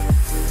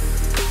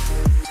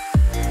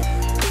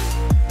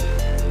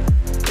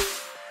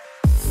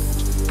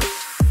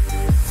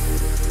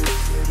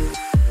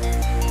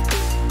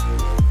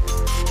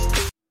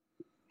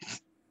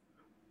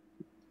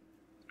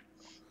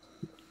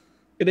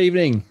Good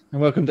evening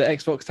and welcome to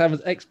Xbox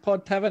Tavern's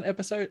X-Pod Tavern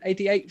episode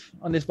 88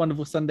 on this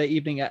wonderful Sunday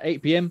evening at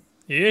 8 p.m.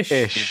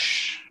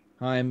 Ish.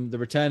 I'm the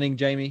returning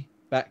Jamie,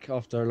 back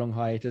after a long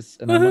hiatus,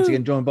 and I'm once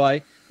again joined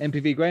by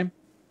MPV Graham.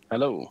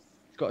 Hello.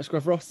 Scott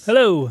Scruff Ross.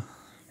 Hello.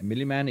 And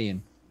Millie Man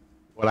Ian.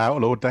 All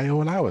out all day,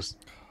 all hours.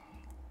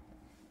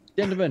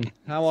 Gentlemen,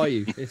 how are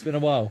you? It's been a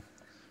while.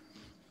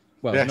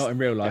 Well, Yes. not in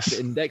real life, but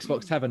in the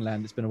Xbox Tavern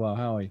land, it's been a while.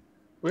 How are you?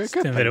 We're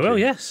Doing very thank well,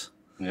 you. yes.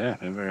 Yeah,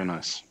 they're very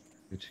nice.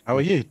 Good. How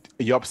are you?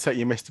 Are you upset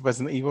you missed the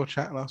Resident Evil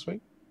chat last week?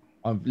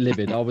 I'm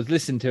livid. I was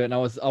listening to it and I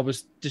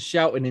was just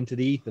shouting into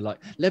the ether like,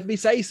 let me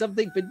say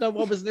something, but no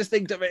one was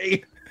listening to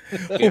me. Yeah,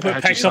 it I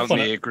had you picks up on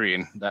suddenly it.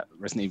 agreeing that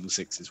Resident Evil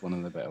 6 is one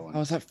of the better I ones.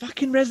 was like,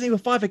 fucking Resident Evil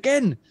 5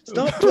 again.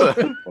 Stop.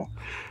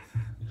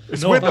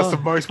 It's No. weird that's the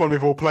most one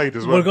we've all played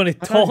as well. We're going to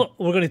talk.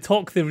 We're going to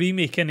talk the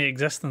remake into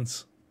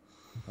existence.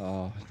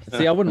 Oh,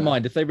 see, I wouldn't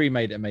mind if they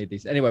remade it and made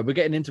these. Anyway, we're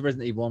getting into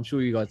Resident Evil. I'm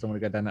sure you guys don't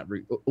want to go down that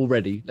route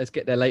already. Let's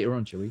get there later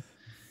on, shall we?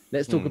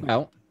 Let's talk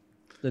about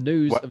the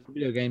news What? of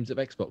video games of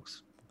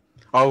Xbox.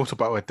 I also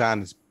about where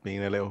Dan's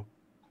being a little.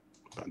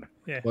 I don't know.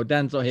 Yeah. Well,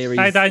 Dan's not here.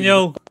 Hi,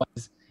 Daniel.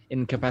 He's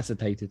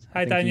incapacitated. I Hi,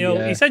 think Daniel.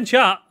 He's in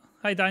chat.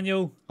 Hi,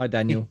 Daniel. Hi,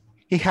 Daniel.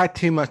 He had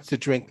too much to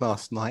drink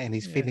last night and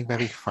he's feeling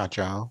very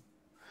fragile.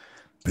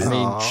 I mean,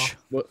 Aw.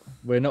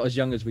 we're not as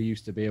young as we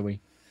used to be, are we?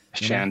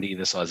 Shandy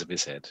the size of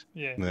his head.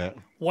 Yeah. Yeah.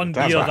 One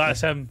That's beer, right.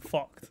 that's him.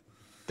 Fucked.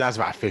 Dan's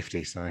about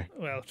 50, so.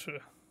 Well, true.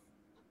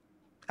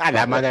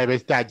 Hello, my name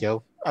is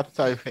Daniel. I'm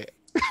so fit.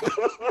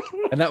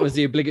 And that was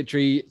the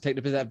obligatory take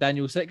the piss out of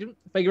Daniel section.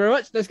 Thank you very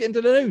much. Let's get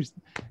into the news.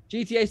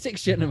 GTA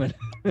 6, gentlemen.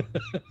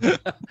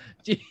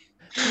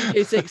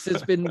 GTA 6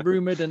 has been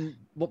rumoured and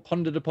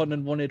pondered upon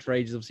and wanted for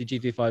ages. Obviously,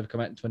 GTA 5 come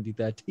out in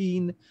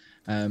 2013.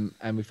 And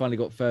we finally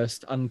got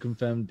first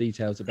unconfirmed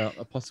details about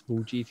a possible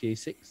GTA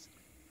 6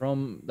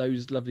 from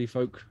those lovely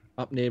folk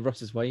up near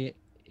Ross's Way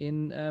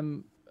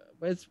in,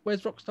 where's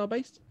Rockstar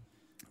based?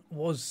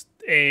 Was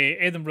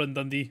Edinburgh and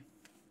Dundee.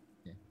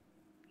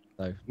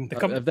 So,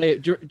 com-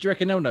 do you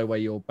reckon they'll know where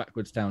your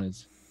backwards town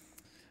is?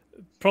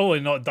 Probably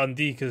not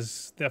Dundee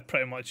because they're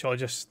pretty much all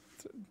just,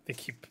 they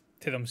keep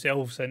to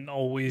themselves in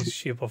all ways,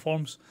 shape or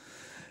forms.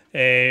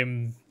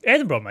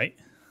 Edinburgh, mate.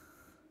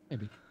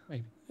 Maybe.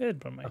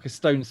 Edinburgh, mate. Like a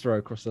stone's throw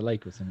across the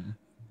lake or something.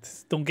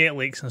 Don't get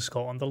lakes in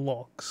Scotland, they're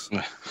locks.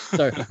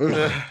 So,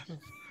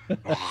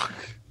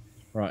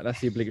 right, that's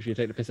the obligatory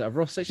take the piss out of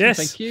Ross section. Yes.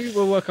 Thank you.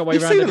 We'll work our way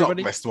You've around seen a lot,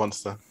 everybody. Mr.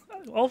 Monster.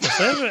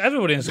 Obviously,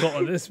 everybody in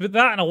Scotland. It's with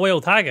that and a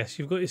wild haggis.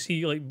 You've got to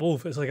see like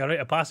both. It's like a rite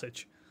of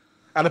passage.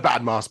 And a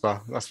bad master.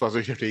 That's what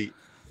we have to eat.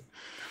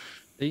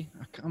 See,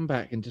 I come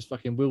back and just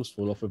fucking wheels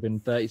fall off within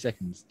 30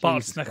 seconds.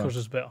 Buttered Jesus Snickers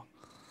is better.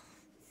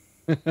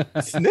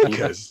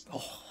 Snickers.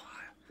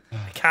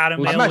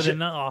 Caramel Well, imagine- in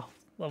that. Oh,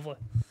 lovely.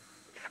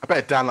 I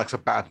bet Dan likes a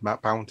bad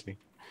bounty.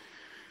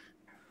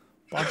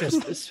 But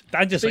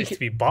Dan just likes to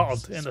be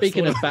buttered. In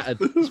Speaking the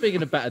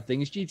of battered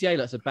things, GTA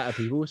likes to batter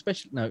people,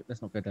 especially. No,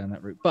 let's not go down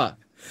that route. But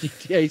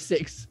GTA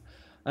 6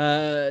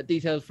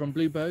 details from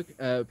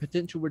Bloomberg,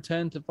 potential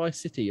return to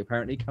Vice City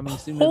apparently coming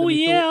sooner than Oh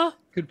we thought. yeah.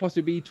 Could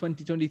possibly be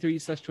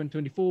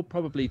 2023/2024,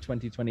 probably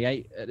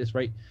 2028 at this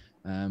rate.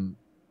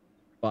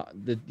 But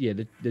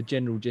the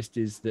general gist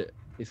is that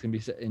it's going to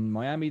be set in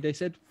Miami. They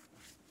said.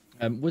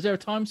 Was there a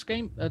time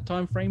frame?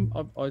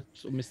 I sort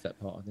of missed that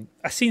part. I think.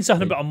 I seen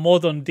something about a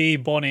modern day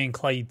Bonnie and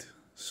Clyde,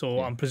 so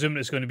I'm presuming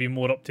it's going to be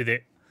more up to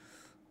date.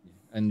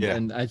 And Yeah.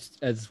 and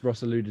as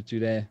Ross alluded to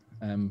there,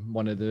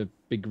 one of the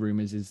big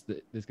rumors is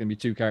that there's going to be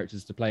 2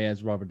 characters to play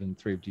as rather than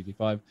 3 of GTA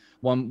 5.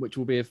 One which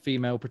will be a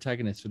female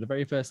protagonist for the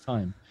very first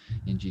time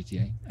in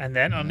GTA. And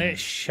the internet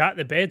shat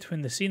the bed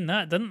when they seen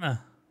that, didn't they?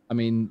 I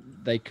mean,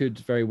 they could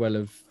very well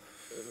have.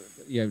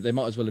 They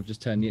might as well have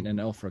just turned the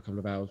internet off for a couple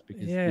of hours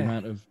because Yeah. the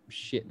amount of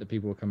shit that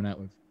people were coming out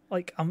with.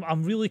 Like,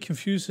 I'm really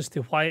confused as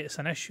to why it's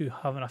an issue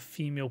having a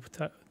female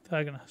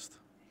protagonist.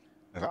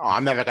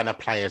 I'm never going to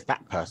play as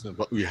that person,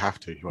 but you have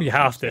to. You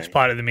have to. It's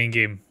part of the main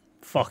game.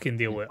 Fucking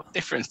deal with it. What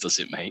difference does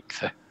it make?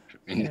 I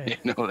mean, Yeah.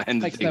 in all the end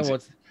of Makes no things,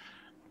 odds.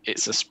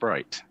 it's a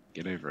sprite.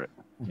 Get over it.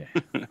 Yeah.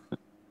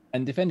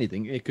 And if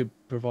anything, it could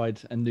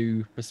provide a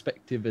new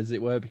perspective, as it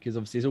were, because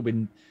obviously it's all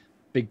been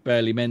big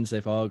burly men so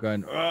far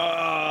going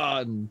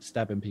 "Argh!" and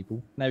stabbing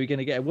people. Now you're going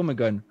to get a woman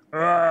going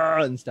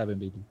 "Argh!" and stabbing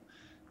people.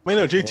 I mean,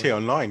 no, GTA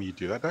Online, you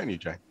do that, don't you,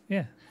 Jay?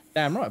 Yeah.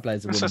 Damn right, it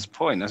plays a That's woman. the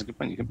point. That's a good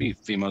point. You can be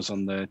females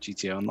on the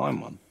GTA Online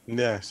one.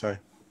 Yeah, so.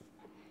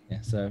 Yeah.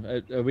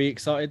 So, are we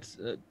excited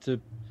to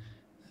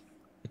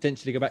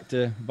potentially go back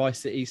to Vice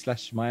City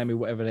 / Miami,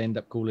 whatever they end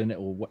up calling it,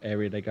 or what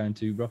area they're going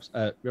to? Ross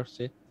here. Let's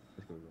go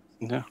with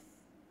Ross. Yeah.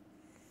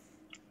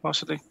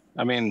 Possibly.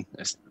 I mean,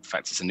 the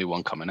fact it's a new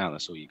one coming out,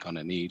 that's all you kind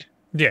of need.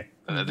 Yeah.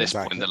 But at this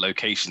Exactly. point, the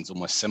location's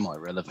almost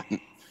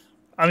semi-relevant.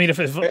 I mean, if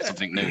it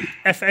Something new.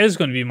 is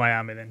going to be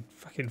Miami, then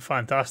fucking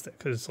fantastic.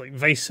 Because like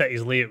Vice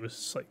City's late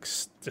was like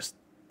just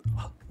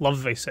love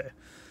Vice City.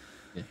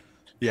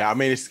 Yeah, I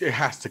mean, it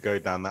has to go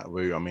down that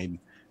route. I mean,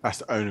 that's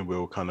the only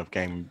real kind of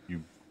game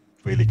you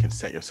really can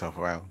set yourself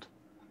around.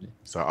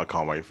 So I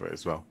can't wait for it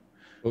as well.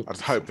 I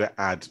just hope they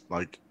add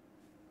like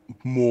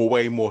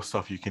way more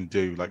stuff you can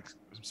do, like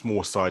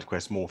more side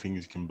quests, more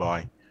things you can buy,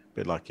 a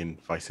bit like in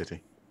Vice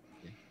City.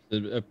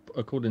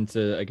 According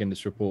to, again,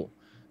 this report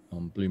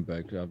on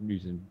Bloomberg, I'm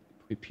using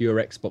pure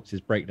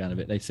Xbox's breakdown of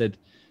it. They said,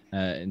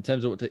 in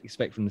terms of what to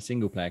expect from the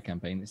single-player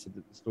campaign, they said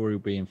that the story will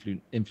be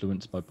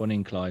influenced by Bonnie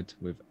and Clyde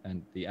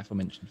and the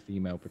aforementioned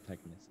female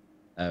protagonist,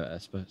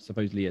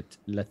 supposedly a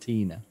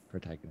Latina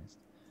protagonist.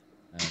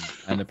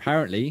 And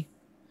apparently,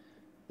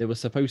 there was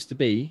supposed to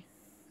be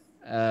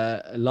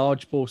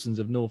large portions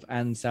of North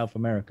and South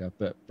America,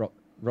 but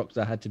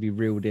Rockstar had to be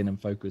reeled in and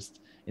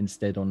focused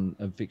instead on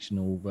a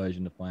fictional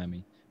version of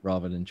Miami,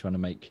 rather than trying to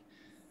make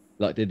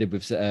like they did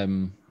with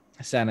San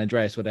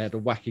Andreas, where they had a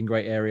whacking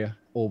great area,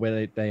 or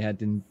where they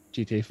had in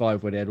GTA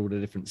 5, where they had all the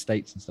different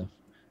states and stuff.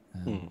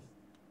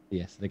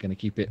 Yes, they're going to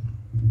keep it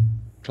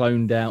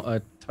toned down,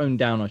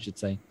 I should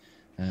say.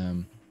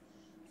 You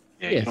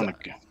don't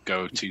want to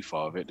go too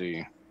far with it, do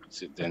you?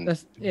 Then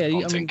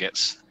content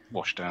gets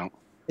washed out.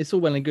 It's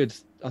all well and good.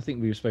 I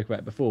think we spoke about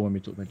it before when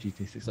we talked about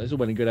GTA 6. Like, it's all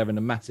well and good having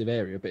a massive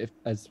area, but if,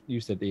 as you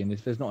said, Ian,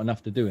 if there's not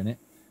enough to do in it,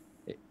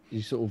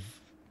 you sort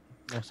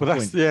of.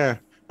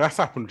 That's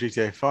happened with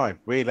GTA 5.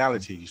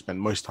 Reality, you spend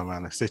most time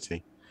around the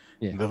city.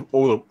 Yeah.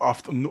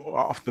 After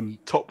the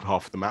top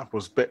half of the map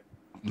was a bit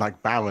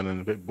like barren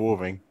and a bit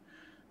boring,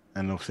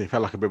 and obviously it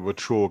felt like a bit of a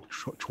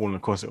trawling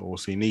across it all.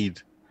 So you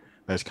need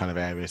those kind of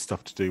areas,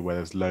 stuff to do where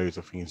there's loads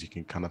of things you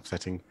can kind of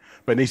setting,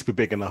 but it needs to be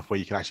big enough where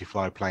you can actually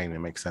fly a plane and it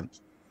makes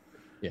sense.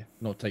 Yeah,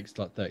 not takes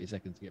like 30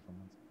 seconds to get from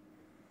one.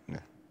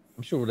 Yeah,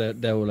 I'm sure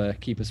they'll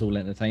keep us all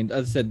entertained.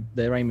 As I said,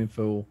 they're aiming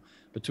for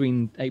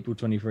between April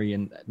 23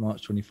 and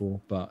March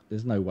 24, but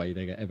there's no way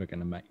they're ever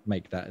going to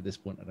make that at this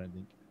point, I don't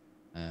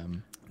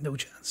think. No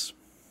chance.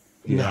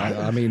 No,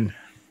 I mean,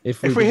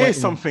 if we hear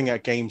something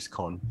at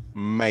Gamescom,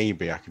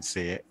 maybe I can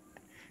see it.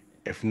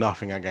 If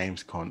nothing at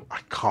Gamescom, I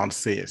can't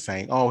see it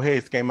saying, "Oh,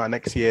 here's the game out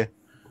next year,"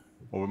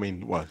 or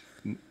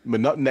but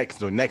not next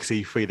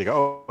E3. They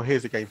go, "Oh,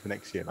 here's the game for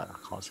next year." Like, I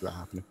can't see that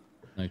happening.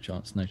 No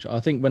chance. I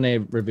think when they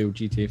revealed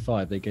GTA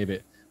 5, they gave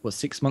it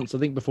 6 months, I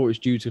think, before it was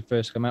due to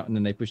first come out, and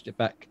then they pushed it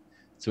back,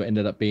 so it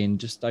ended up being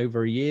just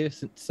over a year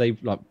since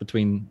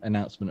between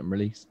announcement and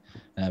release.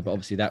 But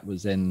obviously that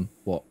was then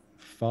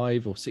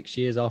 5 or 6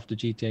 years after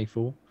GTA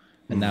 4,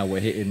 and now we're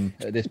hitting,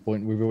 at this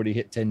point we've already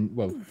hit 10.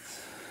 Well,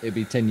 it'll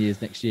be 10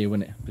 years next year,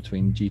 won't it,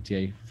 between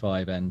GTA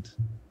 5 and,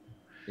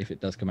 if it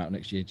does come out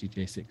next year,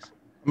 GTA 6.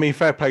 I mean,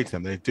 fair play to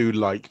them. They do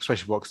like,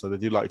 especially Rockstar, they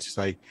do like to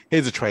say,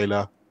 "Here's a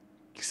trailer,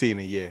 see in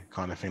a year,"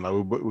 kind of thing. Like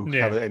we'll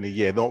have it in a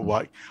year, not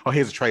like, "Oh,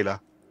 here's a trailer.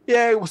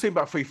 Yeah, we'll see in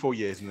about 3-4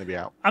 years and they'll be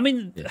out." I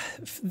mean,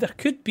 there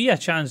could be a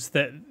chance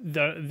that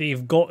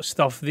they've got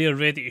stuff there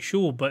ready to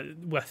show, but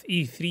with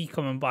E3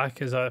 coming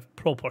back as a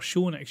proper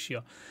show next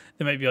year,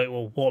 they might be like,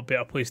 well, what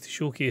better place to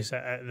showcase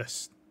it at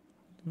this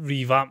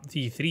revamped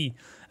E3?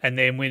 And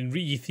then when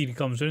E3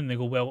 comes around, they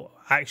go, well,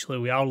 actually,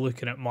 we are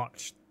looking at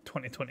March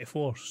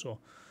 2024, so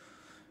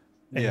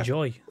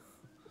enjoy.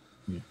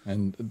 Yeah.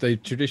 And they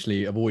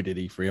traditionally avoided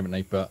E3, haven't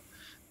they? But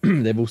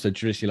they've also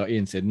traditionally, like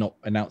Ian said, not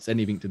announced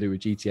anything to do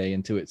with GTA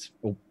until it's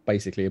all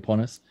basically upon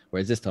us.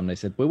 Whereas this time they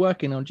said, we're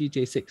working on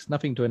GTA 6,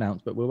 nothing to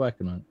announce, but we're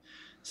working on it.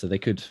 So they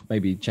could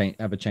maybe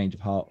have a change of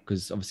heart,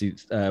 because obviously,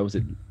 was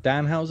it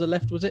Dan Houser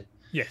left, was it?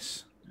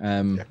 Yes.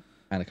 And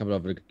a couple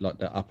of other, like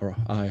the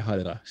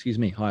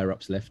higher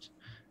ups left.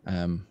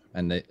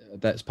 And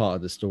that's part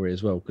of the story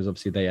as well, because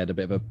obviously they had a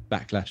bit of a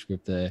backlash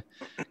with the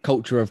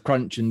culture of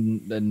crunch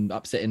and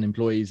upsetting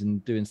employees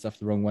and doing stuff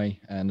the wrong way.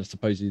 And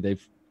supposedly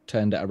they've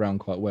turned it around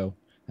quite well.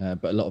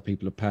 But a lot of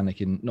people are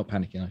not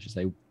panicking, I should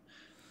say,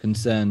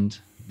 concerned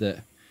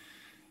that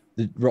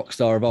the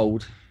Rockstar of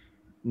old,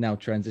 now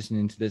transitioning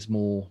into this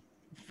more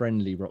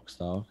friendly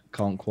Rockstar,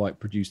 can't quite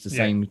produce the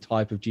same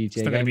type of GTA it's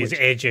not going to be as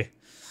edgy.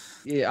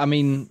 Yeah, I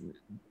mean,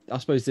 I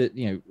suppose that,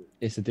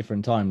 it's a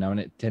different time now,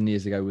 and 10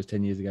 years ago was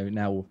 10 years ago.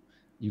 Now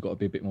you've got to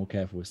be a bit more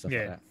careful with stuff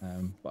like that.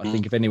 But I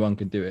think if anyone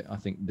can do it, I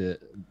think the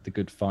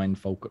good fine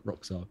folk at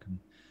Rockstar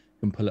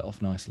can pull it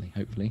off nicely,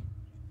 hopefully.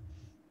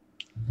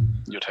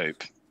 You'd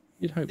hope.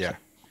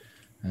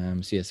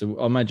 So. So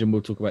I imagine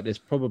we'll talk about this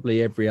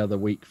probably every other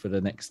week for the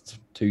next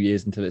 2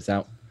 years until it's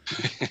out.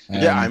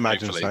 I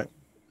imagine hopefully. So.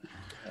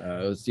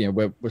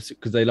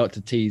 Because they like to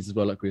tease as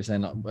well, like we were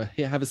saying, like,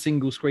 here, have a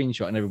single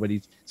screenshot, and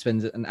everybody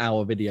spends an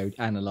hour video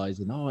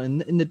analyzing. Oh,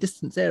 and in the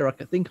distance there, I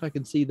think I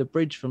can see the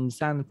bridge from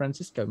San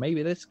Francisco.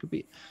 Maybe this could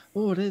be.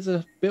 Oh, there's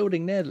a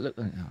building there. Look,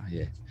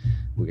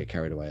 we'll get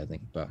carried away, I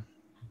think. But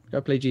go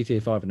play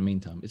GTA 5 in the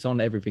meantime. It's on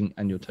everything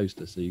and your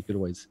toaster, so you could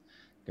always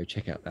go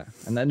check out that.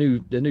 And the new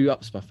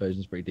Upspuff version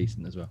is pretty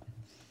decent as well,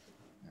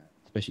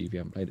 especially if you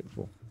haven't played it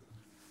before.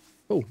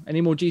 Cool.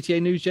 Any more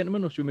GTA news,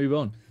 gentlemen, or should we move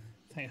on?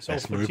 I think it's all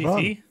for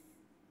GTA.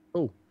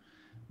 Cool.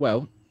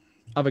 Well,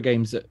 other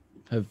games that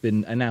have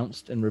been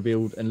announced and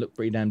revealed and look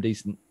pretty damn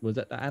decent was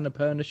at the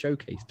Annapurna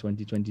Showcase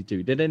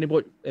 2022. Did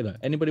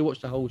anybody watch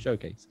the whole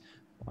showcase?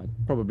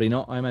 Probably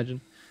not, I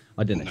imagine.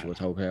 I didn't actually watch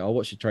the whole showcase. I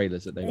watched the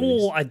trailers that they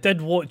released. I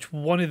did watch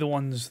one of the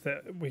ones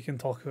that we can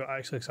talk about,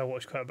 actually, because I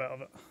watched quite a bit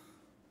of it.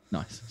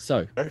 Nice.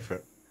 So, Go for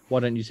it. why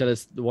don't you tell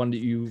us the one that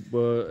you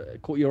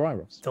caught your eye,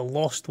 Ross? The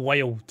Lost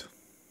Wild.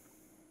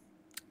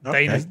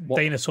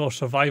 Dinosaur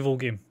survival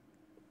game.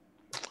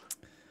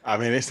 I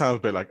mean, it sounds a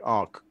bit like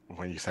Ark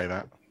when you say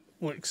that.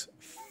 Looks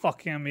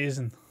fucking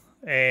amazing.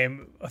 I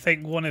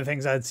think one of the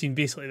things I had seen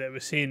basically that it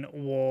was saying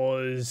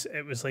was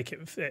it was like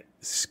it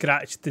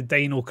scratched the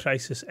Dino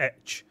Crisis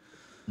itch,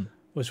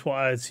 was what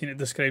I had seen it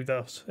described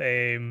as.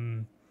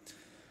 It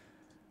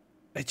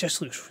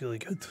just looks really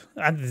good.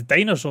 And the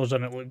dinosaurs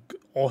in it look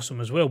awesome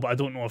as well, but I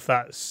don't know if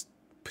that's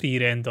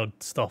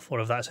pre-rendered stuff or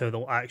if that's how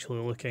they'll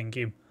actually look in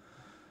game.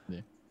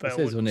 Yeah. But it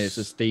says on there it's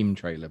a Steam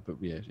trailer, but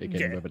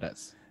whether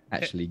that's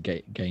actually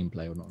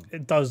gameplay or not.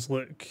 It does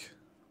look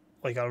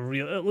like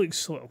it looks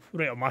sort of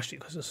right on my street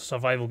because it's a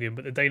survival game,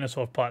 but the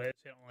dinosaur part, it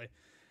certainly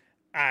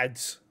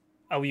adds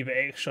a wee bit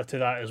extra to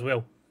that as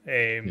well.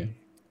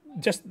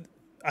 Just,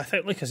 I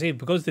think, like I say,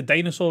 because the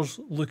dinosaurs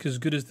look as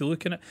good as they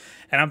look in it,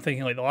 and I'm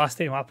thinking like the last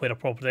time I played a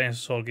proper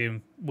dinosaur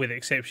game, with the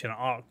exception of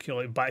Ark,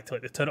 you're like back to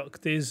like the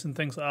Turok days and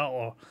things like that,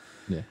 or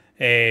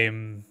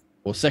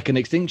Second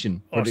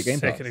Extinction.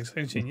 Second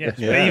Extinction, yes.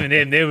 But even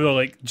then, they were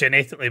like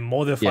genetically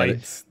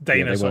modified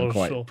dinosaurs. They weren't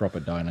quite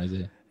proper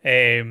dinos,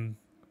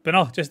 but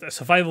no, just a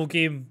survival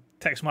game,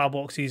 ticks my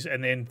boxes,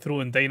 and then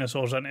throwing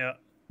dinosaurs into it.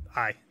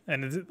 Aye.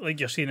 And like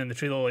you're seeing in the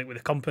trailer, like with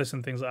the compass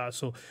and things like that,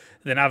 so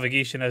the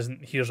navigation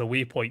isn't here's a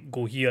waypoint,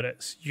 go here.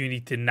 It's you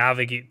need to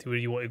navigate to where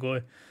you want to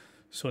go.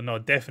 So no,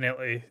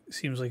 definitely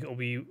seems like it'll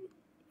be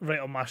right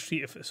on my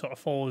street if it sort of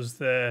follows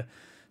the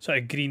sort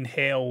of Green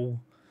Hell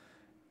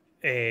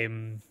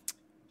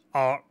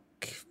Ark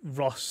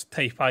Rust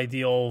type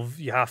idea of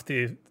you have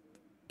to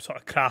sort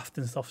of craft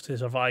and stuff to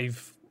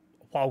survive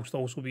whilst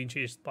also being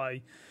chased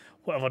by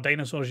whatever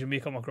dinosaurs you may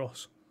come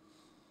across.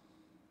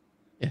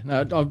 Yeah,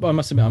 no, I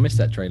must admit I missed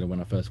that trailer when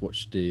I first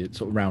watched the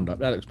sort of roundup.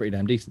 That looks pretty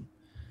damn decent.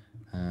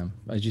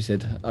 As you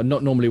said, I'm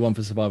not normally one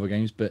for survival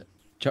games, but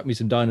chuck me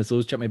some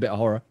dinosaurs, chuck me a bit of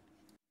horror.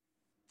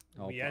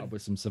 I'll put up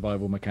with some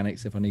survival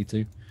mechanics if I need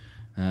to.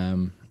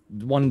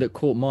 The one that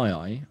caught my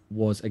eye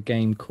was a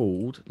game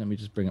called, let me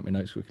just bring up my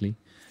notes quickly,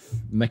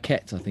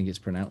 Maquette, I think it's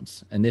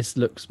pronounced. And this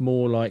looks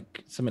more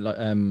like something like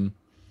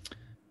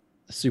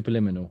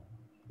Superliminal,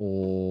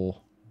 or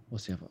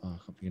what's the other? Oh, I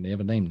can't think of the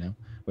other name now.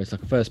 Where it's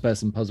like a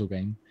first-person puzzle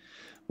game,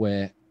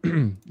 where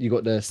you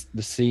got the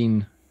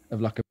scene of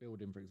like a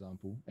building, for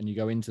example, and you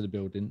go into the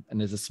building,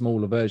 and there's a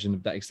smaller version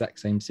of that exact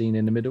same scene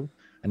in the middle,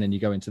 and then you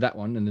go into that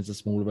one, and there's a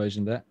smaller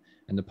version of that,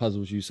 and the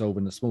puzzles you solve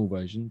in the small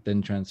version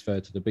then transfer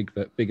to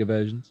the bigger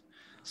versions.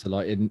 So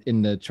like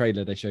in the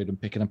trailer, they showed them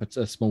picking up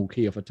a small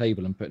key off a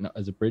table and putting it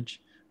as a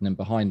bridge. And then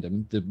behind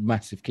them, the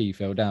massive key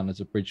fell down as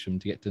a bridge for them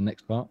to get to the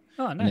next part.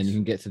 Oh, nice. And then you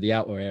can get to the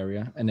outer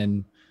area and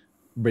then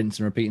rinse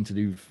and repeat until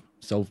you've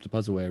solved the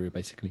puzzle area,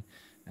 basically.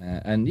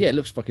 And yeah, it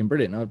looks fucking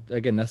brilliant.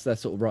 Again, that's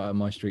sort of right on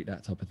my street,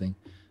 that type of thing.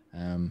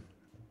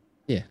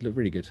 Yeah, look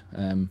really good.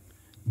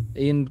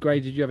 Ian Gray,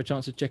 did you have a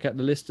chance to check out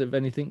the list of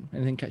anything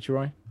catch your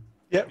eye?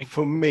 Yeah,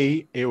 for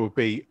me, it would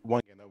be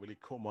one game that really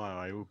caught my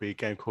eye. It would be a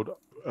game called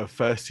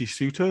Thirsty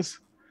Suitors.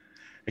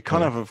 It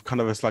kind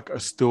of is like a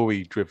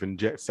story-driven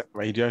Jet Set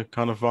Radio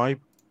kind of vibe.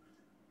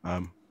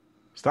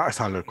 So that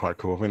sounded quite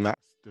cool. I mean,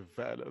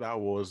 that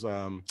was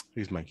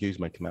who's making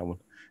that one?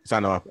 It's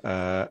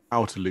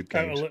Outer Loop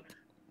Games.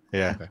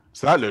 Yeah, okay.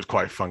 So that looked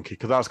quite funky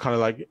because that was kind of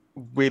like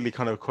really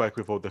kind of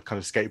quirky with all the kind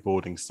of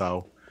skateboarding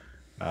style,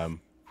 kind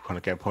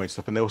of game point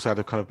stuff. And they also had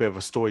a kind of bit of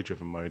a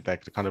story-driven mode there.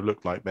 It kind of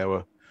looked like there were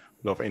a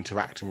lot of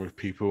interacting with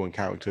people and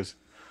characters.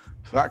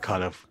 So that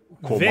kind of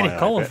caught very my eye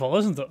colourful,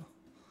 isn't it?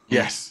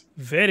 Yes,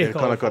 very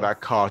colourful. Kind of got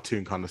that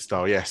cartoon kind of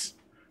style. Yes,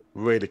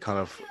 really kind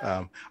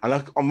of.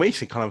 And I'm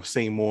recently kind of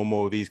seeing more and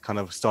more of these kind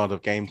of style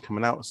of games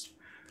coming out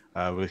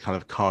with kind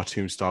of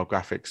cartoon style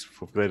graphics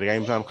for the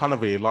games. And I'm kind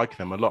of really liking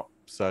them a lot.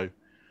 So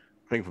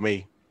I think for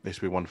me,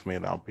 this will be one for me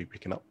that I'll be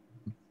picking up.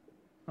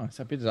 Oh,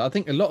 so I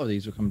think a lot of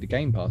these will come to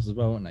Game Pass as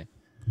well, won't they?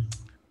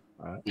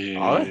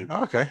 Yeah.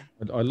 Oh, okay.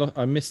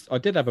 I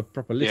did have a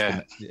proper list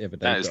the other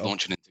day. That is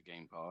launching into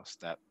Game Pass.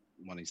 That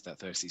one is that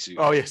Thirsty Suit.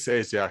 Oh yes, it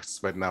is. Yeah,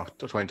 it's read now.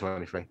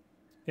 2023.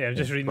 Yeah, I'm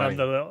just reading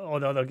all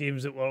the other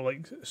games that were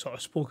like sort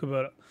of spoke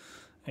about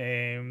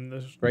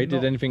it. Ray,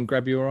 did anything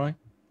grab your eye?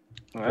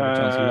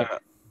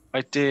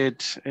 I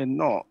did, and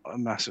not a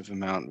massive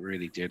amount.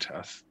 Really did.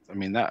 I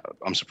mean, that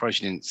I'm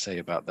surprised you didn't say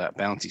about that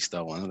Bounty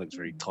Star one. That looks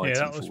very tight.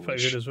 Yeah, that was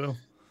pretty good as well.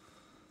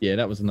 Yeah,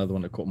 that was another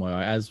one that caught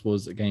my eye, as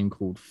was a game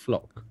called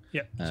Flock.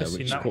 Yeah, just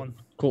seen that one.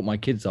 Caught my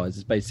kids' eyes.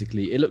 It's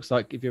basically, it looks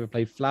like if you ever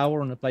played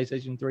Flower on the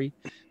PlayStation 3,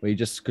 where you're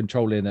just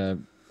controlling a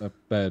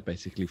bird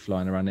basically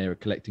flying around there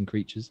collecting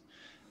creatures.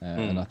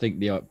 And I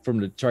think from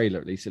the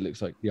trailer, at least, it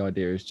looks like the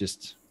idea is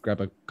just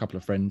grab a couple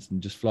of friends and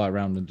just fly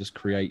around and just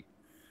create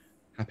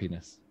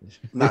happiness.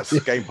 And that's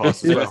Game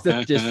Pass as well.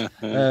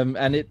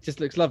 And it just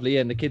looks lovely.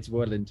 Yeah, and the kids were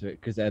well into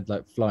it because they had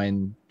like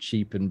flying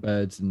sheep and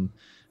birds and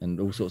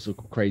all sorts of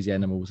crazy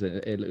animals.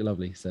 It looked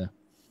lovely. So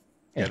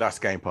yeah, that's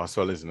Game Pass,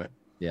 well, isn't it?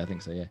 Yeah, I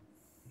think so. Yeah.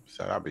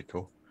 So that'd be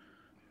cool.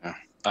 Yeah,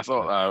 I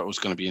thought it was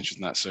going to be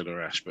interesting, that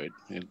Solar Ash, but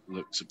it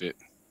looks a bit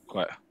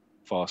quite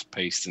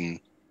fast-paced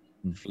and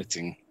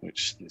flitting,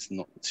 which is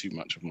not too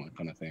much of my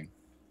kind of thing.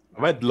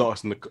 I read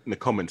lots in the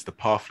comments. The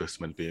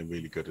Pathless meant being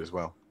really good as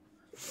well.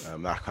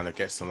 That kind of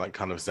gets some like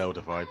kind of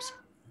Zelda vibes.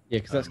 Yeah,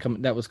 because that's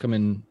coming. That was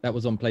coming. That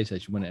was on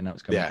PlayStation, wasn't it? And that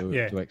was coming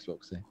to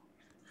Xbox. So.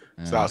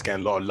 So that was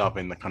getting a lot of love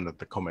in the kind of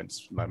the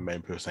comments. Like many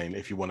people saying,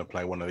 if you want to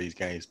play one of these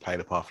games, play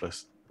the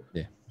Pathless.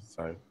 Yeah.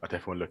 So I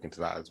definitely want to look into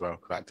that as well,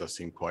 because that does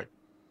seem quite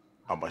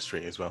up my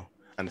street as well,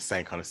 and the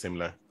same kind of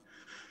similar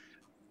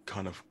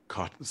kind of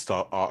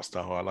art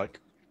style I like.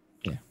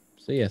 Yeah.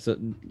 So yeah. So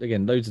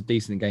again, loads of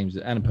decent games.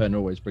 Annapurna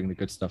always bring the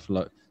good stuff.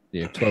 Like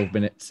 12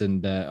 minutes,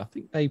 and I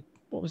think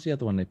what was the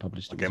other one they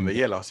published? Game of the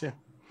year last year.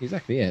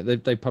 Exactly. Yeah.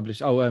 They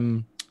published.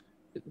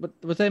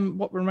 Was them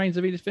What Remains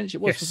of Edith Finch?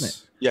 It was, wasn't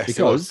it? Yes.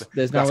 Because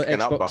there's now an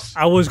Xbox.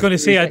 I was going to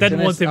say I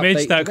didn't want to XNS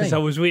mention that update because I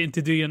today. was waiting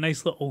to do your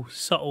nice little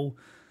subtle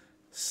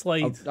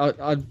slide.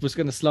 I was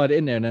going to slide it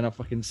in there, and then I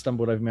fucking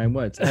stumbled over my own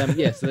words.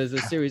 Yeah. So there's a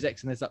Series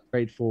X and S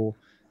upgrade for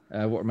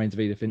What Remains of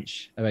Edith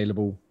Finch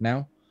available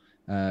now.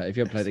 If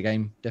you haven't played the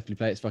game, definitely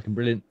play it. It's fucking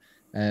brilliant.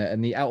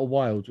 And the Outer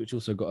Wilds, which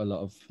also got a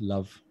lot of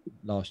love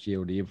last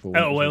year or the year before.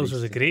 Outer Wilds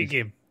was a great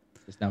game.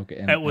 It's now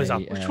getting. It was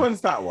Which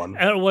one's that one?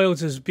 Outer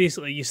Wilds is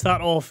basically you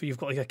start off, you've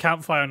got like a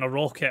campfire and a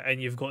rocket,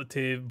 and you've got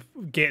to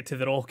get to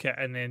the rocket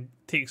and then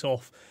takes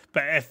off.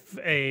 But if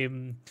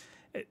am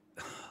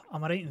I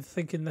right in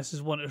thinking this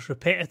is one that's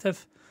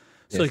repetitive?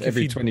 So like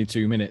every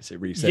 22 minutes it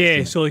resets.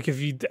 Yeah, so like if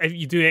you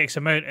do X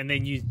amount and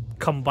then you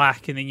come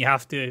back and then you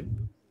have to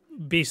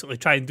basically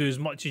try and do as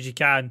much as you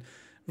can,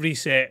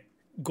 reset,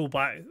 go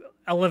back.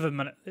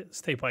 11-minute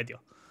type idea.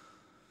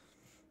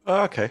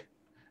 Okay.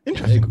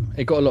 Interesting.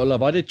 It got a lot of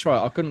love. I did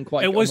try it. I couldn't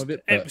quite. It get was on with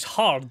it, it but was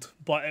hard,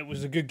 but it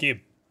was a good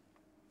game.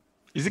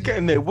 Is it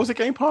getting there? Was it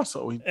Game Pass?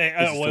 Or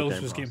Outer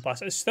Wilds was Game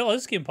Pass. It still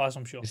is Game Pass,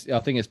 I'm sure. I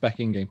think it's back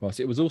in Game Pass.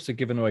 It was also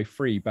given away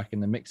free back in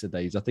the Mixer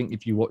days. I think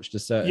if you watched a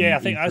certain I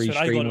think that's E3 where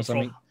I stream got or it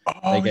something, from.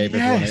 Oh, they gave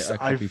everyone yes. a I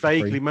copy for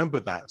vaguely free. remember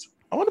that.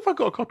 I wonder if I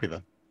got a copy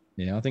then.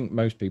 Yeah, I think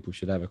most people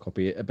should have a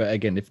copy. But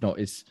again, if not,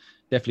 it's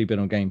definitely been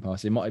on Game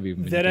Pass. It might have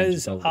even been. There Games is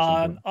Yourself at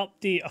some an point.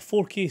 update, a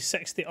 4K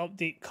 60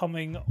 update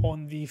coming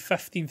on the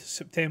 15th of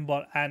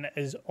September, and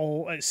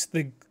it's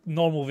the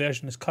normal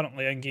version is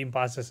currently in Game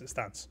Pass as it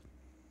stands.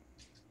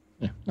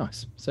 Yeah,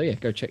 nice. So yeah,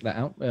 go check that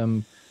out.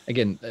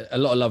 Again, a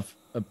lot of love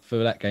for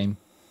that game.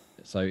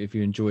 So if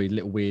you enjoy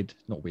little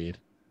quirky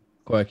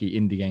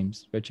indie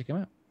games, go check them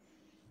out.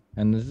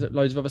 And there's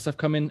loads of other stuff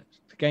coming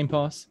to Game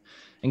Pass,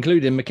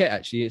 including Maquette.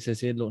 Actually, it says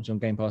here launched on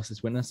Game Pass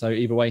this winter. So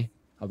either way,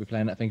 I'll be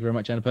playing that. Thank you very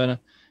much, Annapurna,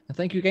 and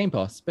thank you, Game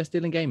Pass. Best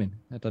deal in gaming.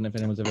 I don't know if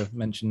anyone's ever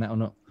mentioned that or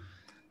not.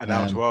 And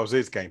that was Wells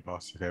is Game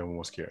Pass, if anyone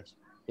was curious.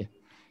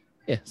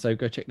 Yeah, so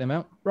go check them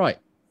out. Right,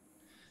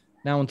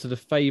 now on to the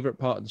favourite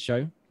part of the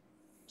show.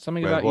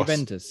 Something Well, about what's-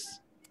 Juventus.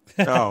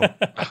 Oh,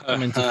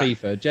 I'm into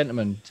FIFA.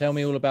 Gentlemen, tell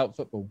me all about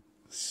football.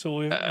 So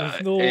we've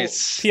no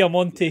it's-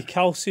 Piemonte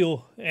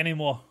Calcio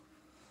anymore.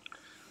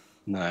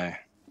 No,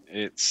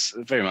 it's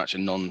very much a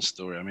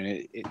non-story. I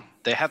mean,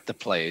 they had the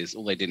players.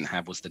 All they didn't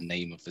have was the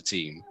name of the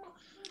team.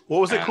 what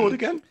was it called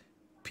again?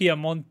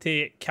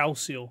 Piemonte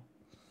Calcio.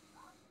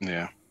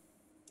 Yeah,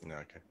 No,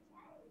 okay.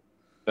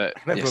 but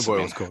I never yes, remember what I it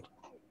mean, was called.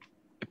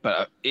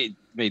 but it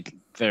made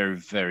very,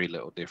 very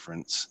little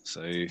difference.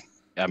 So,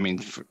 I mean,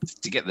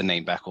 to get the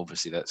name back,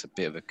 obviously that's a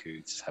bit of a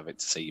coup to have it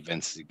to say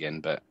Juventus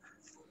again, but a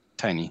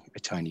tiny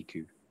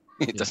coup.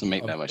 It doesn't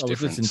make that much I was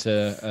difference.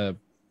 listening to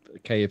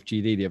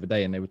KFGD the other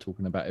day, and they were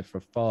talking about it for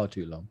far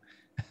too long,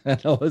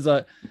 and I was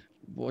like,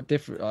 "What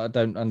different? I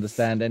don't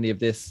understand any of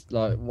this.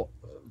 Like, what?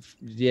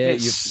 Yeah,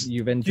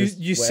 Juventus.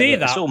 You say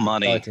It's that. all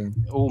money. Exciting.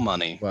 All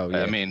money. Well,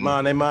 yeah. I mean,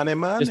 Money.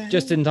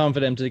 Just in time for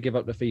them to give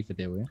up the FIFA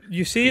deal. Yeah.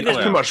 You say That's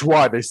that. pretty much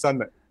why they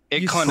sent it.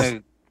 it you kind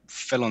of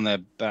fell on their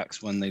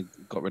backs when they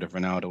got rid of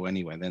Ronaldo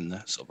anyway. Then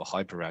the sort of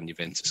hype around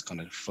Juventus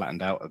kind of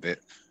flattened out a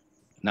bit.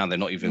 Now they're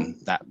not even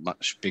that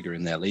much bigger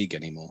in their league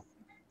anymore.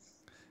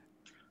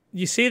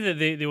 You say that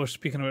they were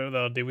speaking about it the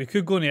other day. We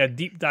could go into a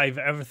deep dive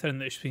at everything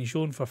that's been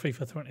shown for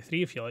FIFA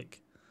 23 if you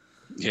like.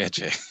 Yeah,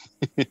 Jay.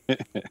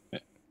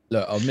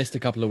 Look, I've missed a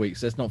couple of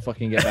weeks. Let's not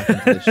fucking get back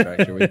into this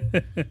track, shall we?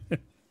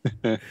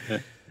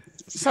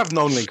 Just have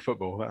non-league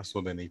football. That's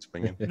all they need to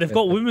bring in. They've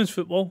got women's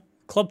football,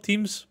 club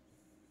teams.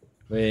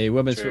 Hey,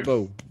 women's True.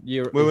 football.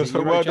 Women's is it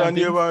football, well done,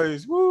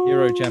 champions? Euros. Woo!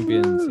 Euro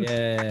champions.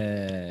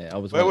 Yeah, I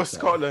was. Where well was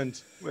excited.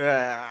 Scotland?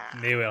 Yeah.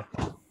 They were.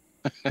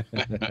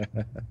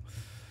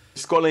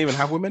 Scotland even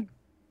have women?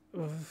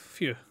 A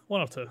few.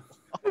 One or two.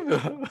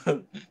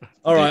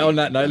 All right. On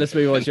that note, let's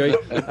move on, shall we?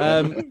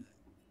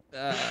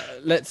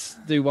 Let's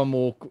do one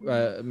more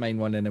main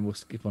one, and then we'll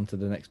skip on to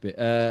the next bit.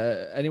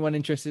 Anyone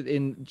interested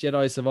in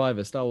Jedi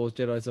Survivor, Star Wars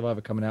Jedi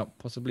Survivor, coming out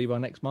possibly by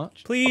next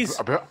March? Please.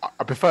 I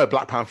prefer a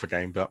Black Panther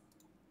game, but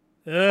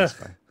Ugh.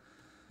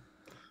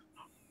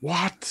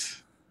 what?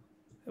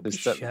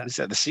 Is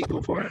that the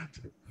sequel for it?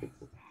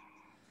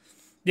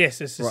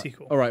 Yes, it's a Right.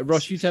 sequel. All right,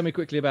 Ross, you tell me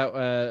quickly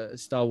about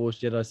Star Wars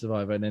Jedi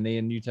Survivor, and then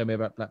Ian, you tell me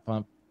about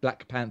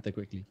Black Panther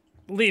quickly.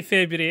 Late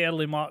February,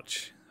 early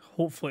March.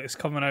 Hopefully it's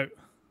coming out.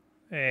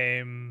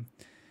 Think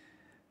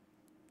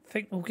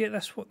we'll get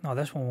this one. No,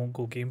 this one won't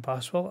go Game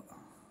Pass, will it?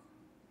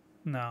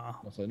 No.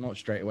 So not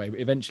straight away, but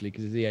eventually,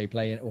 because it's EA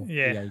playing or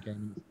Yeah. EA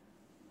games.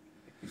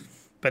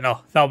 But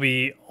no, that'll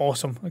be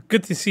awesome.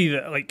 Good to see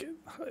that. Like,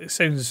 it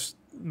sounds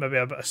maybe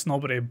a bit of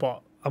snobbery,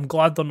 but I'm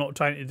glad they're not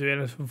trying to do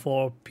anything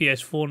for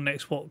PS4 and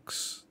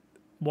Xbox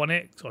One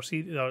X or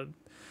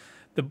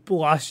the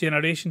last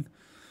generation.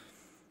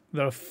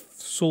 They're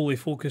solely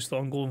focused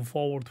on going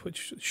forward,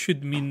 which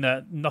should mean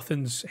that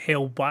nothing's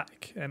held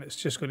back, and it's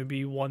just going to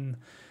be one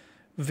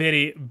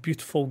very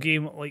beautiful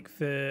game like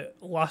the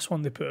last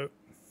one they put out.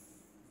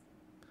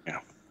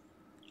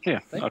 Yeah,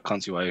 I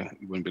can't see why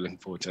you wouldn't be looking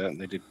forward to that.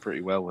 They did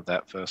pretty well with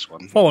that first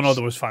one. Fallen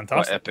Order was Quite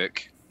fantastic.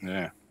 epic.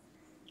 Yeah.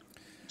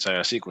 So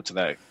a sequel to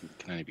that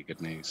can only be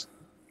good news.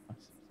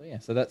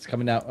 So that's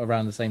coming out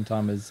around the same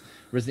time as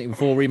Resident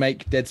Evil 4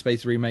 remake, Dead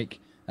Space remake,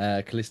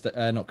 not Callisto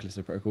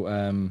Protocol.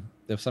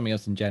 There was something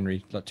else in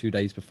January, like 2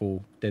 days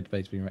before Dead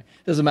Space remake.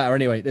 Doesn't matter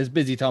anyway. There's a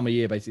busy time of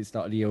year, basically. It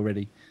started the year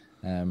already.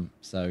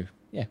 So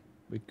yeah,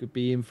 we could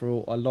be in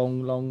for a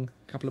long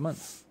couple of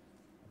months.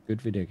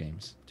 Good video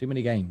games. Too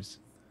many games.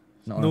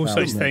 No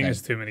such thing as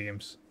too many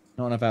games.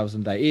 Not enough hours a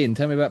day. Ian,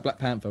 tell me about Black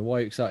Panther. Why are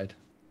you excited?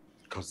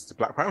 Because it's a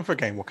Black Panther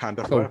game. Wakanda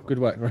Cool. forever. Good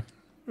work.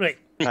 Right.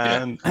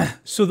 And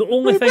So the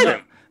only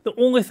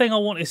thing I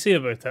want to say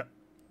about it,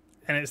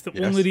 and it's the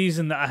Yes. only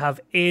reason that I have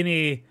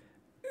any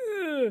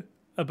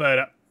about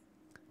it,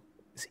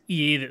 it's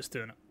EA that's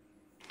doing it.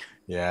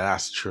 yeah,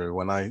 that's true.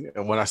 When I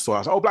saw it, I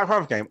was like, oh, Black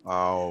Panther game.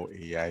 Oh,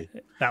 EA.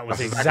 That was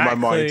That's exactly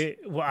my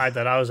exactly what I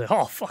did. I was like,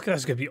 oh fuck,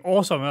 that's gonna be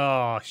awesome.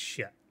 Oh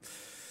shit.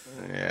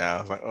 Yeah,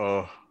 I was like,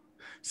 oh.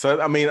 So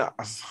I mean,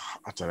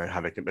 I don't know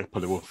how they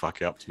probably will fuck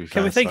it up. To be fair,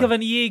 Can we think so. of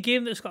an EA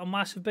game that's got a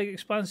massive, big,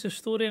 expansive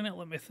story in it?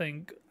 Let me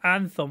think.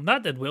 Anthem.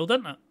 That did well,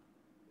 didn't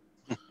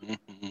it?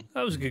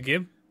 That was a good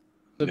game.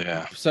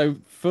 Yeah. So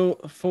for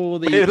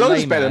the As long as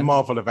it's better than layman,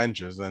 Marvel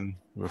Avengers, then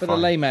we're for the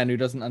fine. layman who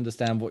doesn't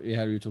understand what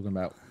you're talking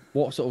about,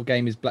 what sort of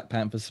game is Black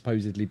Panther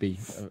supposedly be,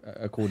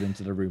 according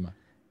to the rumor?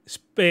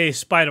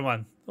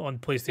 Spider-Man on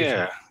PlayStation.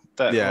 Yeah.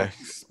 That, Yeah,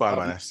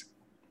 Spider-Man-esque.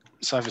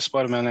 So either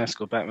Spider-Man-esque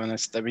or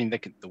Batman-esque. I mean,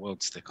 the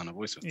world stick on a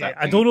voice with Yeah, that.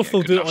 I thing don't know and if get a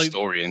they'll good do it enough like-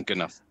 story and good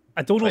enough.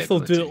 I don't know if they'll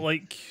do it playability.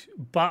 like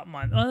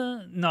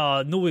Batman.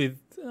 No way.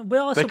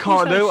 Well, I They suppose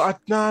can't do. that's-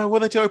 No, will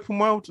they do open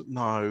world?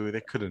 No,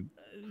 they couldn't.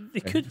 They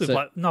could be, So-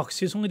 but no,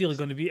 because it's only really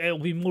going to be. It'll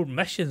be more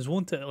missions,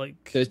 won't it?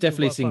 Like. So it's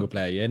definitely Black single Panther.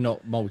 player, yeah,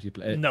 not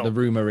multiplayer. No. The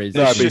rumor is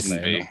No, It it'd be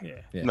shouldn't multiplayer, be. not-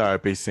 Yeah. Yeah. No,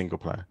 it'd be single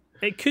player.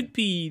 It could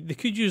be. They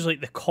could use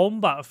like the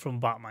combat from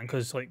Batman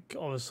because, like,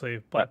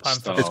 obviously Black That's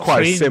Panther. It's quite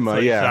trained similar,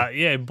 like yeah. that,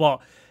 yeah.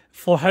 But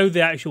for how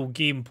the actual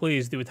game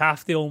plays, they would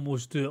have to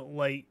almost do it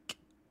like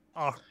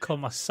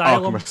Arkham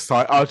Asylum.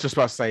 I was just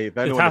about to say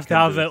they You'd have to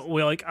have it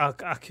with like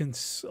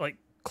like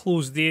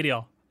closed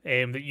area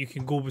that you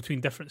can go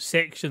between different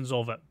sections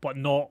of it, but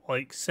not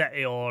like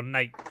city or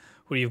night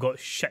where you've got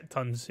shit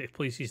tons of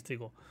places to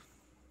go.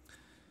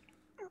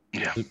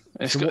 Yeah.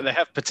 They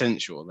have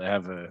potential. They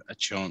have a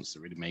chance to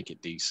really make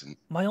it decent.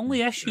 My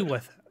only issue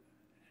with it,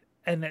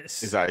 and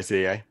it's Is that it's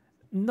EA?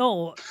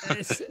 no,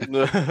 it's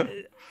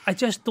I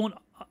just don't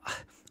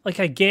like.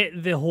 I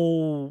get the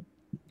whole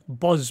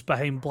buzz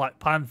behind Black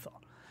Panther,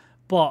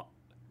 but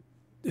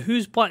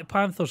who's Black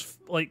Panther's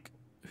like?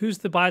 Who's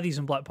the baddies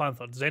in Black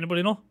Panther? Does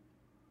anybody know?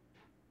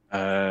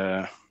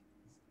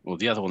 Well,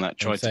 the other one that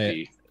tried to say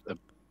be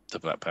the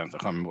Black Panther,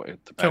 I can't remember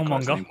what the bad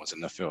guy's Killmonger. name was in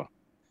the film.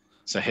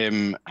 So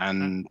him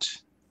and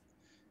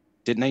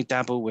didn't they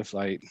dabble with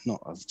like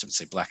not I was going to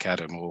say Black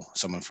Adam or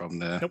someone from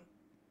the Nope.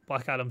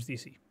 Black Adam's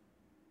DC.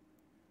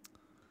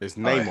 There's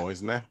Namor,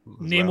 isn't there? as well?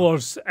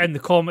 Namor's in the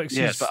comics.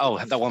 yeah, he's-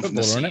 but that one from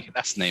the Footballer, sea. innit?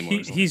 That's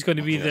Namor. isn't he's it? going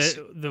to be Yes.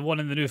 the one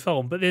in the new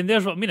film. But then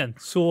there's what I'm meaning.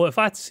 So if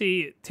I had to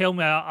say, tell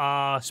me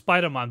a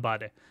Spider-Man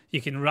baddie,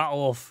 you can rattle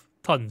off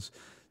tons.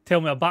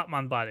 Tell me a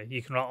Batman baddie,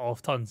 you can rattle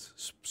off tons.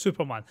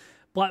 Superman,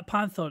 Black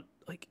Panther,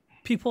 like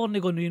people aren't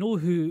going to know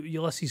who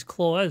Ulysses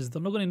Claw is. They're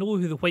not going to know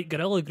who the White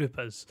Gorilla Group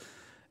is.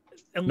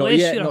 Not Unless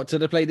yet, you're not till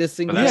they play this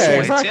single. But that's Yeah, the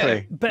way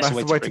exactly. But- That's the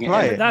way the to way to bring it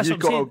play in. it. That's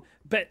You've what I'm got saying.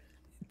 But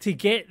to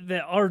get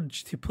the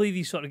urge to play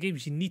these sort of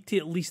games, you need to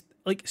at least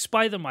like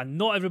Spider-Man.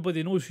 Not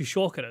everybody knows who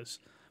Shocker is,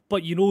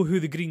 but you know who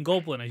the Green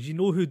Goblin is. You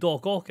know who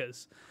Doc Ock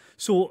is.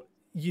 So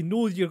you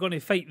know you're going to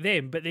fight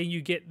them, but then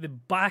you get the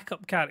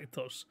backup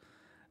characters.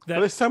 But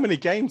there's so many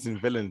games in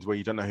villains where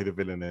you don't know who the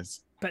villain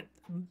is. But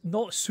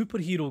not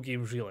superhero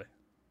games, really.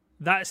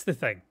 That's the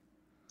thing.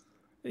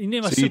 You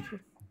name a So you-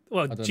 super.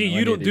 Well, I don't gee, know you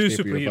any don't of do these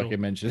people you're superhero.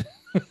 fucking mentioning.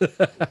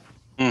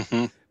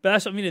 Mhm. But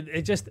that's what I mean.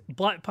 It just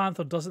Black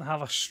Panther doesn't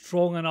have a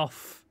strong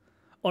enough,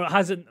 or it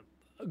hasn't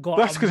got.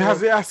 That's a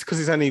because more-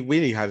 he's only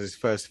really had his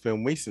first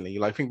film recently.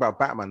 Like think about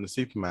Batman and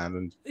Superman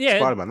and Yeah.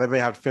 Spider-Man.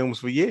 They've had films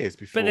for years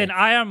before. But then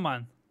Iron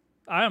Man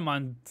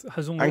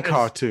has only and is-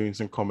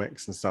 cartoons and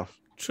comics and stuff.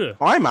 True.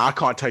 Iron Man, I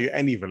can't tell you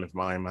any villain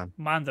from Iron Man.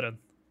 Mandarin.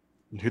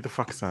 Who the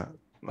fuck is that?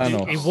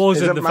 Thanos. He was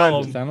Is in it the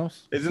Mandarin? film.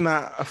 Thanos? Isn't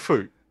that a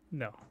fruit?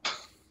 No.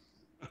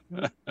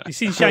 You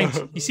seen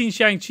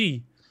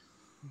Shang-Chi?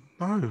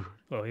 No.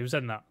 Well, he was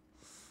in that.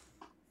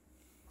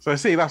 So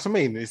see, that's what I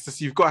mean. It's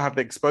just you've got to have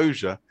the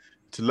exposure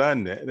to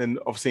learn it. And then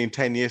obviously in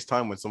 10 years'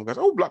 time when someone goes,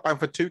 oh, Black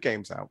Panther 2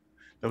 games out,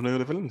 they'll know who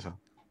the villains are.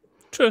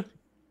 True.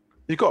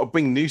 You've got to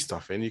bring new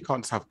stuff in. You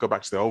can't just go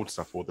back to the old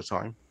stuff all the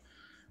time.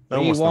 No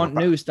one We wants to know want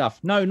about- new stuff.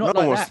 No, not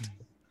No one like wants- that.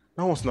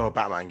 No one wants to know a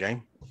Batman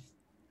game.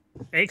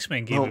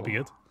 X-Men game would be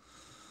good.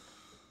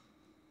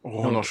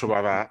 Oh, I'm not sure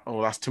about that.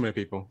 Oh, that's too many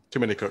people. Too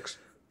many cooks.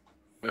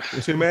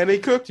 Too many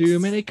cooks. Too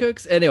many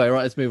cooks. Anyway,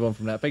 right, let's move on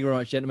from that. Thank you very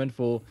much, gentlemen,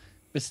 for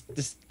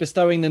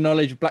bestowing the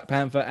knowledge of Black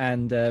Panther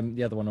and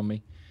the other one on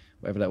me,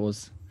 whatever that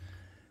was.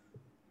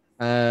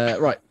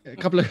 Right, a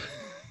couple of.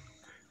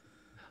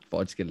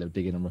 Thought I'd just get a little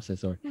dig in on Ross.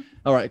 Sorry.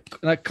 All right,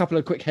 a couple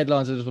of quick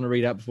headlines I just want to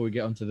read out before we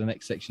get on to the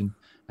next section.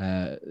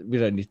 We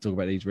don't need to talk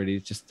about these really.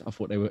 It's just I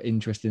thought they were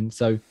interesting.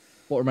 So,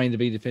 what remains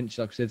of Edith Finch?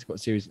 Like I said, it's got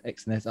Series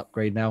X and S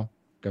upgrade now.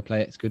 Go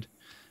play it. It's good.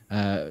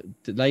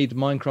 Delayed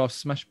Minecraft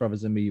Smash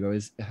Brothers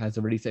amiibo has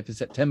a release date for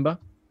September.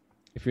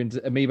 If you're into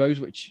amiibos,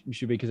 which you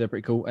should be because they're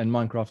pretty cool, and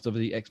Minecraft's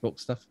obviously Xbox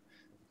stuff,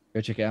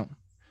 go check it out.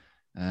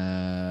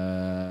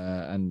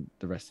 And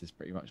the rest is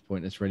pretty much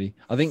pointless, really.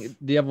 I think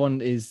the other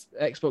one is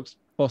Xbox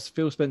boss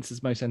Phil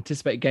Spencer's most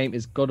anticipated game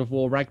is God of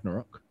War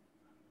Ragnarok,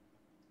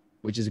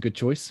 which is a good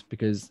choice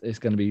because it's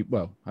going to be,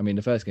 well, I mean,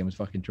 the first game was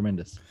fucking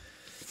tremendous.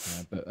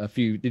 But I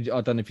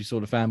don't know if you saw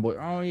the fanboy.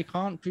 Oh, you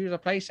can't use a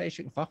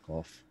PlayStation. Fuck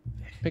off.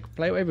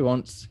 Play whatever he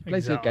wants. Play good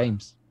Exactly.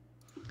 games.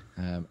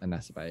 And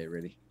that's about it,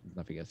 really.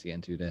 Nothing else to get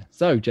into there.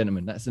 So,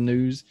 gentlemen, that's the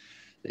news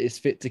that is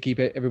fit to keep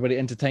everybody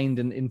entertained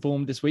and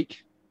informed this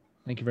week.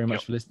 Thank you very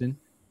much for listening.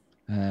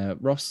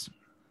 Ross,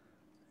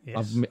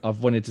 Yes.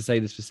 I've wanted to say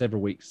this for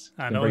several weeks. It's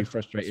I been know. very It's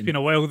frustrating. been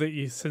a while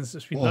since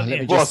it's been Oh, done. let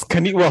me Yeah. just- Ross,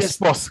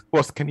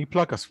 can you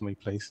plug us for me,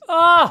 please?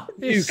 Ah,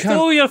 you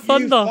stole cunt. your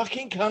thunder. You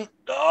fucking cunt.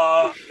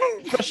 Oh,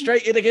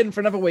 frustrated again for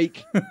another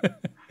week.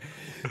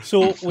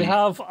 So we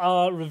have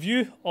a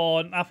review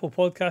on Apple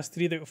Podcasts to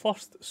read out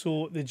first.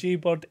 So the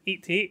Jaybird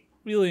 88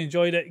 really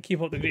enjoyed it.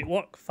 Keep up the great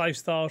work. 5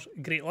 stars,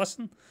 great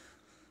listen.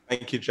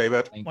 Thank you,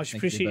 Jaybird. Much Thank you,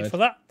 appreciated bud. for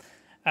that.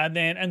 And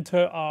then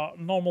into our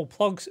normal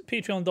plugs,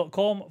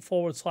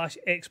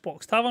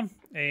 patreon.com/Xbox Tavern.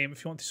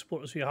 If you want to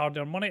support us with your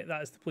hard-earned money,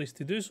 that is the place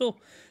to do so.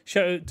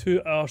 Shout out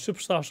to our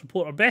superstar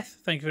supporter, Beth.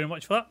 Thank you very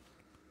much for that.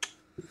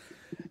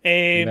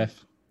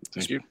 Beth.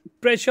 Thank you.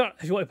 Spreadshirt,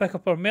 if you want to pick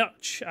up our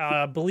merch,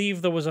 I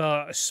believe there was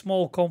a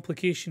small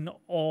complication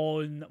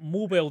on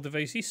mobile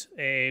devices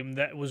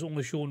that was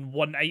only showing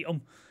one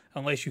item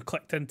unless you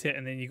clicked into it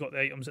and then you got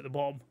the items at the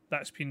bottom.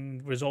 That's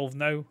been resolved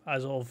now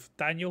as of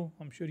Daniel.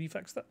 I'm sure he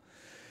fixed it.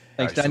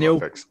 Thanks, It's not Daniel.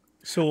 fixed.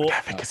 So, I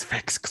think it's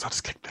fixed because I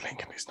just clicked the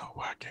link and it's not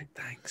working.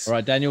 thanks. All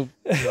right, Daniel.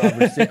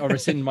 I'll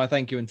rescind my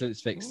thank you until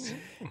it's fixed. Store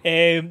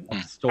it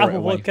Apple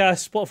away.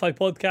 Podcasts, Spotify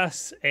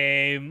Podcasts,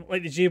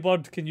 like the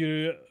Jaybird, can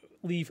you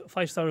leave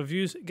 5-star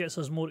reviews? It gets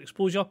us more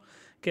exposure,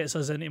 gets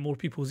us into more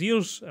people's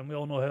ears, and we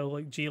all know how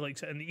like Jay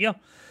likes it in the ear.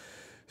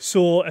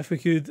 So if we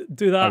could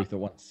do that, Both at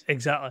once.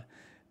 exactly,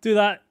 do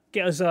that,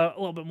 get us a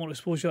little bit more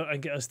exposure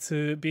and get us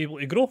to be able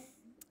to grow.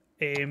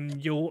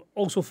 You'll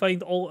also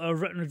find all our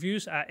written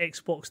reviews at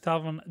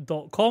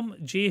xboxtavern.com.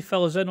 Jay,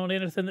 fill us in on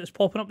anything that's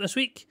popping up this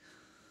week.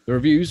 The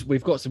reviews,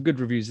 we've got some good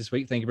reviews this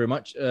week. Thank you very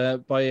much.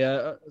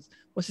 By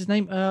what's his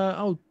name?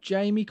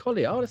 Jamie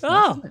Collier. Oh, that's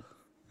nice, isn't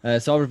it?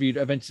 So I reviewed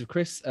Adventures of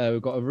Chris.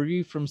 We've got a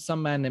review from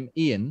some man named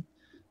Ian.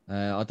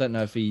 I don't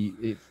know if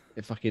if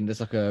fucking there's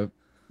like a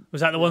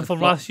Was that the one from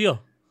Flo- last year?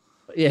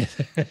 yeah,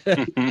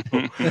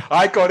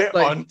 I got it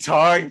Like- on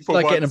time for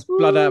like getting once. a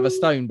blood out of a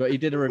stone. But he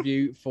did a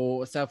review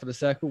for South of the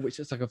Circle, which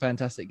looks like a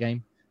fantastic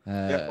game.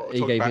 We'll He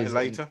talk gave about his it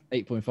later.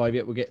 8.5.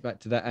 Yeah, we'll get back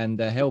to that. And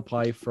Hell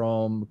Pie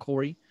from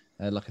Corey,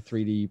 like a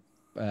 3D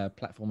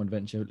platform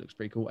adventure. It looks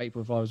pretty cool.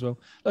 8.5 as well.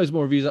 Loads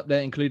more reviews up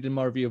there, including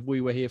my review of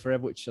We Were Here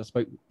Forever, which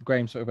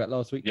Graham spoke about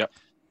last week.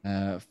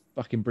 Yep.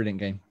 Fucking brilliant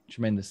game.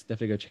 Tremendous.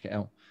 Definitely go check it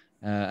out.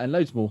 And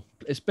loads more,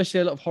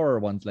 especially a lot of horror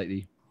ones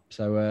lately.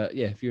 So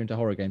yeah, if you're into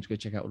horror games, go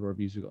check out all the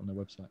reviews we've got on their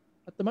website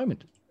at the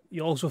moment.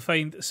 You'll also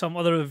find some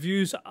other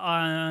reviews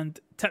and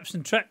tips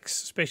and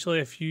tricks, especially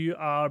if you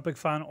are a big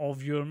fan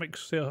of your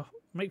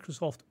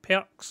Microsoft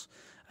perks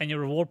and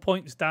your reward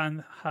points.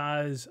 Dan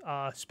has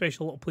a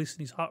special little place in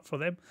his heart for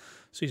them.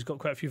 So he's got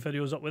quite a few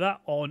videos up with that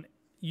on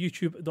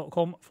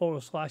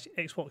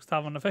youtube.com/Xbox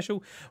Tavern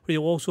Official, where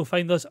you'll also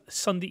find us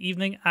Sunday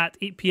evening at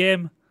 8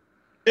 p.m.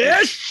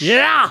 Yes.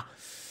 Yeah!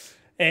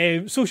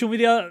 Social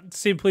media,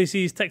 same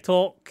places,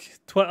 TikTok,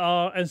 Twitter,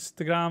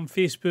 Instagram,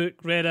 Facebook,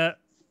 Reddit,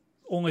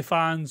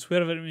 OnlyFans,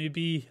 wherever it may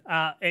be,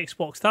 at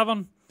Xbox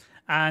Tavern.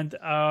 And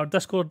our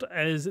Discord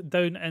is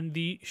down in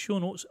the show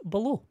notes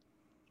below.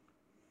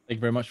 Thank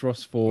you very much,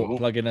 Ross, for Cool.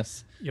 plugging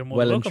us You're more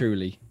well than and welcome.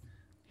 truly.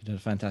 You did a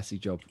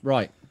fantastic job.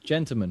 Right,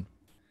 gentlemen,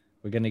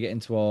 we're going to get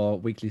into our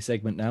weekly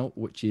segment now,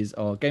 which is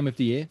our Game of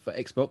the Year for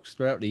Xbox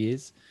throughout the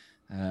years.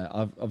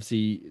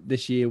 Obviously,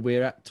 this year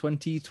we're at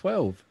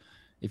 2012.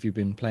 If you've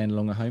been playing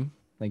along at home,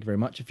 thank you very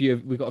much.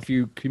 We've got a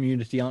few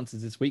community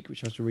answers this week,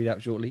 which I shall read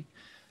out shortly.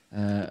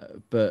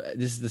 But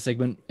this is the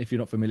segment, if you're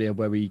not familiar,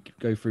 where we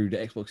go through the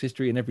Xbox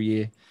history, and every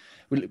year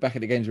we look back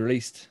at the games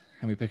released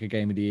and we pick a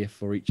game of the year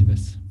for each of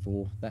us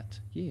for that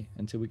year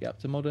until we get up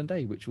to modern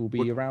day, which will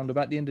be around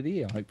about the end of the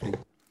year, hopefully.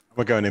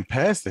 We're going in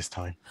pairs this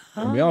time.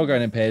 And we are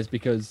going in pairs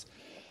because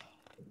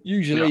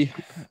usually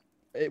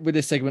with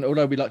this segment,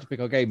 although we like to pick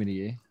our game of the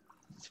year,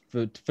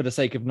 for the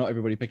sake of not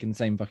everybody picking the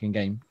same fucking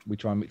game, we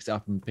try and mix it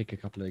up and pick a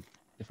couple of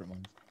different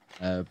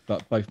ones.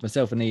 But both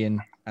myself and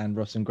Ian and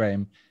Ross and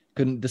Graham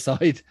couldn't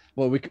decide.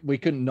 Well, we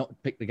couldn't not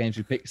pick the games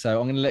we picked, so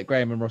I'm going to let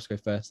Graham and Ross go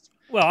first.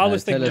 Well, I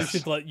was thinking we us-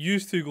 should let you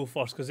two go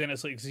first because then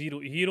it's like 0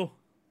 to hero.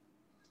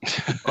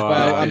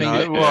 Well, I mean,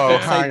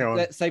 hang on.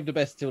 let's save the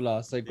best till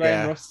last. So,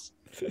 Graham, Yeah. Ross,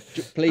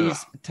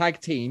 please tag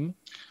team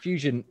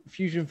Fusion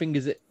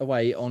fingers it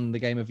away on the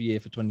game of the year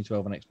for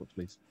 2012 on Xbox,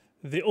 please.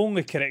 The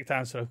only correct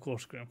answer, of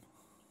course, Graham.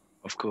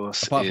 Of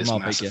course, Apart is from our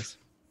pick, Mass yes.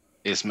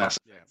 It's Mass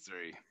Effect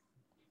 3,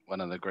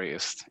 one of the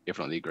greatest, if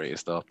not the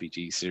greatest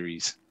RPG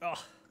series Oh,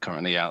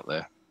 currently out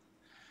there.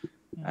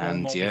 will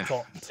And not be yeah,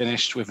 topped.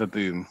 finished with a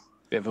boom.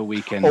 Bit of a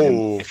weekend.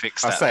 Oh, it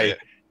fixed I that say, bit.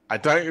 I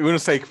don't want to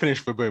say finish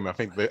for boom. I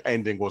think the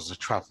ending was a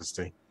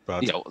travesty.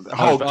 But Yeah, the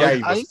whole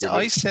game was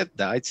I said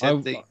that. I said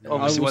I- that I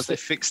obviously will once they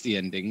say- fixed the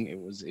ending, it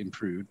was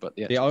improved. But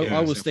the Yeah, actual game I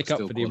will itself stick was up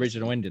still for the quality.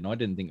 original ending. I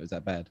didn't think it was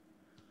that bad.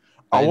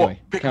 Oh, Anyway,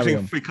 what? Pick carry between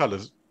on. 3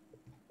 colours.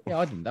 Yeah,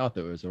 I didn't. I thought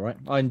it was all right.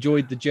 I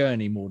enjoyed the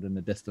journey more than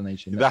the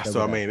destination. Let's That's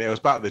go what I with mean. It was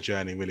about the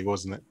journey, really,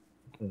 wasn't it?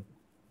 Yeah.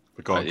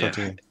 But go on, But yeah.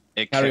 continue.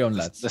 It Carry kept on, the-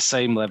 lads. The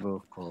same level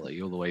of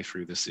quality all the way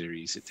through the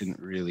series. It didn't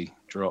really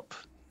drop,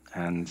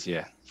 and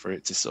yeah, for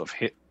it to sort of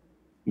hit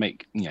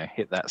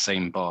that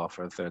same bar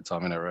for a third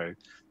time in a row,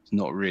 it's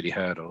not really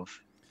heard of,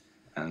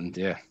 and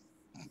yeah,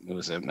 it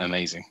was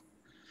amazing.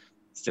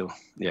 Still,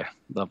 yeah,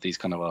 love these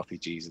kind of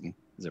RPGs, and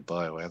as a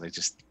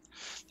BioWare,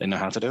 they know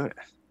how to do it.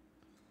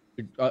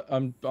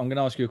 I'm going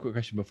to ask you a quick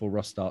question before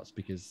Ross starts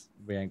because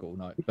we ain't got all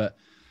night. But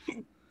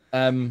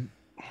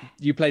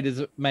you played as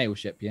a male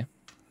ship, yeah?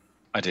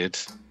 I did.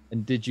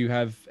 And did you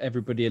have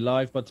everybody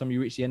alive by the time you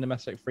reached the end of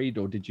Mass Effect 3,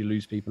 or did you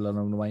lose people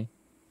along the way?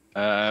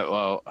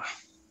 Well, I'm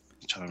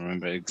trying to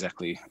remember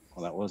exactly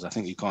what that was. I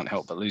think you can't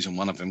help but losing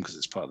one of them because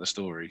it's part of the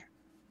story.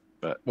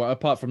 Well,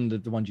 apart from the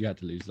ones you had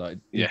to lose, like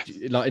Yeah.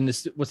 like in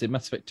this, what's it,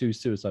 Mass Effect 2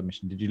 suicide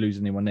mission? Did you lose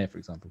anyone there, for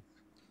example?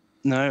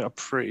 No, I'm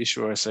pretty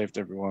sure I saved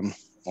everyone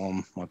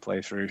on my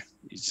playthrough.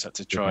 You just had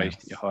to try man.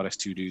 your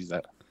hardest to do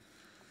that.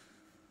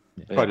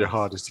 Yeah. But Tried your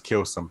hardest to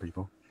kill some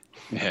people.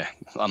 yeah,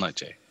 I know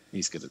Jay.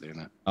 He's good at doing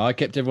that. I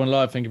kept everyone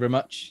alive. Thank you very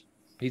much.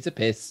 Piece of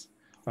piss.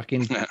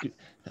 Fucking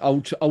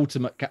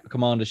ultimate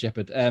Commander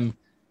Shepard. And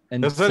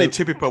There's only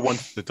 2 people I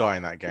wanted to die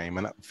in that game,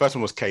 and the first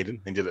one was Caden.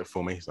 He did it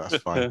for me, so that's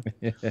fine.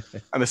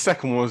 And the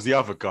second one was the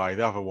other guy,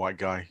 the other white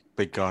guy,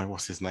 big guy.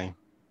 What's his name?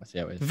 I see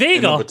how it is. In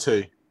Vega. number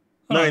 2.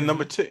 No, Oh. in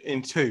number 2,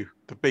 in 2,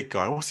 the big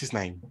guy. What's his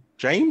name?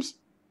 James?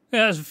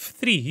 Yeah, that's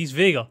 3. He's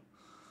Vega.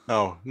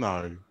 Oh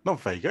no,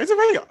 not Vega. Is it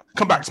Vega?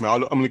 Come back to me.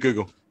 I'm gonna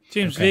Google.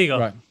 James Okay, Vega.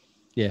 Right.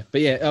 Yeah,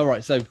 but yeah, all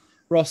right. So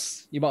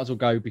Ross, you might as well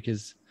go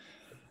because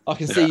I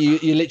can see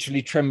you're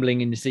literally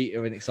trembling in your seat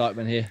of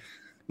excitement here.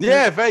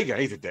 Yeah, Vega.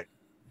 He's a dick.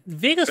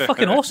 Vega's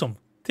fucking awesome.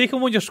 Take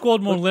him on your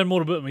squad more and learn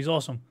more about him. He's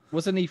awesome.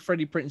 Wasn't he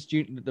Freddie Prinze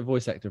Jr., the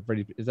voice actor of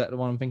Freddie? Is that the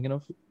one I'm thinking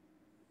of?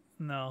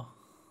 No,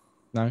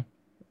 No,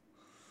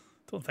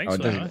 don't think Oh, so.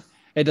 it doesn't. Anyway.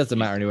 It doesn't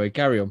matter anyway.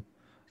 Carry on.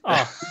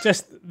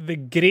 Just the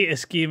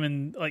greatest game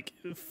in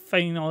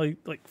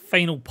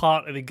final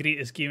part of the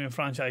greatest gaming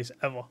franchise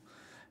ever.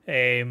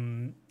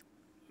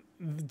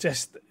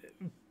 Just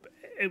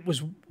it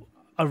was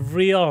a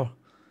rare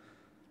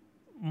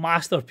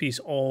masterpiece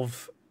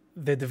of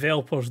the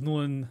developers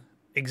knowing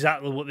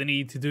exactly what they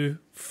need to do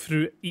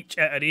through each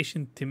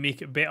iteration to make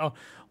it better.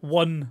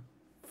 One,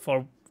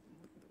 for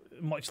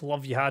much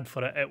love you had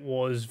for it, it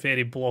was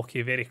very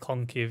blocky, very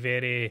clunky,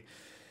 very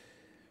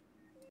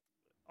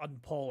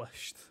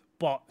unpolished,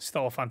 but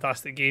still a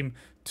fantastic game.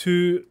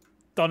 2,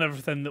 done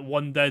everything that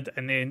 1 did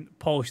and then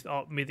polished it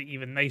up, made it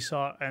even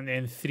nicer. And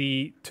then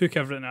 3, took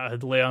everything I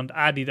had learned,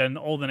 added in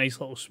all the nice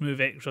little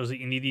smooth extras that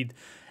you needed,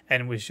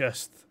 and was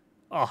just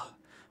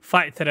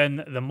factor in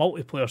the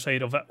multiplayer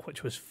side of it,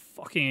 which was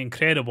fucking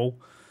incredible.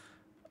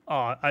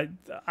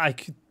 I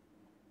could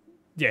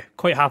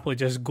quite happily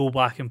just go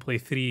back and play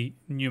 3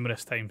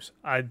 numerous times.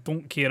 I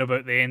don't care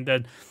about the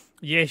ending.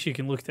 Yes, you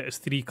can look at it as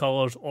 3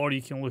 colours, or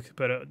you can look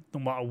at it no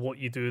matter what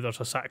you do, there's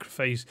a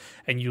sacrifice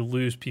and you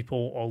lose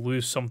people or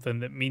lose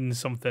something that means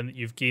something that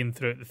you've gained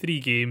throughout the 3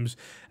 games,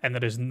 and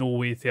there is no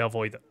way to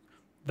avoid it.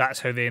 That's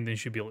how the ending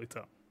should be looked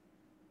at.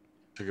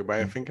 It's a good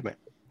way of thinking it.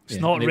 It's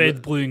Yeah, not and it red,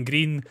 wa- blue and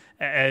green.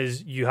 It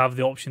is you have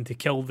the option to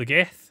kill the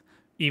Geth,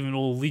 even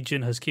though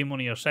Legion has came on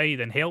your side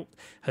and helped,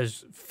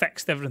 has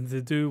fixed everything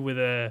to do with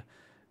the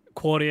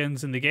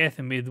Quarians and the Geth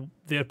and made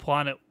their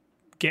planet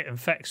getting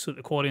fixed so that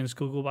the Quarians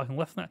could go back and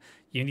live in it.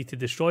 You need to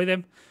destroy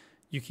them.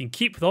 You can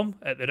keep them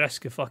at the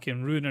risk of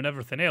fucking ruining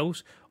everything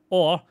else,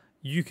 or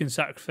you can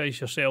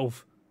sacrifice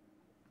yourself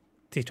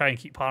to try and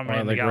keep harmony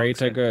in the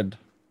galaxy. good.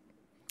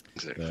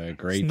 Exactly. The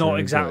greater It's not good.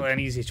 exactly an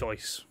easy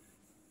choice.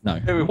 No.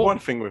 There was one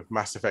thing with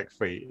Mass Effect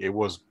 3, it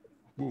was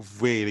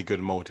really good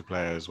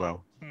multiplayer as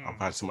well. I've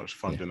had so much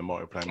fun doing the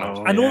multiplayer. match.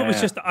 Oh, I know yeah. it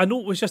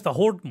was just a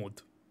horde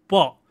mode,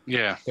 but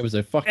Yeah. It was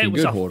a fucking it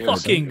was good a horde.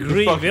 fucking It was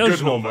great fucking good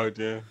version of horde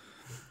it. mode, yeah.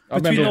 I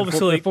Between remember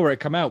obviously, like- before it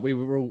came out, we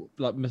were all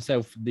like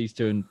myself, these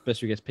two, and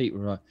special guest Pete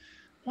were like,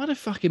 why the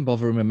fucking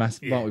bother with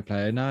massive Yeah.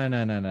 multiplayer? No.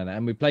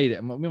 And we played it.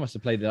 And we must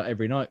have played it like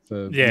every night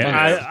for months.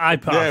 I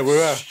put Yeah, a we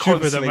were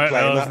stupid constantly amount of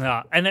playing hours in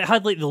that. And it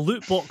had like the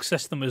loot box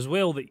system as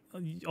well. That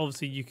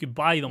obviously you could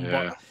buy them,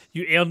 Yeah. but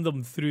you earned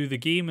them through the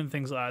game and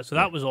things like that. So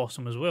that was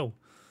awesome as well.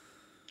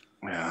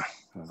 Yeah,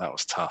 that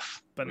was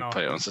tough. But We no,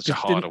 put it on such a just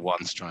harder didn't- one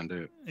to try and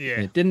do it.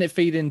 Yeah. Yeah, didn't it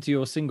feed into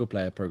your single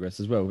player progress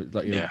as well?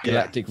 Like your Yeah.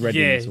 galactic Yeah,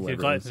 readiness or your whatever.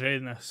 it galactic was?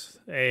 readiness.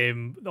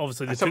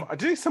 Obviously, they And took, I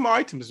think some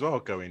items as well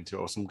go into it,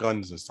 or some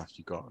guns and stuff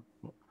you got.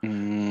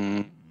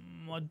 Mm,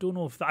 I don't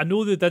know if I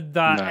know they did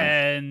that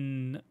No.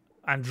 in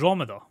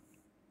Andromeda,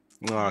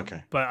 Oh,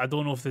 okay. but I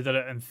don't know if they did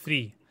it in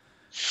 3.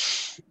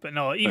 But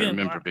no, I even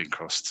remember it being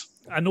crossed.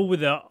 I know with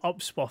the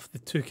upspuff they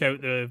took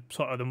out the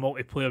sort of the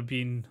multiplayer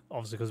being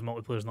obviously because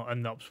multiplayer's not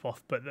in the upspuff,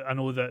 but I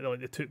know that like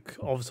they took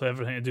obviously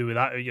everything to do with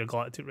that out your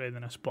galactic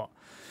readiness. But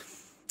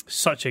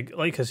such a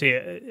like I say,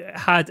 it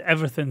had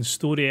everything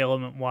story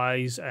element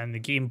wise and the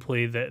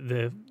gameplay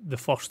that the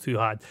first two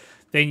had.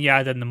 Then you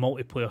add in the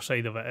multiplayer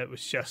side of it. It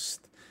was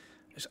just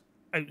it's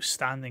an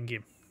outstanding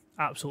game.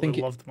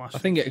 Absolutely loved Mass I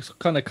Effect. think it's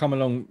kind of come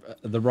along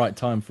at the right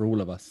time for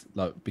all of us,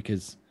 like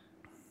because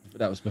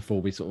that was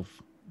before we sort of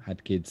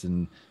had kids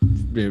and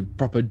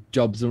proper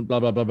jobs and blah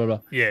blah blah blah blah.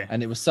 Yeah,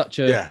 And it was such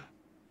a Yeah.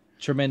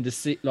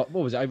 tremendous like what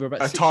was it over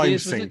about A 6 time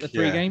years? Was it sink, the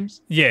 3 yeah.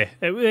 games? yeah.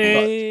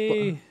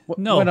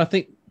 No. When I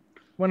think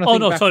Oh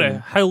no, back sorry. on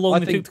them- How long I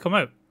they think- took to come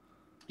out?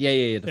 Yeah.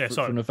 Yeah,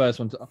 sorry. From the first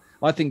one,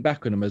 I think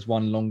back on them as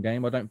one long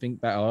game. I don't think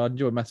back. I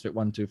enjoyed Mass Effect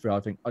 1, 2, 3. I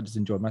think I just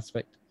enjoyed Mass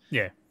Effect.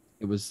 Yeah.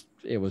 It was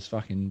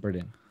fucking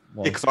brilliant.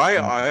 Because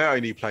I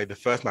only played the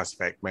first Mass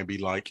Effect maybe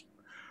like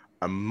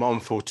a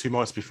month or 2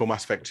 months before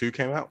Mass Effect 2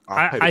 came out.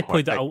 I played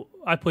quite it. late.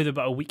 I played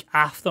about a week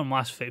after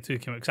Mass Effect 2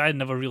 came out because I had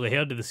never really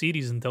heard of the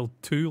series until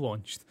 2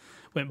 launched.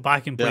 Went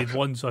back and played Yeah.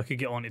 1 so I could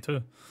get on it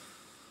 2.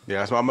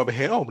 Yeah, so I remember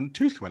hearing, oh,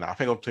 2's coming out. I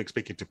think I was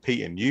speaking to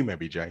Pete and you,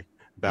 maybe Jay,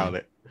 about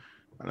it.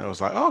 And I was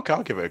like, oh, okay,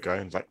 I'll give it a go.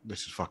 And it's like,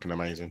 this is fucking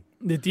amazing.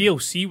 The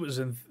DLC was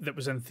in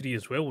 3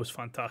 as well was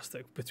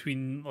fantastic.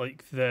 Between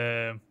like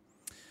the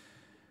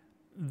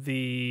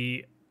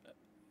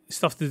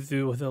stuff to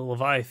do with the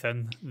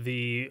Leviathan,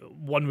 the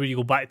one where you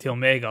go back to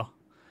Omega,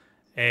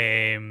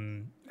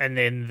 and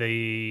then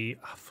I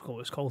forgot what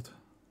it's called.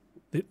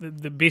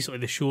 The basically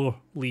the shore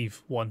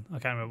leave one. I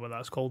can't remember what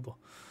that's called though.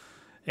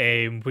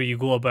 Where you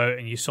go about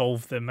and you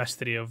solve the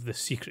mystery of the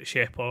secret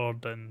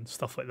shepherd and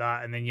stuff like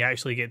that, and then you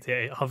actually get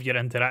to have your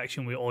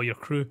interaction with all your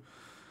crew.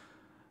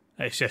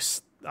 It's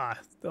just I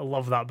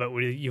love that bit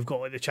where you've got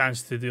like the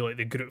chance to do like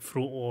the group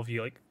photo of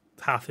you, like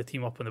half the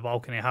team up on the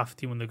balcony, half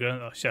the team on the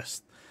ground. It's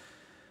just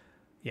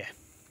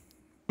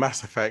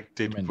Mass Effect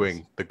did Tremendous.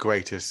 bring the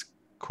greatest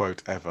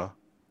quote ever.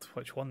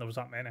 which one? There was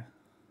that many.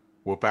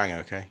 Well, bang,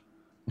 okay.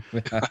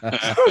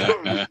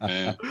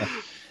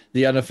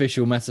 The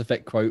unofficial Mass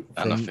Effect quote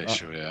from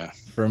Unofficial,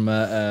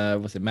 yeah.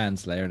 what's it,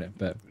 Manslayer, isn't it?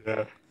 But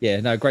Yeah. yeah,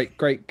 no, great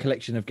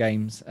collection of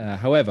games.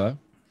 However,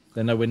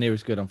 they're nowhere near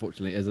as good,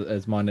 unfortunately,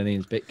 as mine and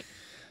Ian's pick,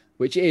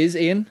 which is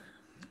Ian.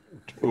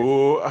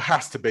 Oh, it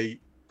has to be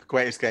the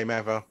greatest game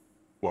ever.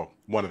 Well,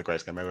 one of the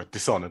greatest game ever.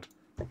 Dishonored.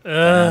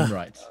 Damn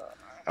right.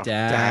 Oh,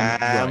 Damn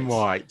damn right.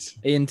 right.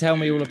 Ian, tell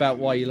me all about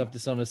why you love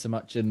Dishonored so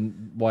much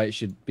and why it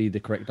should be the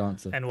correct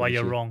answer. And why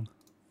you're wrong.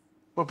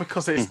 Well,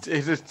 because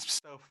it's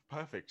self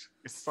perfect.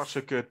 It's such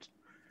a good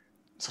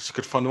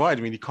fun ride.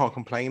 I mean, you can't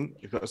complain.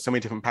 You've got so many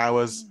different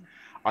powers.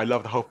 I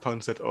love the whole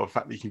concept of the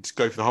fact that you can just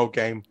go for the whole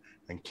game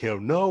and kill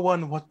no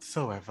one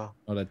whatsoever.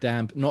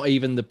 Not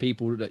even the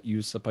people that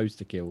you're supposed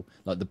to kill,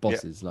 like the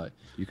bosses. Like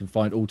you can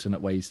find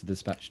alternate ways to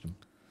dispatch them.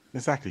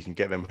 Exactly. You can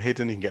get them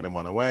hidden. You can get them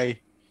run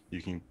away.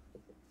 You can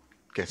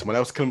get someone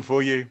else to kill them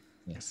for you.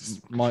 Yeah.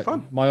 It's My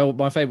fun.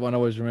 my favorite one I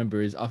always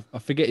remember is I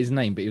forget his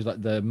name, but he was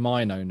like the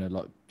mine owner,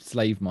 like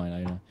slave mine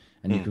owner,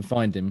 and you can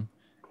find him,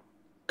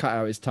 cut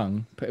out his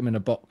tongue, put him in a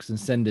box, and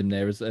send him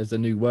there as a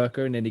new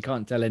worker, and then he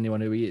can't tell anyone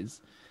who he is.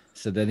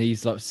 So then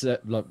he's like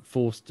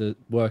forced to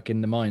work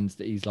in the mines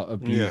that he's like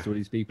abused all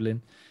these people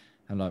in.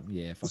 I'm like,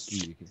 yeah, fuck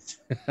you.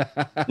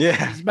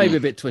 Yeah. It's maybe a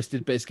bit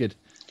twisted, but it's good.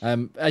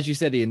 As you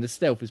said, Ian, the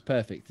stealth is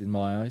perfect in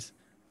my eyes.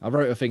 I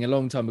wrote a thing a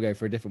long time ago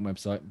for a different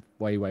website,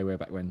 way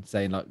back when,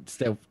 saying like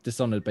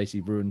Dishonored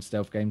basically ruined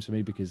stealth games for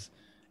me because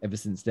ever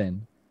since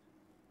then,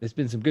 there's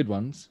been some good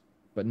ones,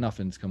 but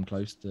nothing's come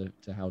close to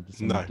how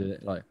Dishonored did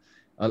it. Like,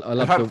 I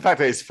love The fact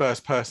that it's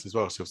first person as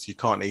well, so you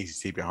can't easily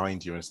see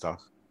behind you and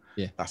stuff.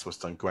 Yeah. That's what's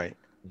done great.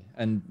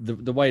 and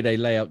the way they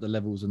lay out the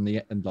levels and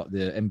like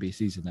the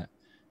NPCs in that,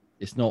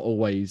 it's not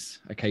always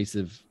a case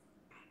of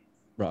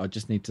right, I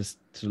just need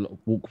to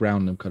walk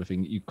around them kind of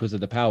thing. Because of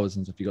the powers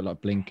and stuff, you got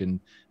like blink and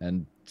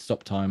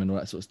stop time and all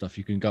that sort of stuff.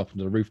 You can go up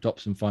onto the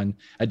rooftops and find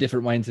a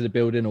different way into the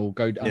building, or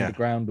go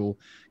underground, or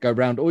go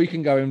around, or you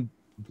can go in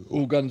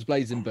all guns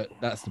blazing. But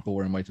that's the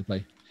boring way to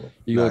play.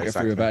 You gotta get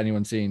through without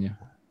anyone seeing you.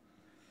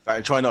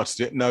 Like, try not to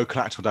do it. No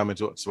collateral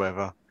damage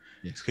whatsoever.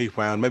 Yeah. Just keep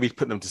around. Maybe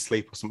put them to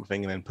sleep or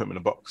something, and then put them in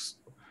a box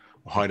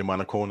or hide them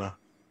around a corner.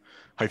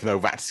 Hoping no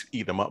rats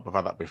eat them up. I've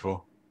had that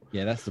before.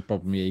 Yeah, that's the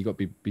problem. Yeah, you got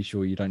to be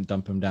sure you don't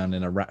dump them down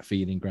in a rat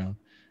feeding ground.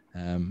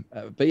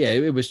 But yeah,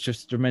 it was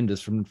just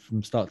tremendous from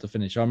start to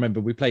finish. I remember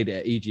we played it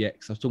at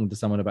EGX. I was talking to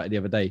someone about it the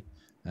other day,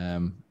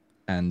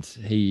 and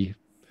he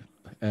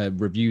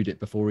reviewed it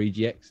before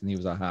EGX, and he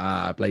was like,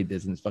 I played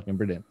this and it's fucking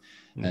brilliant.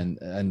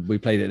 And we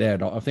played it there.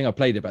 And I think I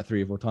played it about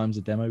 3 or 4 times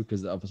a demo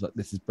because I was like,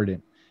 this is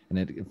brilliant. And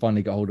it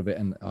finally got hold of it,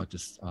 and I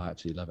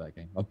absolutely love that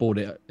game. I bought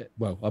it.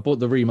 Well, I bought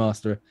the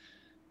remaster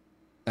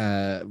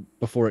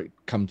before it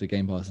come to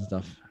Game Pass and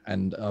stuff,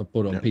 and I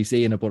bought it on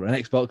PC and I bought it on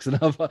Xbox, and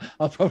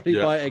I'll probably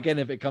buy it again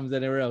if it comes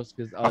anywhere else.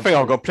 Because I think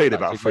I've got played it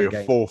about 3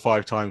 or 4 or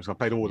 5 times. I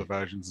played all the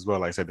versions as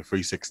well. Like I said, the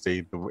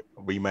 360, the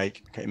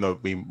remake,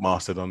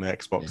 remastered on the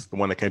Xbox, the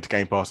one that came to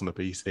Game Pass on the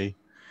PC.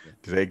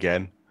 Did it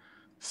again.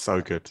 So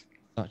good.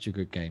 Such a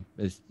good game.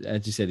 As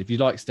you said, if you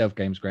like stealth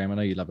games, Graham, I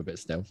know you love a bit of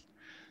stealth.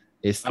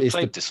 I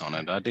played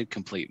Dishonored. I did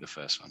complete the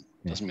first one.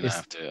 Doesn't mean I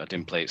have to. I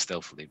didn't play it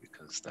stealthily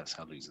because that's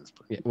how losers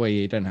play. Yeah, well,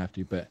 you don't have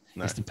to, but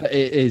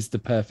it is the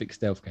perfect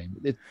stealth game.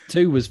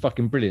 2 was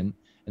fucking brilliant,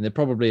 and they're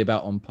probably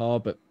about on par.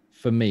 But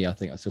for me, I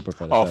think I still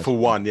prefer. For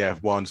one, yeah,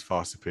 1's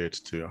far superior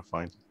to 2. I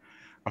find.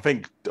 I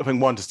think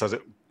 1 just does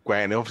it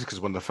great, and obviously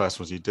because one of the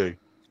first ones you do.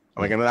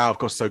 I mean, and now I've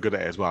got so good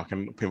at it as well. I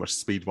can pretty much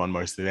speed run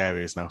most of the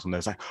areas now. So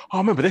there's like, oh,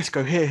 remember this?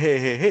 Go here, here,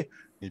 here, here.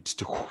 You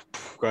just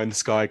go in the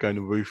sky, go in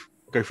the roof,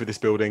 go through this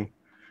building.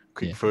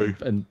 Creep through,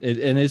 and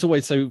it's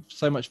always so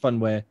much fun.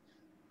 Where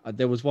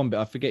there was one bit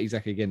I forget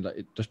exactly again,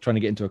 like just trying to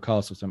get into a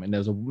castle or something. There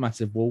was a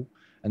massive wall,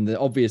 and the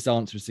obvious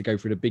answer is to go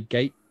through the big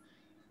gate.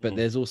 But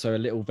there's also a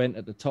little vent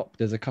at the top.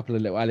 There's a couple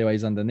of little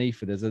alleyways underneath.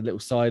 There's a little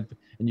side,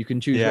 and you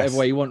can choose whatever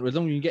way you want. As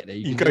long as you get there,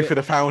 you can go through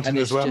the fountain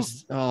as well.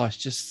 It's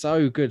just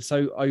so good,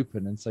 so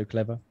open, and so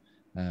clever.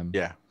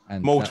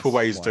 And multiple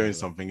ways of doing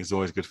something is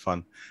always good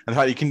fun. And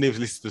how you can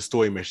listen to the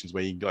story missions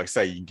where you can, like,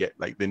 say, you can get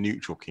like the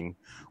neutral king,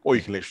 or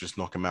you can literally just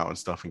knock him out and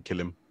stuff and kill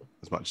him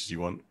as much as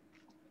you want.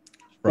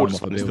 Or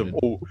just run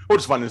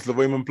into the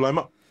room and blow him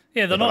up.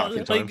 Yeah, they're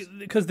not like,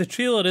 because the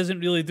trailer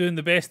isn't really doing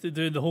the best at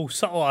doing the whole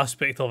subtle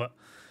aspect of it.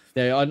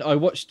 Yeah, I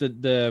watched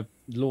the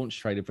launch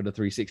trailer for the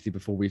 360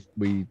 before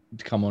we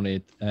come on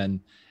it,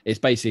 and it's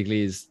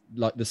basically is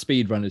like the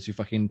speedrunners who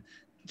fucking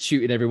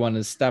shooting everyone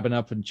and stabbing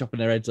up and chopping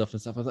their heads off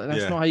and stuff. I was like,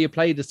 that's not how you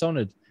play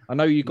Dishonored. I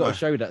know you've got to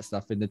show that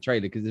stuff in the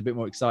trailer because it's a bit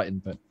more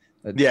exciting, but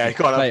you can't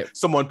have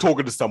someone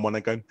talking to someone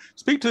and going,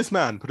 speak to this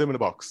man, put him in a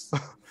box.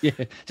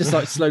 Just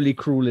like slowly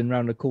crawling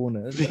around the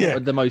corner.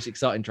 The most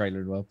exciting trailer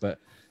as well. But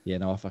yeah,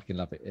 no, I fucking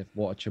love it.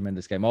 What a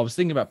tremendous game. I was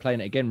thinking about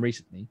playing it again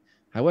recently.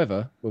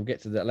 However, we'll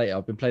get to that later.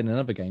 I've been playing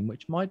another game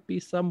which might be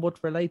somewhat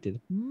related.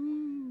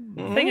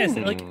 The thing is,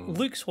 like,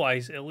 looks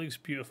wise, it looks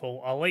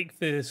beautiful. I like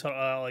the sort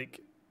of like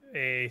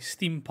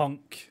steampunk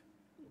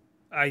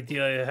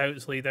idea, how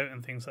it's laid out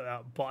and things like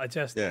that. But I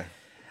just, and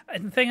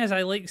the thing is,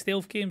 I like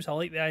stealth games. I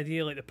like the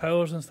idea, like the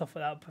powers and stuff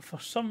like that. But for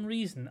some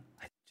reason,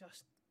 I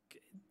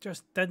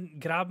just didn't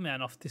grab me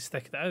enough to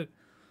stick it out,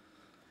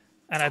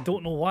 and I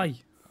don't know why.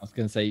 I was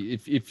going to say,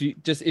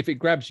 if it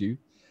grabs you,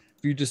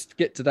 if you just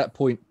get to that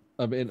point.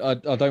 I mean, I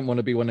don't want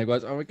to be one of the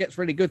guys. It gets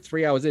really good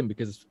 3 hours in,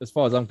 because as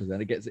far as I'm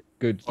concerned, it gets it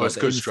good. It's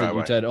good straight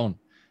away. You turn it on.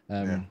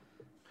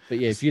 But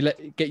yeah, if you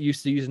get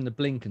used to using the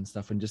blink and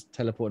stuff and just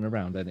teleporting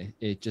around, then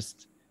it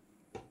just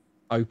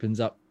opens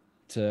up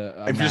to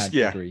a mad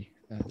degree.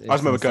 I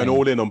just remember going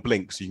all in on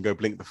blink, so you can go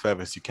blink the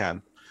furthest you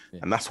can,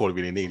 and that's all you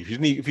really need.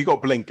 If you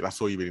got blink, that's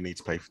all you really need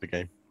to play for the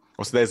game.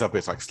 Also, there's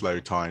bits like slow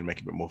time, make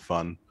it a bit more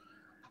fun.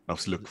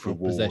 Obviously, look for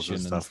walls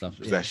and stuff.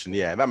 Possession,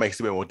 that makes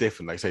it a bit more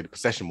different. Like I say, the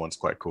possession one's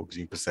quite cool because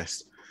you can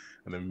possess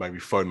and then maybe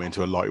throw them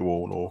into a light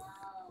wall or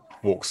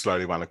walk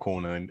slowly around a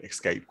corner and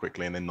escape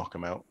quickly and then knock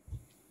them out.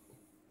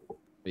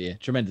 But yeah,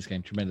 tremendous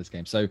game.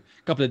 So a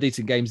couple of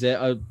decent games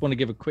there. I want to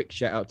give a quick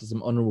shout out to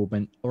some honourable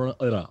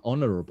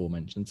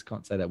mentions.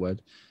 Can't say that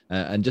word.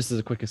 And just as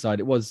a quick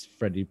aside, it was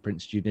Freddie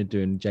Prinze Jr.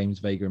 doing James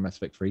Vega in Mass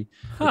Effect 3,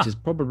 which is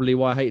probably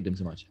why I hated him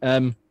so much.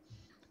 I'm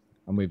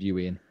with you,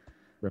 Ian.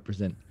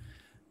 Represent.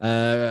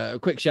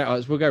 Quick shout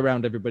outs. We'll go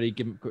around everybody,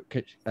 give them a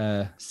quick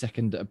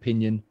second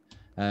opinion.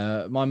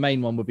 My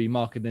main one would be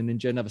Mark and the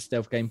Ninja, another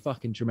stealth game.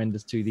 Fucking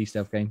tremendous 2D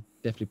stealth game.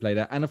 Definitely play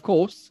that. And of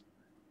course,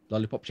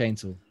 Lollipop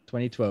Chainsaw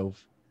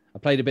 2012. I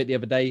played a bit the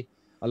other day.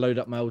 I loaded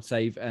up my old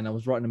save and I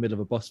was right in the middle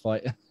of a boss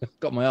fight.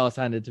 Got my ass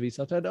handed to me,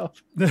 so I turned it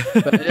off. But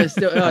it's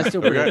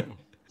still brilliant.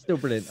 Still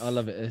brilliant. I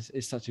love it.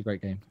 It's such a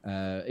great game.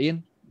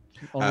 Ian,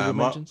 honorable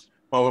mentions?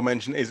 My honorable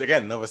mention is,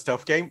 again, another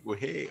stealth game. We're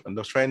here on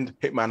the trend,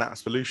 Hitman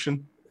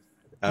Absolution.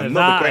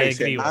 Not the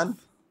greatest Hitman.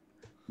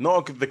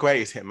 Not the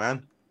greatest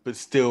Hitman, but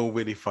still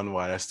really fun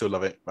ride. I still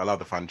love it. I love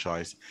the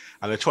franchise.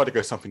 And they tried to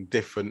go something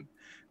different.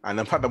 And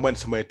the fact that went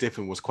somewhere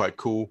different was quite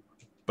cool,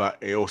 but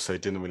it also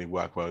didn't really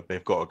work well.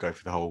 They've got to go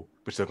for the whole,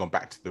 which they've gone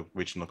back to the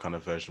original kind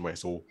of version where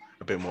it's all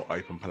a bit more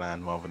open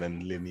plan rather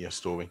than linear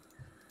story.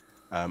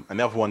 And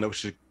the other one,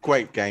 which is a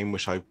great game,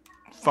 which I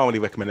thoroughly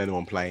recommend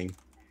anyone playing,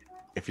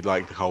 if you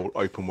like the whole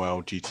open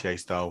world GTA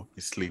style,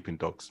 is Sleeping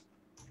Dogs.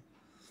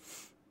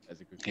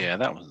 Yeah,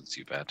 that wasn't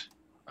too bad.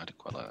 I did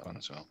quite like that one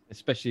as well.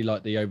 Especially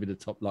like the over the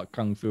top, like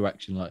kung fu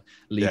action, like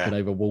leaping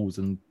over walls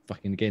and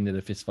fucking getting into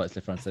the fist fights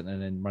left, right, and centre,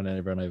 and then running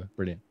everyone over.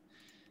 Brilliant.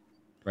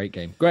 Great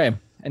game. Graham,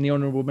 any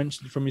honourable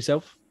mentions from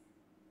yourself?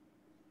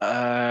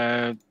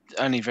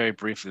 Only very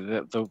briefly.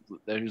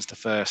 There is the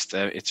first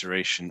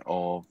iteration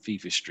of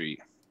FIFA Street,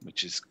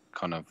 which is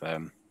kind of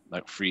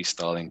like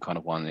freestyling kind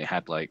of one. It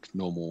had like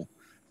normal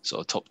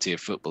sort of top tier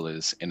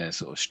footballers in a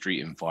sort of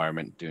street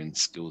environment doing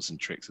skills and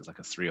tricks. It's like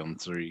a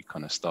 3-on-3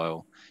 kind of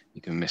style.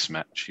 You can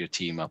mismatch your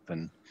team up,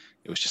 and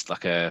it was just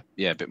like a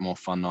bit more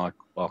fun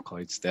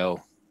arcade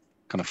style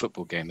kind of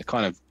football game. They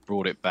kind of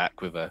brought it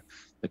back with the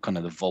kind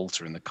of the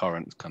Volta and the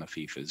current kind of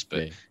FIFAs,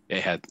 but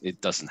it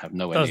doesn't have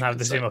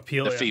the same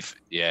appeal.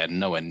 FIFA,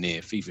 nowhere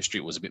near. FIFA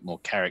Street was a bit more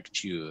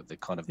caricature, the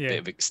kind of bit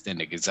of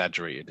extended,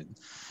 exaggerated, and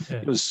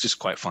it was just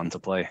quite fun to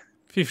play.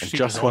 FIFA Street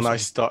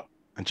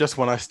just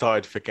when I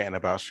started forgetting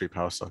about Street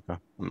Power Soccer,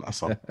 and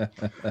that's all.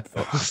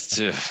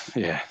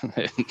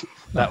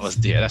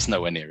 That's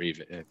nowhere near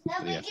either.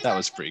 That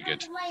was pretty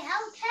good.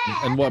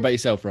 And what about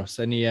yourself, Ross?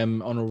 Any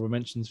honourable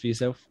mentions for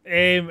yourself?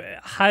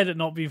 Had it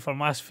not been for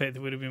Mass Effect, it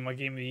would have been my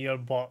game of the year.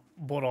 But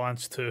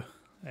Borderlands 2,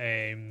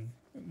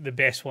 the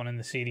best one in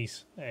the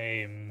series,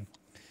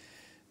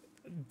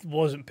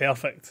 wasn't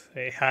perfect.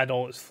 It had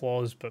all its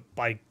flaws, but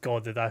by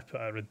God, did I put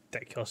a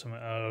ridiculous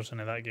amount of hours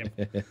into that game.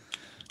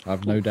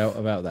 I've no doubt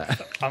about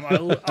that. I'm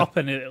up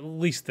in at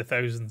least the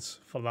thousands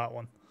for that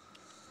one.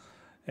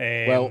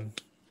 Well,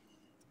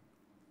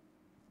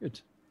 good.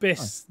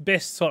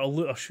 Best sort of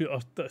looter shooter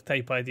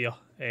type idea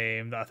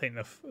that I think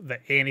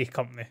that any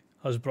company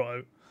has brought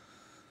out.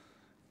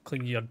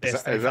 Clean your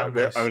Destiny. Is that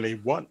the only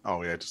one?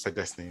 Oh yeah, just say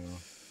Destiny.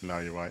 No,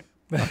 you're right.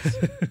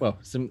 Well,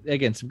 some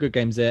good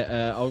games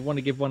there. I want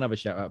to give one other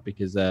shout out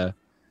because I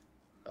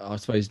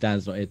suppose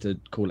Dan's not here to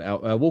call it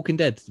out. Walking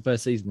Dead, the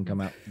first season come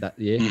out that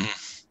year.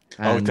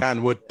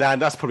 Dan,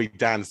 that's probably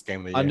Dan's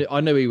game of the year. I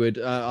knew he would.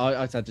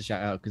 I had to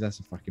shout out because that's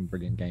a fucking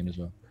brilliant game as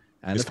well.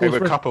 And his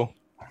favorite couple.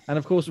 And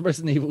of course,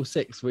 Resident Evil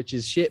 6, which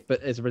is shit,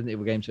 but it's a Resident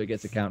Evil game, so it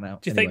gets a count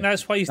out. Do you think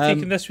that's why he's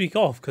taking this week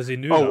off? Because he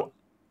knew that?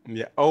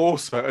 Yeah. Oh,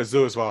 also,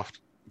 Azura's Wrath.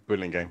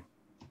 Brilliant game.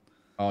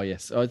 Oh,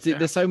 yes.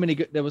 There's so many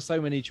there were so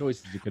many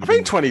choices. I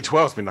think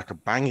 2012 has been like a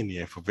banging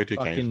year for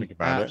video games. Think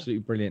about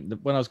absolutely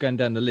brilliant. When I was going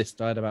down the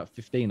list, I had about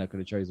 15 I could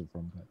have chosen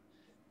from,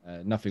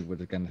 but nothing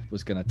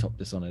was going to top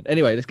Dishonored.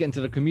 Anyway, let's get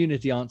into the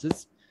community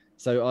answers.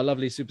 So our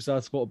lovely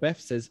Superstar supporter Beth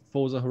says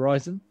Forza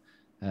Horizon.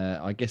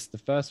 I guess the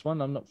first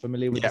one. I'm not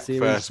familiar with the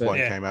series. First one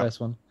came out. First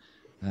one.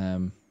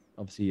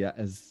 Obviously,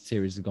 as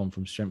series have gone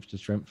from strength to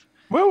strength.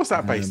 Where was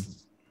that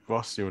based?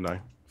 Ross, you'll know.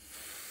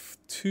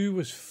 2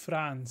 was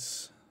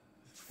France.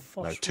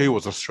 No, 2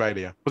 was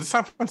Australia. Was it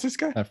San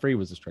Francisco? 3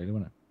 was Australia,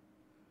 wasn't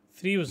it?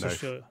 3 was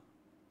Australia.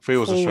 3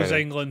 was 4 Australia. was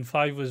England.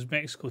 5 was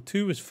Mexico.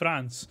 2 was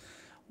France.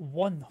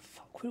 1,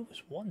 where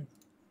was 1?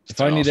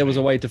 If only there was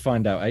a way to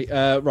find out.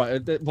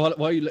 Right,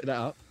 while you look that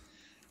up,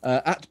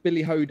 at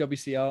Billy Ho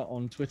WCR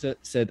on Twitter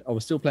said, I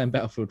was still playing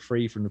Battlefield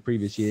 3 from the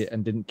previous year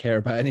and didn't care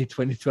about any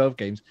 2012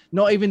 games.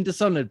 Not even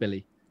Dishonored,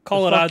 Billy.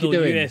 Colorado,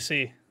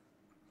 USA.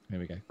 There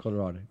we go,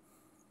 Colorado.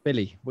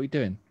 Billy, what are you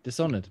doing?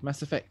 Dishonored,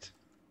 Mass Effect,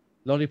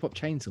 Lollipop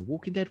Chainsaw,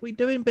 Walking Dead. What are you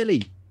doing,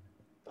 Billy?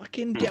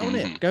 Fucking get on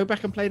it. Go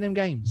back and play them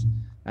games.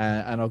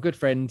 And our good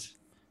friend,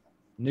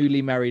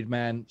 newly married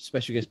man,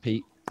 special guest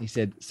Pete, he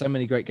said, so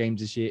many great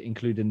games this year,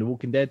 including The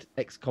Walking Dead,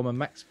 XCOM, and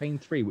Max Payne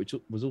 3, which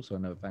was also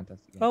another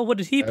fantastic game. Well, what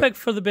did he pick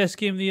for the best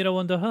game of the year, I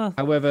wonder, huh?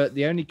 However,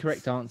 the only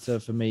correct answer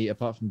for me,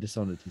 apart from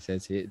Dishonored, he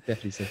says here, it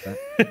definitely says that,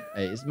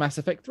 is Mass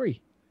Effect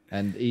 3.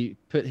 And he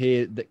put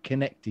here that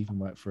Kinect even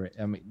worked for it.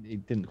 I mean, he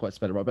didn't quite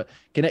spell it right, but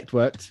Kinect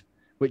worked,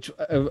 which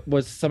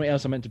was something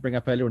else I meant to bring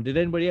up earlier on. Did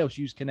anybody else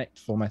use Kinect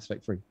for Mass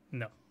Effect 3?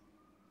 No.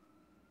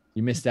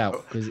 You missed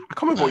out. I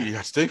can't remember what you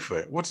had to do for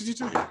it. What did you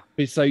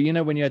do? So, you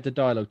know, when you had the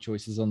dialogue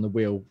choices on the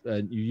wheel,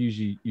 you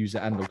usually use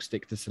the analog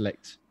stick to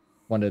select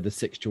one of the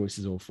 6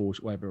 choices or 4,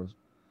 whatever it was.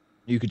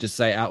 You could just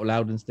say it out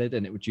loud instead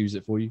and it would choose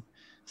it for you.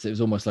 So it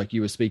was almost like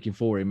you were speaking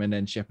for him and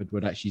then Shepard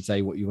would actually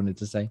say what you wanted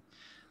to say.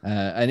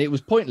 And it was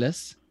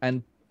pointless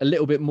and a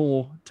little bit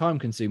more time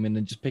consuming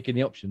than just picking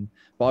the option.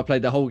 But I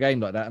played the whole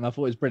game like that and I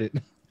thought it was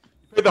brilliant.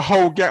 The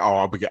whole game?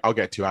 Oh, I'll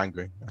get too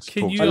angry.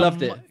 I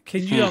loved it.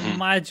 Can you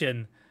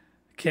imagine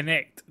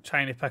Kinect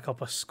trying to pick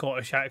up a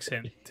Scottish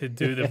accent to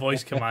do the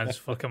voice commands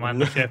for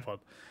Commander Shepard?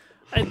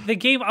 The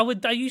game,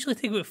 I usually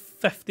take about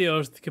 50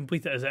 hours to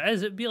complete it as it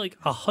is. It'd be like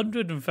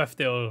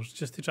 150 hours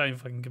just to try and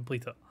fucking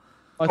complete it.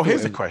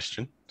 Here's a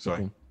question.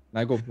 Sorry.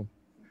 Now go.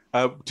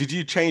 Did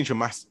you change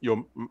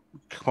your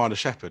Commander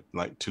Shepard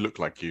to look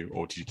like you,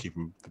 or did you keep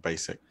him the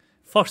basic?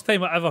 First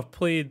time I ever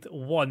played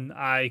 1,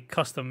 I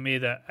custom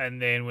made it,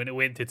 and then when it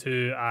went to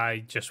 2,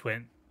 I just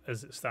went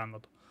as it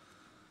standard.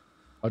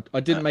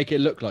 I didn't make it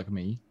look like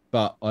me,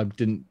 but I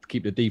didn't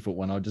keep the default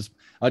one. I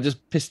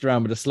just pissed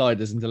around with the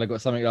sliders until I got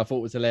something that I thought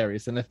was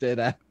hilarious and left it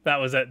there. That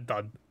was it,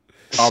 done.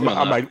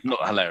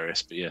 Not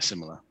hilarious, but yeah,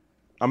 similar.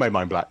 I made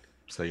mine black,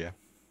 so yeah.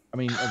 I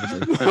mean,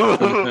 obviously.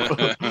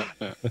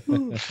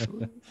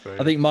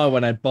 I think my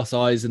one had boss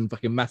eyes and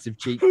fucking massive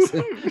cheeks,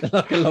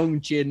 like a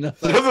long chin.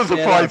 It doesn't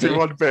surprise me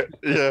one bit.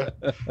 Yeah,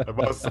 I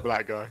was the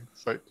black guy.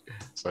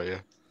 So yeah.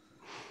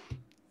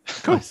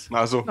 Cool. Nice.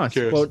 That was all. Nice.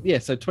 Curious. Well, yeah.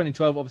 So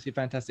 2012, obviously a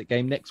fantastic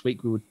game. Next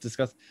week we will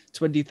discuss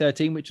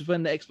 2013, which was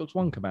when the Xbox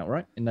One came out,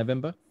 right, in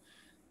November.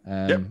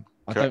 Yep,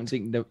 I correct. don't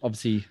think that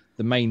obviously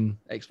the main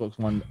Xbox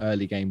One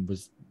early game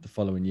was the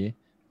following year,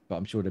 but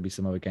I'm sure there'll be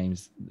some other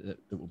games that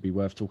will be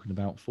worth talking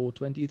about for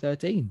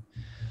 2013.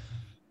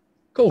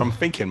 Cool. I'm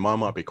thinking mine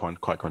might be quite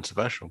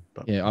controversial.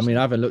 But Yeah, I mean,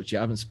 I haven't looked yet.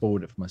 I haven't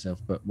spoiled it for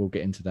myself, but we'll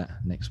get into that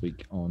next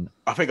week on.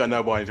 I think I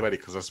know why already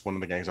because that's one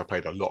of the games I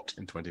played a lot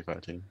in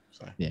 2013.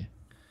 So Yeah,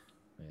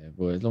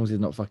 well, as long as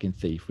it's not fucking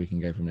Thief, we can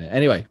go from there.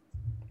 Anyway,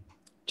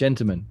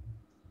 gentlemen,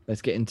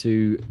 let's get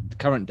into the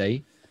current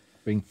day.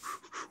 Bring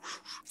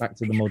back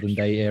to the modern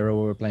day era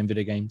where we're playing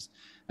video games.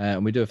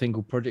 And we do a thing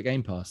called Project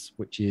Game Pass,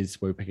 which is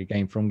where we pick a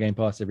game from Game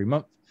Pass every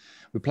month.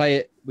 We play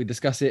it, we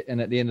discuss it, and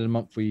at the end of the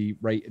month, we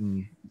rate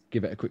and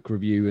give it a quick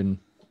review, and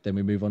then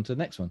we move on to the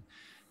next one.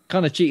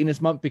 Kind of cheating this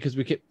month because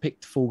we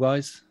picked Fall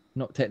Guys,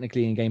 not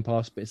technically in Game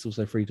Pass, but it's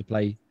also free to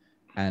play,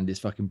 and it's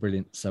fucking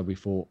brilliant. So we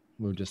thought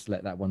we'll just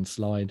let that one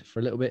slide for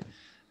a little bit.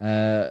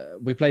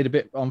 We played a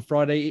bit on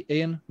Friday,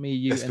 Ian, me,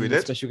 you, Yes, and we the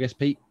did. special guest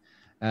Pete,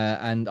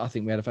 and I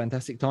think we had a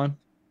fantastic time.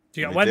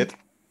 Do you get we a win? did.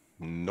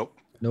 Nope.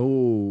 No,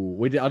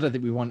 we did. I don't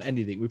think we won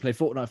anything. We played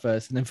Fortnite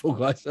first and then Fall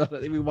Guys. I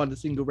don't think we won a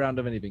single round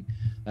of anything.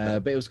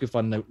 But it was good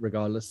fun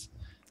regardless.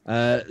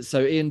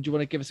 So Ian, do you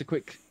want to give us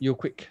your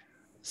quick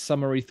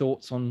summary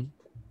thoughts on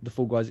the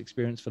Fall Guys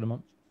experience for the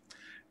month?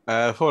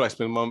 Fall Guys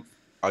for the month.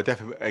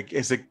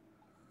 It's a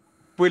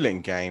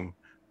brilliant game,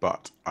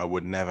 but I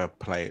would never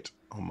play it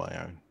on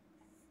my own.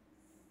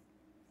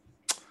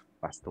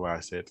 That's the way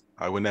I see it.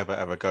 I would never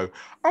ever go,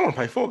 I want to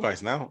play Fall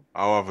Guys now.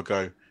 I'll either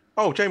go,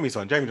 oh, Jamie's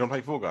on. Jamie, do you want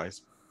to play Fall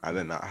Guys? And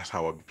then that's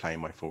how I'll be playing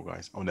my Fall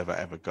Guys. I'll never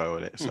ever go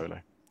on it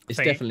solo. It's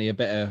Thank you. definitely a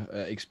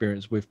better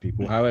experience with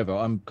people. However,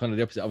 I'm kind of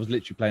the opposite. I was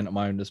literally playing it on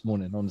my own this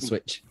morning on the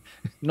Switch.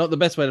 Not the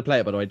best way to play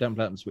it, by the way. Don't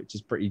play it on the Switch.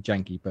 It's pretty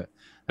janky, but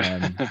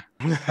I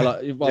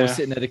was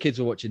sitting there, the kids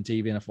were watching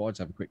TV, and I thought I'd just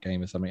have a quick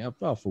game or something.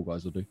 Oh, Fall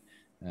Guys will do.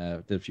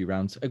 Did a few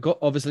rounds.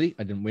 Obviously,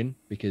 I didn't win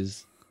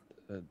because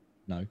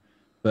no,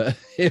 but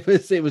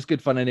it was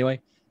good fun anyway.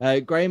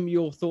 Graham,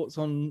 your thoughts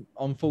on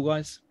Fall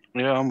Guys?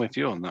 Yeah, I'm with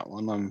you on that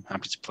one. I'm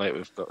happy to play it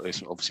with, but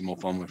it's obviously more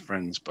fun with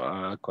friends, but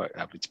I'm quite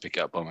happy to pick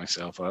it up by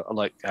myself. I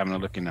like having a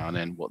look in now and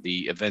then what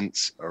the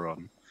events are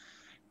on,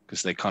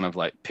 because they kind of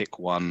like pick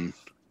one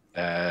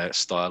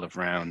style of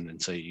round,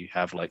 and so you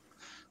have like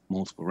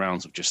multiple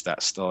rounds of just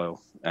that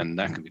style, and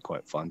that can be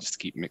quite fun just to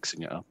keep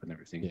mixing it up and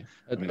everything. Yeah.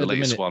 I mean, the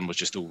latest one was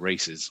just all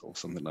races or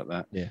something like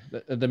that. Yeah,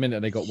 at the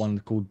minute they got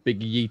one called Big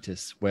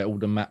Yeetus, where all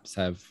the maps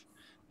have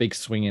big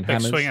swinging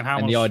hammers,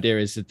 and the idea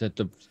is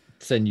to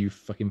send you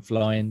fucking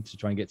flying to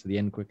try and get to the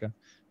end quicker.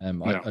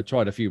 I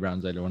tried a few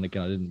rounds earlier on.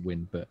 Again, I didn't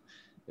win, but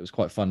it was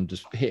quite fun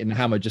just hitting the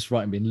hammer just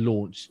right and being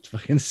launched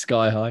fucking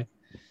sky high.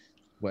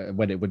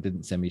 When it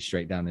didn't send me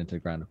straight down into the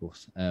ground, of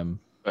course.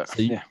 But,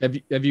 So have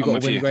you I'm got a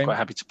with win, you. Graham? Quite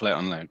happy to play it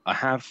on loan. I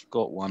have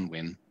got one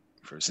win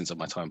since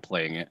my time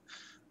playing it,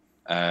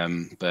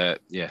 but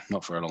yeah,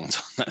 not for a long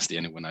time. That's the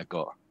only win I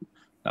got.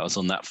 That was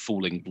on that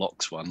falling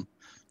blocks one,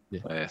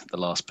 where the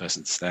last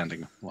person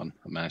standing one.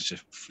 I managed to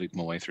fluke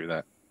my way through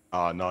that.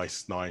 Ah,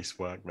 nice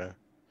work there.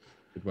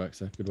 Good work,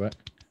 sir. Good work.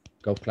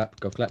 Golf clap.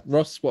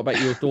 Ross, what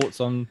about your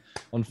thoughts on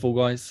Fall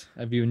Guys?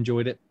 Have you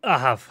enjoyed it? I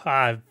have.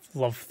 I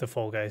love the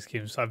Fall Guys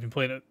games. I've been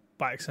playing it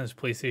back since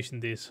PlayStation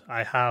days.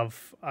 I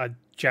have a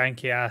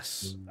janky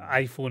ass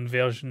iPhone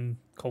version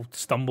called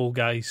Stumble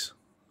Guys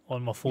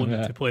on my phone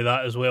to play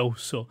that as well.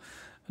 So,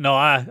 no,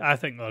 I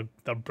think they're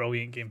a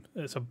brilliant game.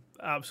 It's a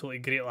absolutely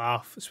great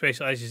laugh,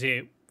 especially as you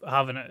say,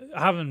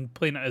 having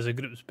playing it as a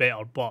group's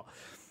better, but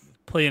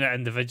playing it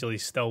individually you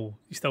still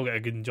get a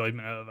good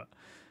enjoyment out of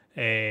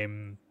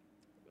it.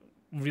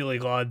 Really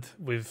glad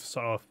we've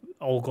sort of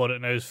all got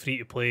it now. It's free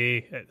to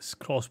play. It's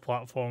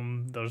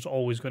cross-platform. There's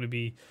always going to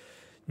be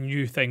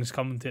new things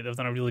coming to it. They've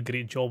done a really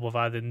great job of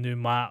adding new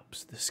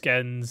maps, the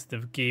skins, the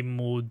game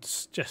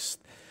modes.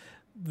 Just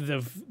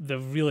they've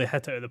really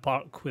hit it out of the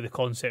park with the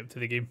concept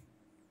of the game.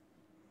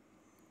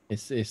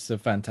 It's a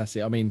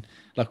fantastic. I mean,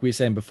 like we were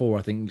saying before,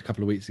 I think a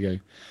couple of weeks ago,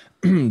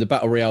 the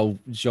battle royale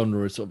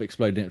genre is sort of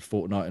exploding at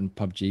Fortnite and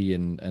PUBG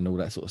and all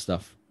that sort of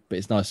stuff. But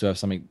it's nice to have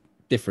something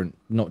different,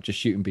 not just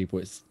shooting people.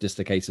 It's just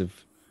a case of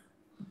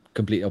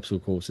complete obstacle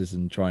courses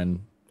and try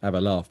and have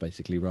a laugh,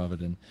 basically, rather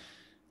than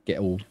get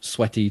all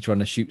sweaty trying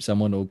to shoot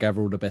someone or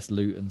gather all the best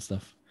loot and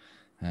stuff.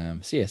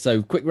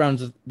 So quick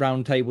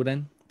round table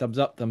then. Thumbs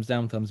up, thumbs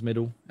down, thumbs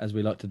middle, as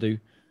we like to do.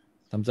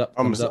 Thumbs up,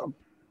 thumbs up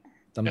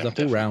all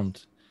definitely.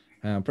 round.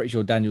 I'm pretty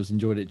sure Daniel's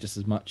enjoyed it just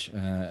as much.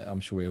 I'm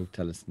sure he'll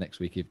tell us next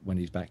week if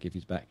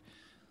he's back.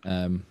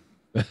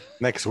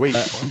 Next week.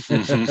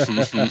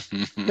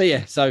 But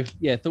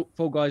yeah,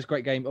 Fall Guys,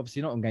 great game.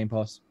 Obviously not on Game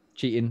Pass.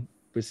 Cheating.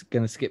 We're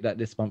going to skip that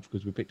this month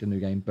because we picked a new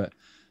game. But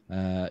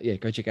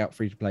go check out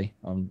free to play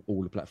on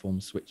all the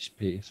platforms: Switch,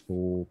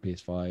 PS4,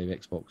 PS5,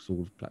 Xbox,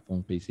 all the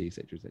platforms, PC,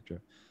 etc., etc.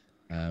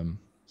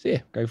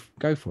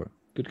 Go for it.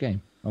 Good game.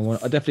 I'm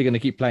definitely going to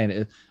keep playing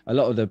it. A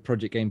lot of the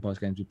Project Game Pass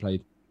games we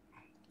played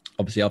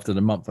Obviously, after the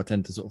month, I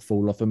tend to sort of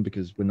fall off them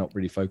because we're not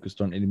really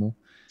focused on it anymore.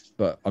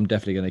 But I'm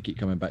definitely going to keep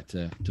coming back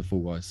to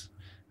Fall Guys,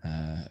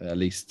 at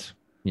least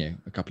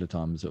a couple of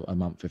times a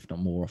month, if not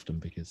more often,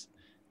 because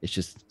it's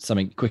just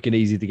something quick and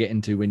easy to get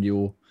into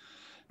when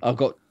I've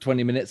got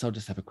 20 minutes. I'll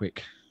just have a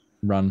quick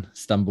run,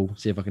 stumble,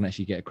 see if I can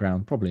actually get a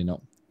crown. Probably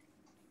not,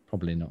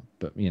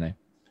 but I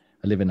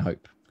live in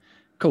hope.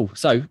 Cool.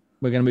 So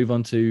we're going to move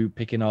on to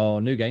picking our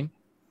new game,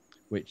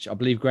 which I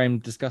believe Graham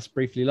discussed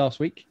briefly last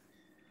week.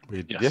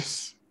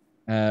 Yes.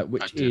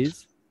 Which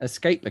is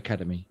Escape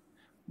Academy,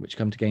 which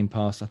come to Game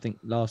Pass, I think,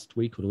 last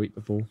week or the week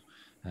before.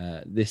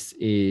 This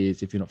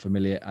is, if you're not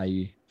familiar,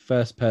 a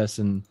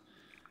first-person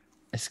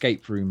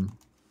escape room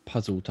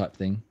puzzle type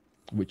thing,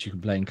 which you can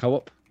play in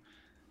co-op.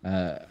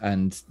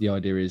 And the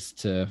idea is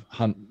to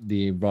hunt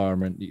the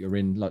environment that you're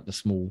in, like the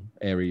small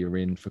area you're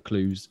in, for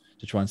clues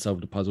to try and solve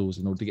the puzzles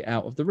in order to get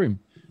out of the room.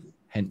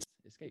 Hence,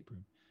 escape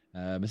room.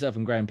 Myself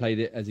and Graham played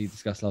it, as he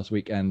discussed last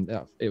week, and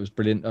it was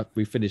brilliant.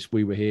 We finished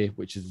We Were Here,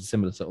 which is a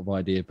similar sort of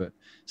idea, but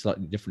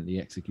slightly differently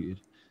executed.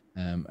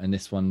 And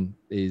this one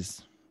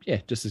is,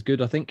 just as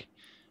good, I think.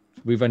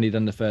 We've only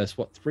done the first,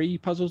 3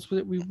 puzzles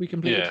we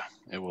completed? Yeah,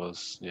 it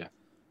was. Yeah,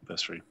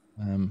 first 3.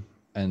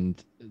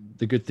 And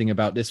the good thing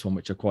about this one,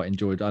 which I quite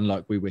enjoyed,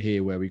 unlike We Were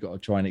Here, where we got to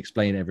try and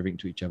explain everything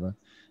to each other,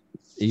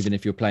 even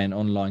if you're playing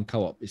online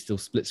co-op, it's still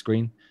split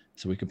screen.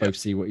 So we could both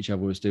see what each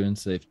other was doing.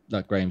 So if,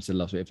 like Graham said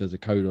last week, if there's a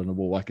code on the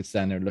wall, I could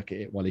stand there and look at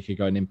it while he could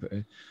go and input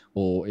it.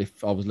 Or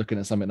if I was looking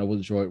at something and I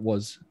wasn't sure what it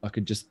was, I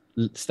could just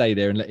stay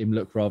there and let him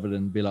look rather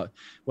than be like,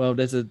 well,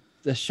 there's a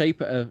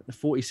shape at a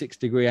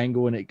 46-degree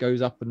angle and it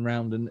goes up and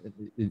round, and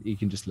you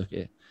can just look at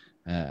it.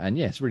 And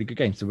it's a really good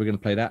game. So we're going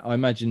to play that. I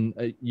imagine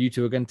you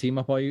two are going to team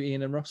up, are you,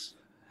 Ian and Ross?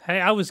 Hey,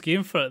 I was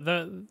game for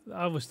it.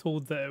 I was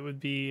told that it would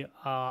be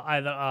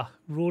either a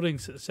roaring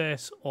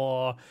success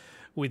or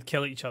we'd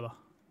kill each other.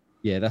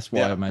 Yeah, that's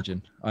what I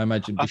imagine. I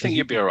think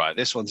you'd be all right.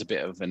 This one's a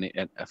bit of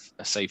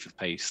a safer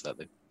pace.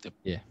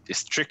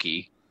 It's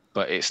tricky,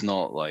 but it's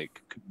not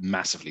like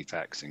massively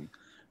taxing.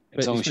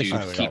 As long as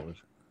you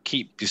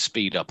keep your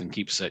speed up and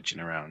keep searching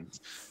around,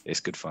 it's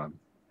good fun.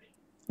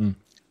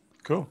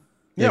 Cool.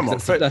 Yeah,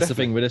 that's the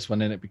thing with this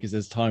one, isn't it? Because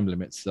there's time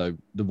limits. So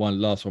the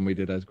last one we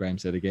did, as Graham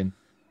said again,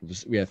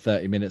 we had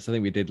 30 minutes. I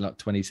think we did like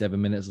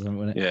 27 minutes or something,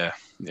 wasn't it?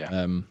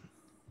 Yeah.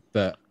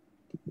 But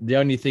the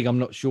only thing I'm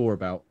not sure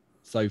about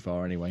so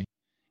far, anyway,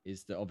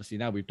 is that obviously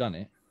now we've done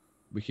it,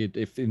 we could,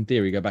 if in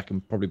theory, go back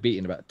and probably beat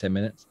in about 10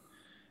 minutes.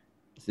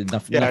 So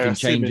nothing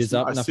changes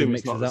up, nothing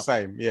mixes up. The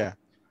same, yeah.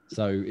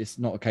 So it's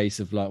not a case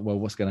of like, well,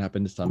 what's going to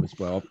happen this time as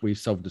well? We've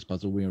solved this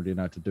puzzle. We already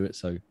know how to do it.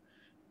 So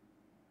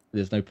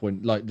there's no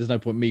point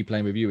me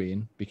playing with you,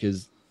 Ian,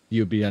 because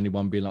you'd be the only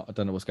one being like, I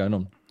don't know what's going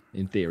on.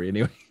 In theory,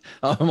 anyway,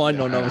 I might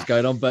not know what's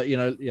going on, but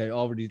I've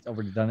already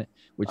done it,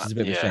 which is a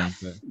bit of a shame.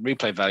 But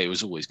replay value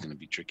is always going to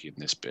be tricky in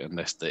this bit,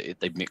 unless they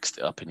mixed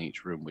it up in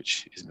each room,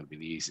 which isn't going to be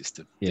the easiest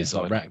to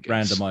design. Like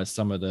randomize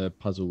some of the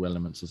puzzle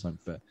elements or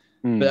something.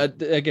 But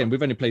again,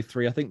 we've only played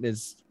 3. I think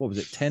there's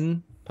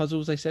 10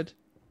 puzzles they said.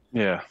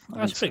 Yeah,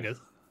 that's pretty good.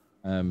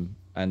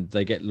 And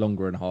they get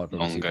longer and harder.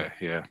 Longer,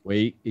 yeah.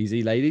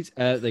 Easy, ladies.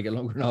 They get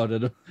longer and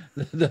harder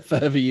the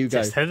further you go.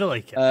 Just how they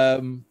like it.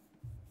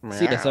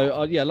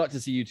 I'd like to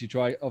see you two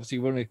try. Obviously,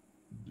 when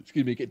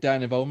we get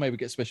Dan involved, maybe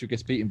get special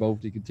guest Pete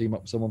involved. You can team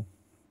up with someone.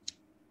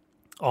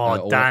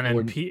 Dan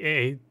and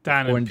Pete.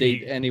 Or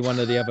indeed any one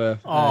of the other.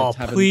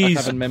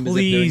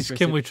 Please,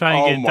 can we try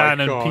and get Dan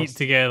and Pete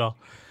together?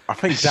 I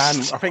think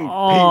Pete would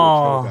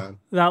kill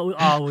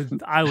Dan.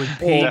 I would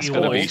pay that's you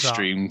going to watch be that.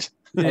 streamed.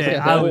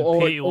 Yeah,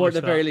 or at the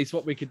very least,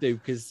 what we could do,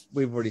 because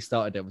we've already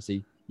started.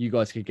 Obviously, you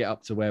guys could get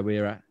up to where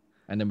we're at.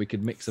 And then we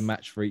could mix and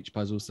match for each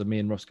puzzle. So me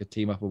and Ross could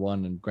team up with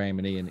one, and Graham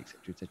and Ian,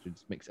 etc.,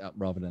 just mix it up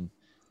rather than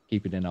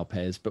keep it in our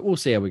pairs. But we'll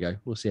see how we go.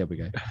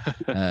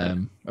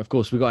 Of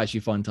course, we've got to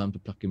actually find time to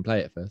pluck and play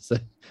it first. So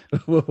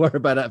we'll worry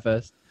about that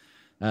first.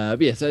 So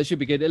it should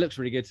be good. It looks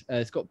really good.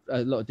 It's got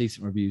a lot of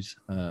decent reviews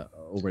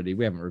already.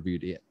 We haven't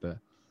reviewed it yet, but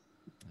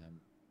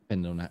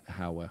depending on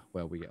how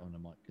well we get on, I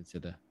might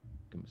consider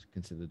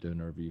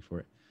doing a review for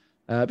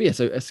it.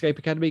 So Escape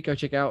Academy, go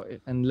check it out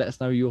and let us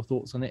know your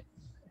thoughts on it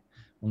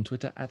on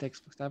Twitter at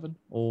Xbox Tavern,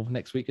 or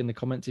next week in the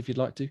comments if you'd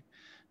like to.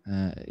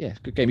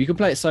 Good game. You can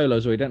play it solo,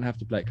 so you don't have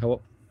to play it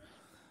co-op.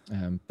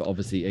 But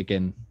obviously,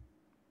 again,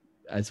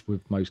 as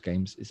with most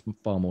games, it's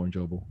far more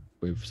enjoyable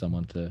with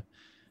someone to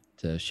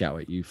shout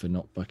at you for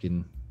not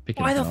fucking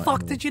picking. Why the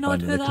fuck did you not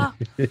do that?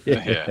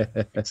 Exactly.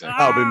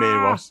 That'll be me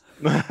and Ross.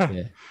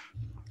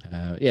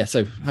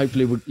 So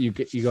hopefully you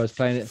guys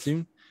playing it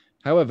soon.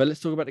 However,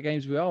 let's talk about the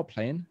games we are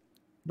playing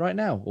right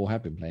now, or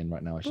have been playing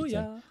right now, I should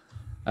say.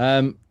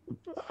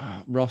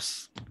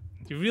 Ross.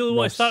 Do you really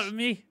want to start with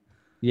me?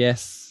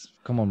 Yes.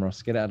 Come on,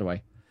 Ross. Get it out of the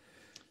way.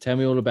 Tell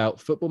me all about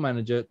Football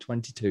Manager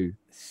 22.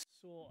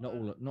 Not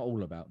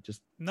all about,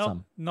 just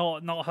some.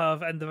 Not how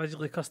I've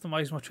individually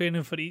customized my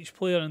training for each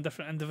player in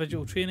different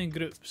individual training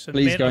groups. And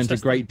please go into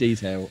great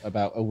detail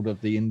about all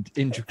of the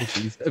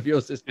intricacies of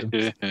your system.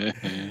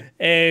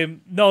 I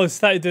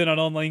started doing an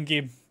online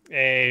game.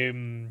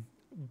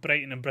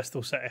 Brighton and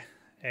Bristol City.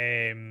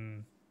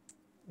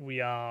 we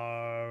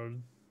are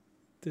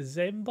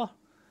December.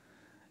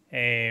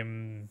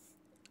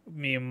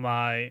 Me and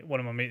one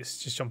of my mates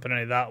just jumping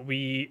into that.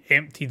 We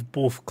emptied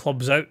both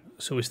clubs out,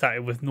 so we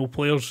started with no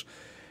players.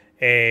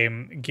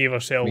 Gave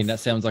ourselves. I mean,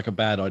 that sounds like a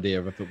bad idea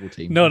of a football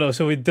team. No.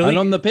 So we deleted. And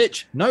on the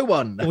pitch, no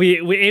one. We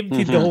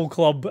emptied the whole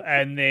club,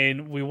 and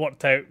then we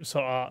worked out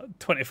sort of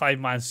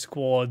 25-man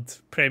squad,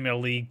 Premier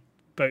League,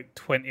 about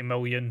 20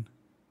 million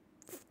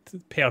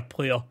per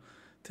player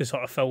to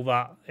sort of fill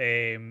that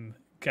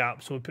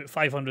gap. So we put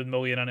 500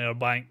 million in our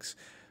banks,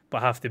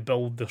 but have to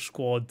build the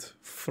squad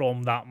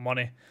from that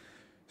money.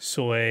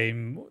 So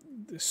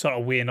sort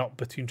of weighing up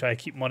between trying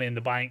to keep money in the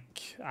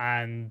bank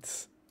and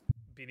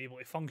being able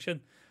to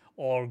function,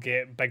 or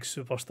get big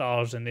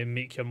superstars and then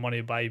make your money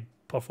by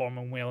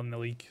performing well in the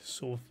league.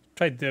 So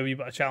tried to do a wee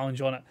bit of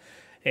challenge on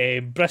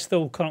it.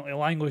 Bristol currently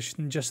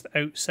languishing just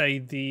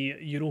outside the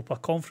Europa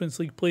Conference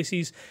League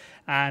places,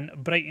 and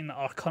Brighton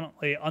are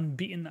currently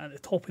unbeaten at the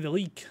top of the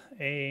league.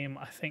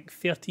 I think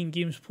 13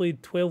 games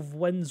played, 12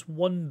 wins,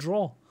 1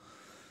 draw.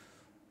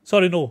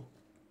 Sorry, no,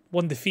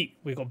 1 defeat.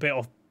 We got beat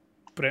off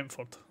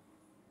Brentford.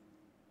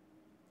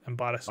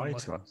 Embarrassing.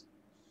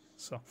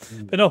 So,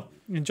 but no,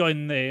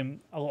 enjoying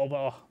a little bit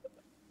of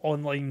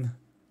online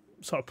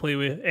sort of play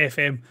with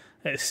FM.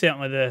 It's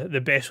certainly the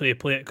best way to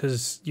play it,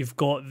 because you've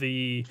got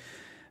the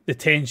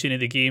tension of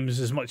the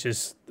games, as much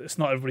as it's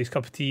not everybody's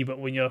cup of tea, but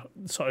when you're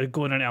sort of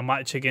going into a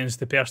match against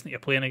the person that you're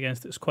playing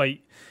against, it's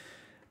quite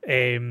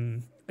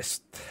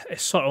it's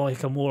sort of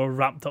like a more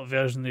wrapped up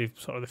version of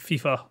sort of the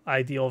FIFA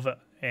idea of it,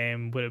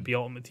 whether it be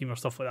Ultimate Team or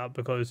stuff like that,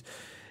 because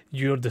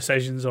your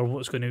decisions are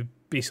what's going to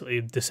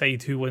basically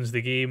decide who wins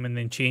the game, and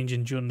then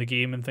changing during the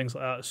game and things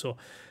like that. So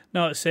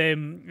no, it's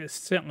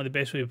certainly the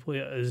best way to play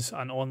it is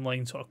an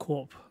online sort of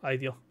co-op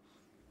idea.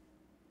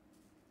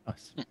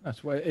 Nice.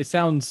 That's where it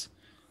sounds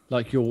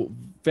like you're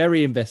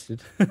very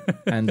invested,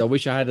 and I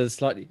wish I had a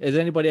slightly. Has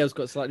anybody else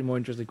got a slightly more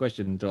interesting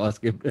question to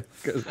ask him?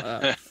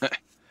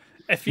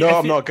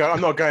 I'm not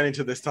going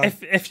into this time.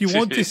 If you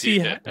want to see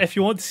if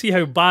you want to see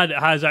how bad it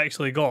has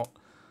actually got.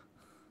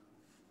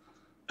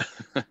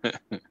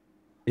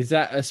 Is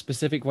that a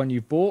specific one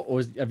you bought,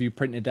 or have you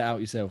printed it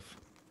out yourself?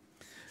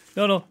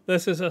 No.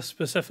 This is a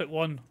specific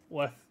one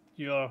with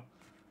your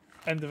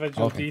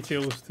individual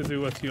details to do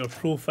with your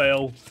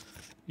profile,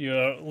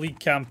 your league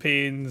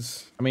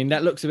campaigns. I mean,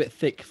 that looks a bit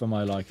thick for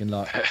my liking.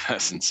 Like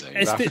that's insane.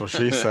 That's what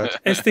she said.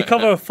 It's to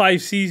cover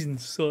 5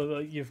 seasons, so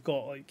like you've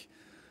got like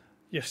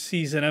your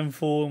season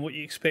info and what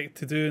you expect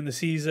to do in the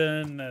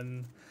season,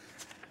 and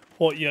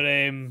what your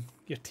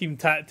team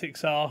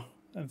tactics are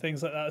and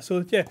things like that.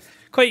 So yeah,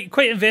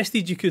 quite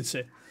invested, you could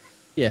say.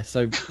 Yeah,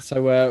 so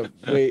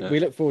we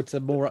look forward to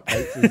more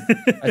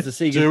updates as the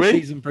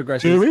season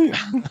progresses. Do we?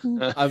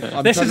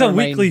 This is a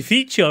weekly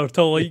feature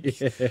till like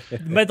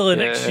the middle of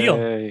next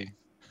year.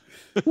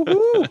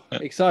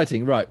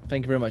 Exciting, right?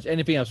 Thank you very much.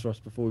 Anything else, Ross,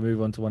 before we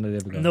move on to one of the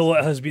other guys? No,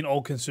 it has been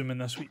all-consuming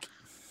this week.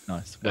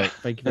 Nice. Well,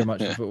 thank you very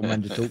much for Football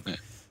Manager Talk.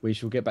 We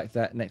shall get back to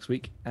that next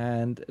week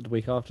and the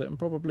week after, and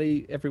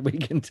probably every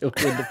week until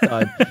the end of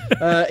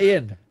time.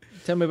 Ian,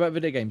 tell me about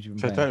video games you've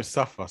been playing. Don't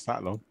suffer us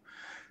that long.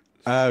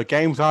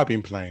 Games I've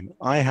been playing.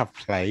 I have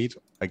played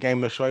a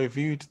game that I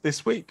reviewed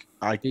this week.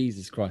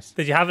 Jesus Christ.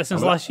 Did you have it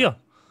since last year?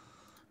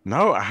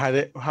 No, I had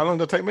it. How long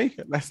did it take me?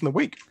 Less than a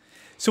week.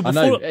 So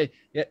before, I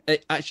know.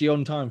 Actually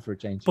on time for a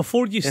change.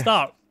 Before you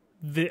start,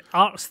 the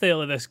art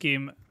style of this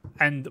game,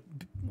 and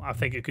I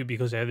think it could be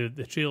because of how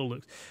the trailer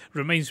looks,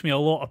 reminds me a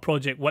lot of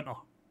Project Winter.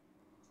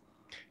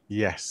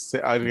 Yes,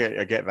 I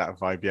get that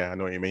vibe. Yeah, I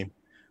know what you mean.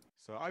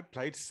 So I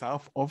played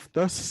South of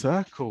the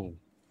Circle.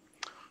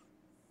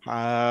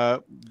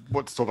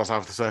 What to talk about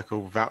South of the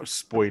Circle without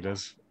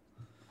spoilers?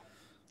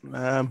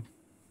 Really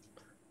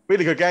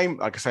good game.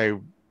 Like I say,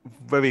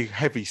 very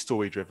heavy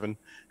story driven,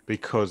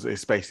 because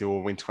it's basically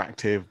all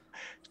interactive.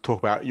 Talk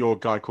about your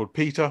guy called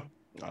Peter,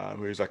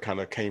 who's a kind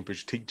of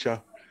Cambridge teacher,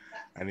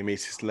 and he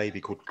meets this lady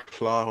called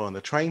Clara on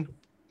the train.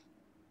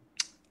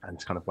 And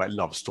it's kind of like a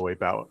love story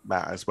about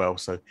that as well.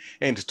 So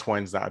it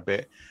intertwines that a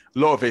bit. A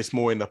lot of it's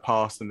more in the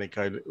past, and a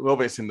lot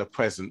of it's in the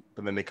present,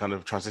 but then they kind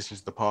of transition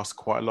to the past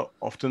quite a lot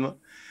often.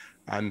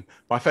 And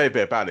my favorite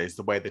bit about it is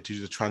the way they do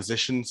the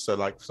transition. So,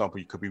 like, for example,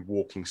 you could be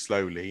walking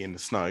slowly in the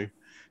snow, and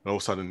all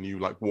of a sudden you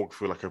like walk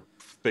through like a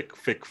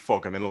thick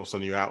fog, and then all of a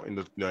sudden you're out in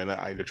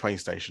the train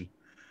station.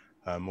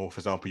 Or, for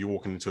example, you're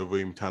walking into a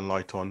room, turn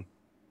light on,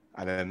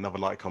 and then another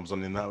light comes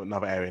on in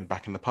another area and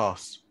back in the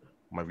past.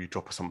 Maybe you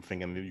drop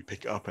something and then you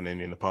pick it up and then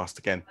you're in the past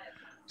again.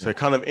 So it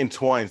kind of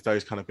entwines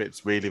those kind of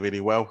bits really,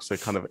 really well. So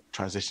it kind of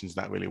transitions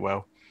that really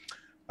well.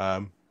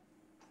 I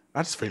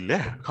just feel,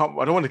 I don't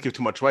want to give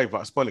too much away,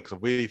 but I spoil it because I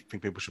really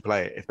think people should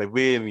play it. If they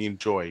really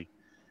enjoy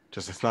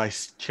just a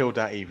nice chilled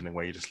out evening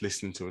where you're just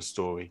listening to a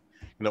story,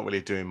 you're not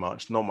really doing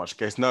much, not much.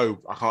 I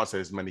can't say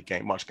there's much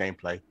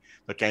gameplay.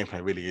 The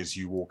gameplay really is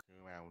you walking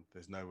around.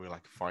 There's no real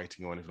like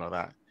fighting or anything like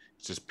that.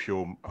 It's just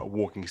pure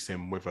walking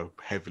sim with a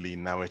heavily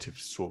narrative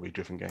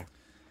story-driven game.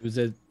 Was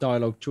there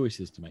dialogue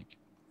choices to make?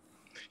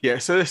 Yeah,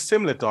 so there's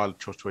similar dialogue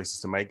choices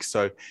to make.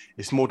 So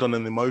it's more done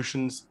on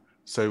emotions.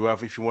 So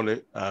if you want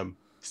to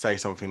say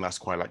something that's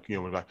quite like,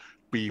 like,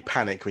 but you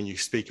panic when you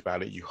speak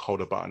about it, you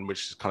hold a button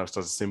which kind of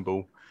does a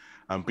symbol,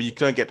 but you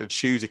don't get to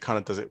choose. It kind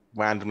of does it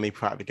randomly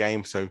throughout the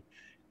game. So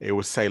it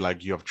will say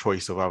like you have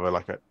choice of either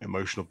like an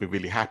emotional, be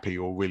really happy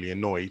or really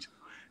annoyed,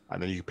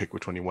 and then you pick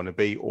which one you want to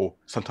be. Or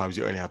sometimes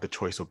you only have the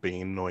choice of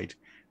being annoyed,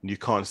 and you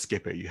can't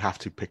skip it. You have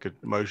to pick an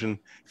emotion.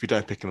 If you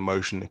don't pick an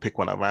emotion, they pick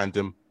one at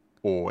random,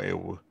 or it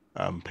will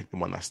pick the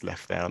one that's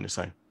left there on its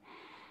own.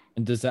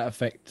 And does that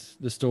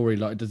affect the story?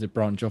 Like, does it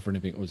branch off or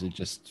anything, or is it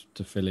just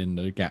to fill in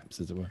the gaps,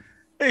 as it were?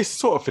 It's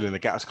sort of filling the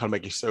gaps, kind of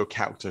make your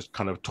character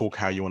kind of talk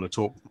how you want to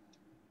talk.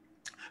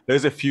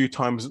 There's a few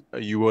times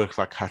you will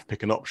like have to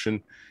pick an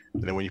option,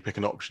 and then when you pick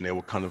an option, it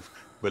will kind of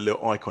put a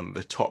little icon at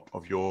the top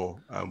of your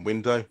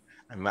window,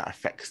 and that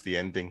affects the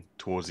ending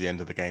towards the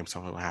end of the game.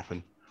 Something will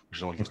happen, which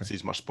I don't want to see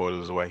as much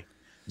spoilers away.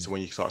 So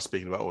when you start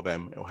speaking about all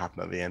them, it will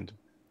happen at the end.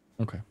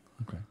 Okay.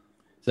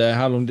 So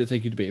how long did it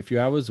take you to beat? A few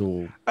hours,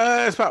 or?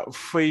 It's about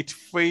 3 to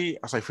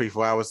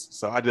 4 hours.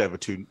 So I did over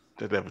 2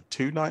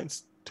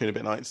 nights, 2 and a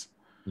bit nights.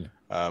 Yeah.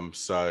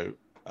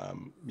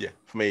 Yeah,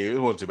 for me it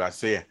wasn't too bad.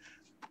 So yeah,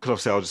 because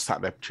obviously I was just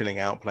sat there chilling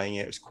out, playing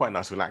it. It was quite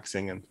nice,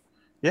 relaxing, and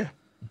yeah,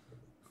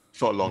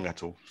 it's not long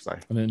at all. So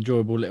an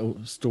enjoyable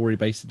little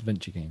story-based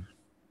adventure game.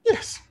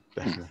 Yes,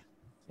 definitely.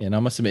 Yeah, and I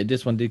must admit,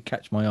 this one did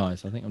catch my eye,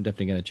 so I think I'm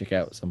definitely going to check it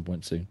out at some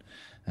point soon.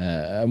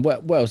 And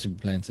what else have you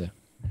been playing, sir?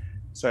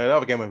 So the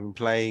other game I've been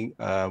playing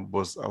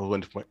was I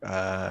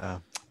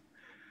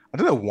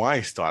don't know why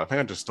I started. I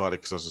think I just started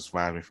because I was just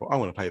randomly thought I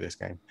want to play this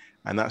game,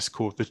 and that's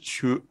called the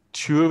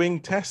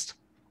Turing Test.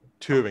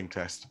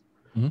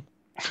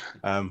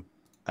 Mm-hmm.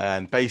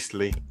 And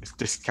basically it's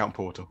Discount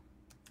Portal.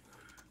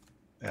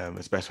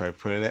 It's the best way of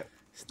putting it.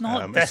 It's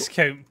not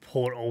Discount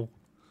Portal.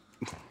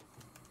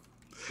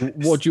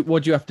 What do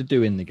you have to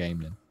do in the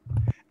game then?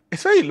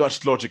 It's very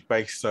much logic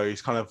based. So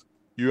it's kind of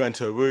you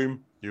enter a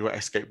room, you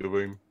escape the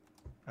room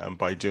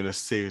by doing a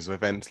series of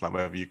events, like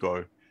wherever you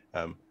go,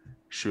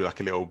 shoot like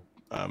a little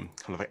kind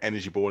of like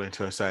energy ball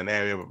into a certain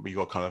area, but you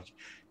got to kind of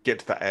get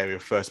to that area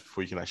first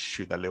before you can actually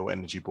shoot that little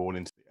energy ball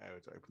into the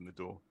area to open the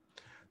door.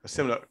 A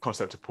similar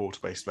concept to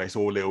Portal-based space,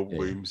 all little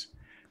rooms.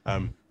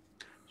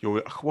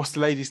 What's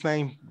the lady's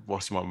name?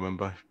 What you might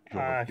remember?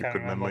 I can't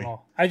remember.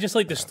 No. I just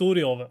like the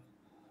story of it.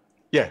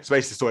 Yeah, it's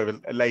basically the story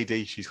of a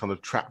lady. She's kind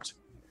of trapped,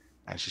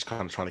 and she's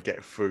kind of trying to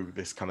get through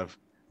this kind of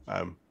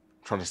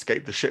trying to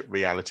escape the ship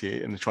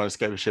reality, and trying to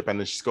escape the ship, and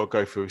then she's got to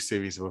go through a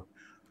series of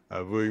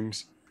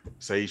rooms.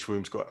 So each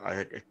room's got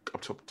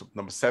up to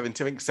number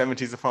 70. I think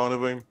 70 is the final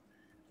room,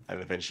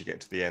 and eventually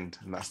get to the end,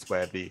 and that's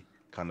where the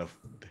kind of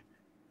the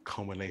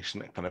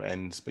culmination kind of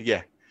ends. But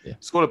yeah,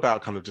 it's all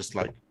about kind of just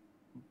like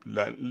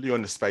you're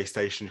on the space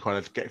station, you kind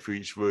of get through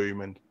each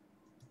room, and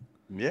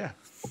yeah.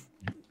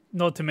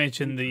 Not to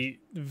mention the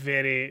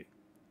very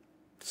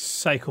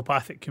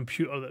psychopathic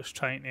computer that's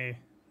trying to.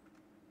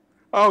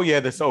 Oh yeah,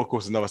 there's of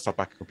course another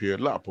psychopathic computer,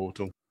 like a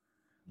Portal,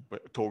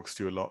 but it talks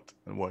to you a lot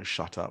and won't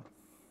shut up.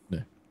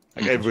 Yeah.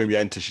 Like every room you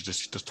enter, she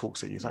just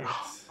talks at you. It's like,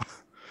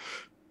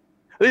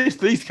 at least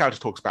the character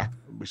talks back,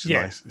 which is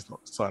nice. It's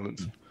not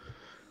silence.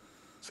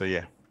 So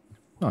yeah.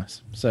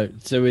 Nice. So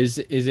is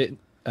it?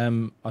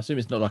 I assume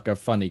it's not like a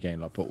funny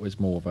game like Portal. It's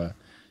more of a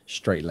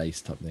straight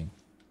laced type thing.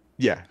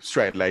 Yeah,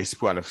 straight laced,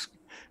 kind of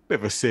bit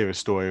of a serious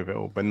story of it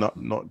all, but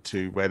not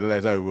too where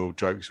there's no real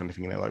jokes or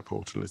anything in there like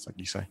Portal is, like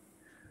you say.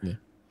 Yeah.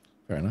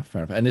 Fair enough.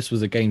 And this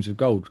was a Games of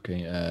Gold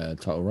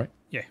title, right?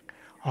 Yeah.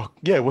 Oh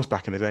yeah, it was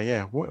back in the day.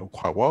 Yeah,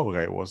 quite a while ago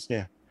it was.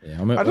 Yeah.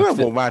 Yeah. I don't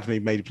know what randomly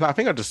made me play. I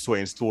think I just saw it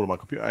installed on my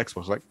computer.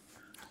 Xbox like,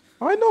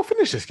 I not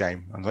finished this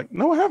game. I was like,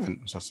 no, I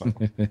haven't. So I was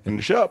like,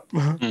 finish up.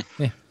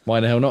 Yeah. Why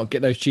the hell not?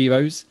 Get those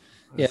Chivos.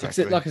 Yeah,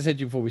 Exactly. like I said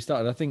to you before we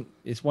started, I think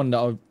it's one that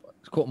I've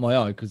caught my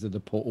eye because of the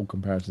Portal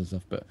comparison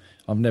stuff, but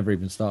I've never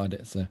even started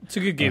it. So it's a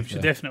good game.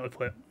 Should definitely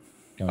play it.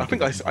 I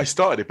think I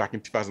started it back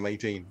in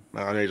 2018.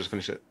 I know you just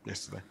finished it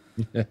yesterday.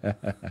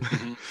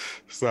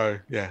 So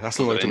yeah, that's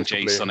the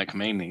one. Sonic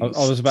mainly. I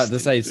was about to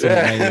say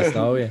Sonic Mania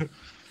style. Yeah.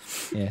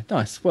 Yeah,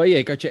 nice. Well,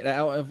 yeah, go check that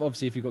out.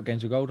 Obviously, if you've got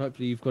Games of Gold,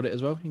 hopefully you've got it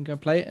as well. You can go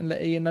play it and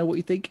let Ian know what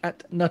you think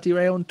at Nutty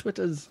Ray on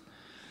Twitters.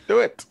 Do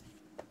it.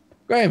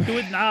 Graham, do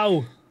it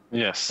now.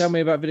 Yes. Tell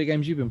me about video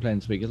games you've been playing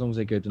this week, as long as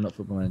they're good and not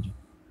Football Manager.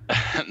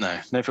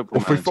 No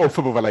Football Manager. Or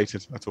football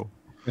related, that's all.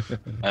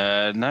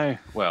 No.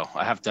 Well,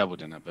 I have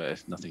dabbled in it, but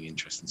it's nothing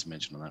interesting to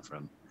mention on that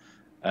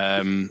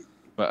front.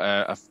 But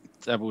I've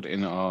dabbled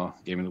in our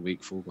Game of the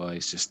Week, Fall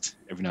Guys, just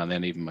every now and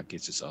then. Even my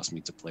kids just ask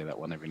me to play that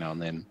one every now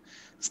and then.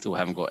 Still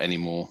haven't got any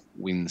more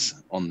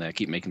wins on there.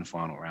 Keep making the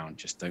final round,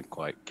 just don't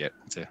quite get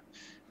to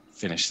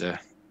finish the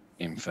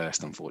game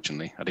first,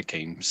 unfortunately. I did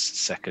came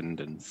second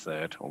and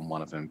third on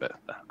one of them, but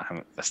I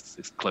haven't. That's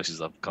as close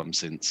as I've come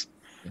since.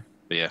 Yeah.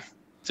 But yeah,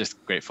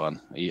 just great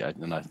fun.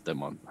 And I don't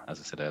mind,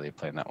 as I said earlier,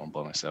 playing that one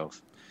by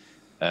myself.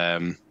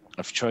 I've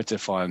tried to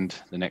find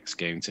the next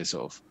game to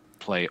sort of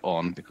play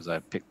on because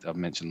I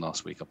mentioned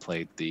last week I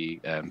played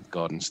the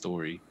Garden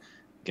Story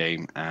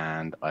game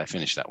and I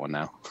finished that one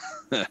now.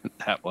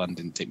 That one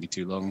didn't take me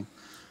too long,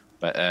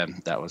 but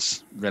that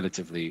was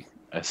relatively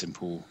a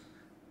simple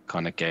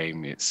kind of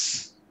game.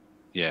 It's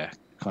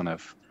kind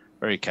of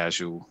very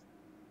casual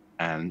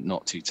and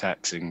not too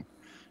taxing.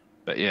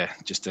 But yeah,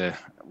 just a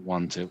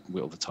one to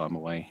whittle the time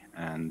away,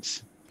 and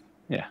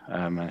yeah,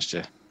 I managed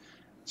to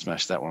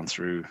smash that one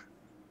through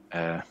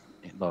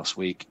last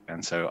week,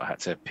 and so I had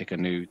to pick a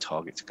new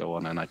target to go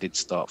on, and I did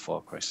start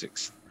Far Cry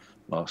 6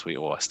 last week,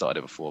 or I started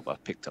it before, but I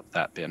picked up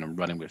that bit and I'm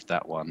running with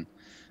that one.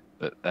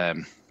 But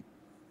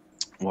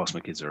whilst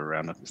my kids are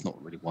around, it's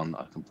not really one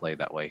that I can play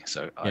that way.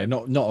 So yeah,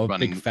 not a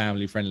big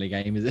family-friendly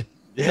game, is it?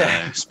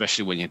 Yeah,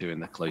 especially when you're doing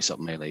the close-up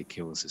melee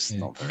kills, it's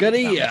not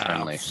very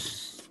family-friendly.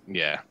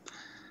 Yeah,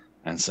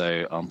 and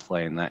so I'm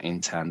playing that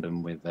in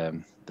tandem with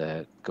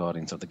the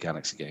Guardians of the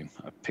Galaxy game.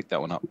 I picked that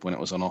one up when it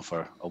was on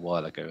offer a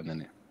while ago, and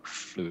then it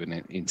flew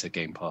into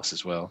Game Pass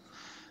as well.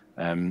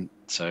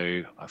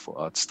 So I thought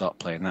I'd start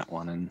playing that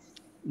one, and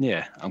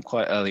yeah, I'm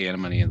quite early in.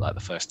 I'm only in like the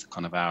first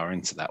kind of hour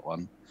into that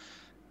one,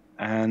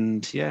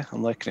 and yeah,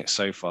 I'm liking it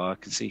so far. I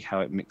can see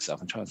how it mixes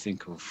up. I'm trying to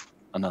think of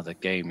another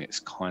game it's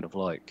kind of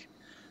like,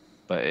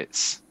 but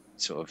it's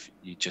sort of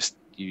you just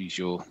use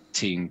your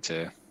team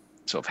to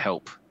sort of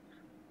help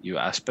you.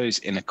 I suppose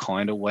in a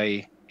kind of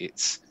way,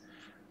 it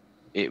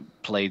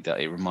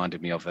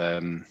reminded me of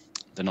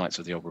the Knights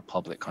of the Old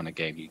Republic kind of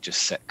game. You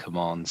just set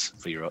commands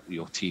for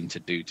your team to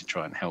do to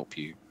try and help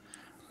you,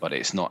 but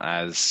it's not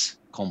as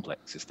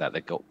complex. It's that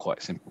they've got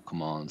quite simple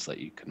commands that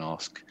you can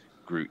ask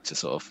Groot to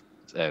sort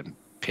of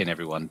pin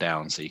everyone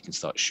down so you can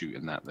start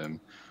shooting at them,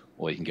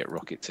 or you can get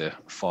Rocket to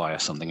fire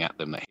something at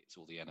them that hits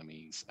all the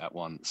enemies at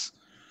once.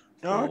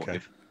 Oh, okay.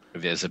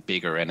 If there's a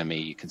bigger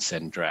enemy, you can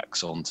send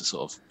Drax on to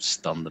sort of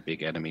stun the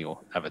big enemy, or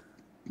have a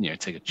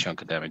take a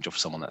chunk of damage off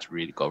someone that's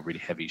really got a really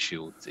heavy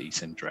shield. So you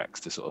send Drax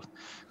to sort of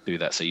do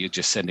that. So you're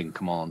just sending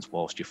commands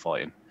whilst you're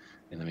fighting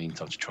in the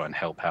meantime to try and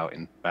help out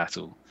in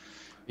battle.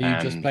 Are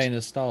you just playing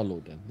as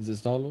Star-Lord then? Is it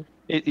Star-Lord?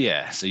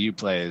 Yeah, so you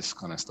play as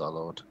kind of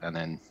Star-Lord, and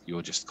then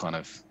you're just kind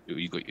of,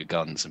 you got your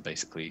guns, and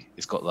basically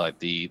it's got like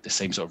the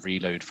same sort of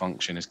reload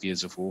function as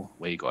Gears of War,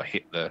 where you got to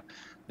hit the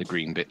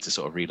green bit to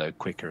sort of reload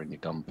quicker, and your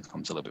gun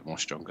becomes a little bit more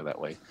stronger that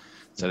way.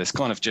 So there's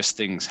kind of just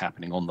things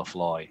happening on the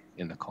fly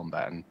in the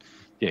combat, and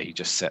yeah, you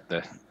just set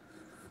the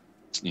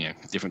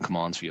different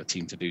commands for your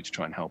team to do to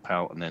try and help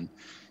out, and then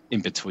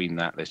in between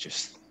that there's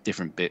just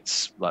different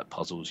bits like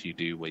puzzles you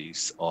do where you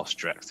ask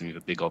Drax to move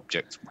a big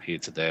object here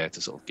to there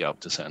to sort of get up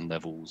to certain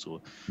levels, or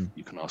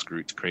you can ask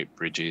Groot to create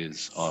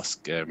bridges,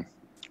 ask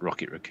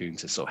Rocket Raccoon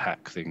to sort of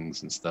hack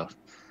things and stuff.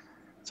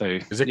 So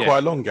is it quite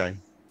a long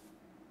game?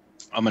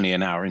 I'm only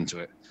an hour into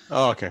it.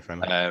 Oh, okay, fair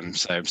enough.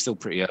 So I'm still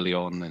pretty early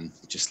on and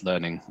just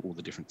learning all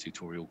the different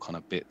tutorial kind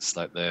of bits.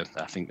 Like I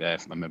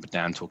remember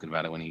Dan talking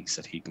about it when he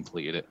said he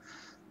completed it.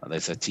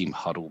 There's a team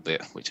huddle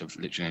bit, which I've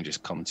literally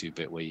just come to a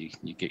bit where you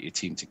get your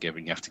team together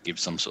and you have to give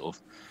some sort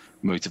of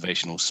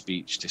motivational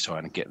speech to try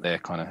and get their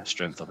kind of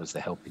strength up as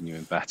they're helping you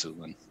in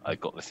battle. And I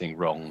got the thing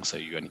wrong, so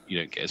you don't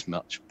get as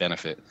much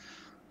benefit.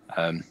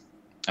 I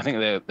think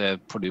they're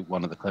probably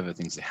one of the clever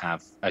things they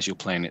have as you're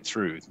playing it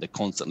through. They're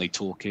constantly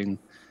talking,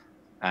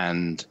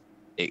 and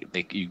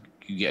you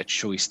get a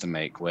choice to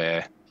make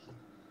where,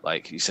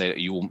 like you say,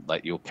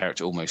 your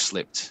character almost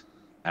slipped,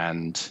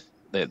 and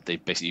they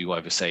basically, you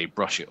either say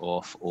brush it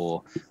off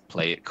or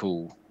play it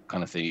cool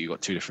kind of thing. You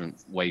got two different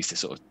ways to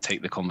sort of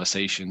take the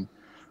conversation,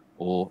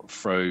 or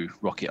throw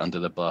Rocket under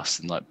the bus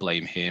and like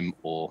blame him,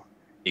 or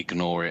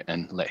ignore it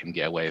and let him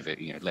get away with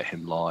it. Let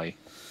him lie.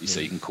 So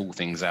you can call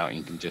things out, and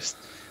you can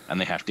and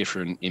they have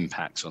different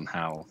impacts on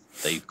how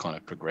they kind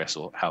of progress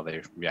or how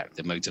they react,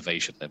 the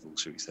motivation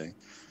levels, should we say.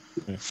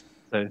 Yeah.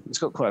 So it's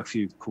got quite a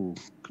few cool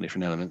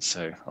different elements.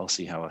 So I'll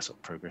see how I sort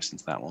of progress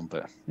into that one.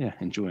 But yeah,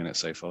 enjoying it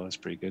so far. It's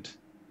pretty good.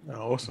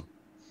 Oh, awesome.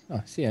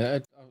 Nice. Yeah,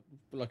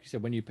 like you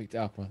said, when you picked it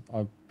up,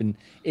 I've been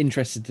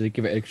interested to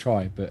give it a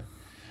try. But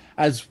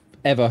as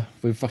ever,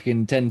 with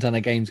fucking 10 ton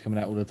of games coming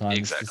out all the time,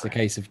 It's just a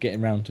case of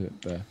getting around to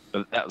it.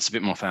 But that's a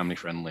bit more family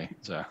friendly,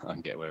 so I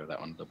can get away with that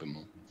one a little bit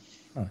more.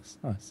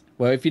 Nice.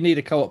 Well, if you need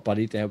a co-op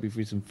buddy to help you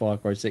through some Far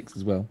Cry 6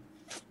 as well,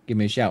 give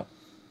me a shout.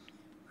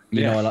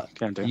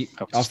 Can do.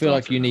 I feel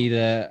like you need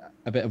a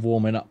bit of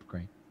warming up,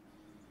 Craig.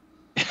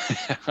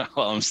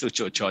 Well, I'm still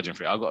charging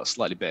for it. I've got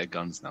slightly better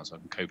guns now, so I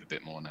can cope a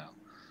bit more now.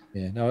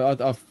 Yeah, no,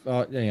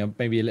 I've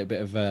maybe a little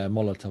bit of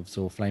Molotovs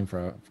or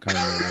flamethrower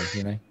coming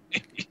your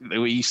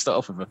way, You start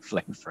off with a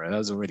flamethrower. That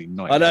was already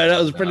nice. I know, that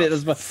was brilliant.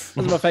 That was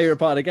my favourite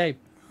part of the game.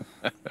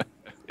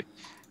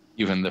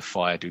 Even the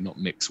fire do not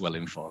mix well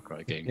in Far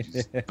Cry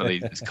games. But they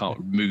just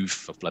can't move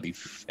for bloody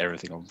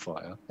everything on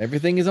fire.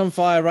 Everything is on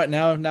fire right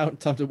now. Now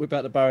time to whip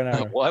out the bow and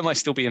arrow. Why am I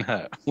still being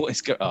hurt? What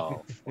is going?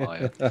 Oh,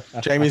 fire!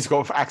 Jamie's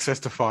got access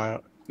to fire.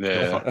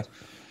 Yeah.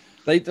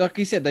 They, like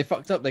you said, they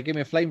fucked up. They gave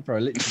me a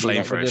flamethrower. Literally,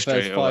 flamethrower the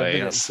first 5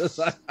 minutes. Yes.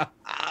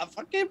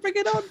 Fucking bring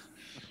it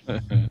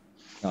on.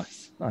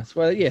 Nice.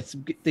 Well, yeah,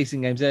 some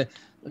decent games there.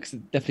 Looks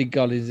definitely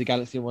Guardians of the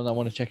Galaxy one I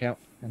want to check out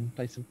and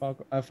play some Far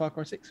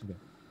Cry 6 with it.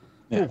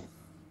 Yeah. Cool.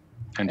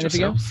 And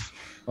Anything yourself? else?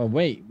 Oh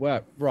wait,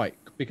 well, right.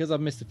 Because I've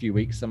missed a few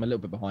weeks, I'm a little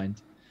bit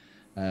behind.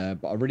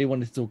 But I really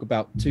wanted to talk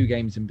about 2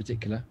 games in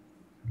particular.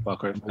 Far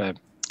Cry,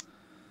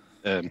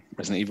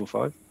 Resident Evil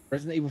 5.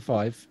 Resident Evil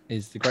 5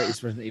 is the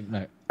greatest Resident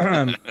Evil.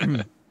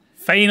 No.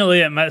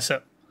 Finally admits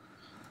it.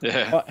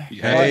 Yeah. But-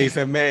 Hey, he's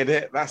admitted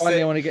it. That's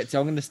Finally, I it. want to get to.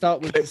 I'm going to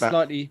start with Clip the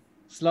that.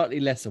 slightly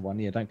lesser one.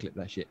 Yeah, don't clip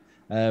that shit.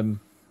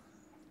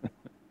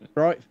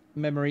 Bright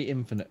Memory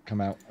Infinite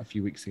come out a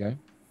few weeks ago.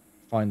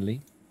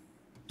 Finally,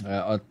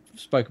 I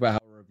spoke about how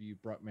I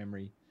reviewed Bright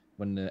Memory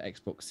when the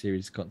Xbox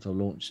Series console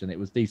launched, and it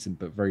was decent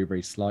but very,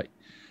 very slight.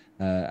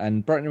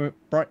 And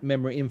Bright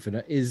Memory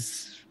Infinite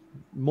is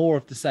more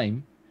of the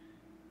same,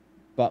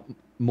 but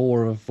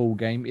more of a full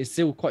game. It's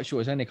still quite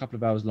short. It's only a couple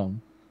of hours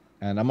long,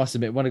 and I must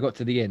admit, when I got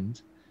to the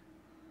end,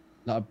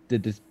 like I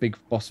did this big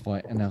boss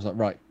fight, and I was like,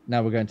 right,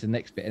 now we're going to the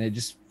next bit, and it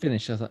just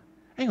finished. I was like,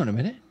 hang on a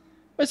minute,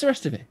 where's the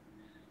rest of it?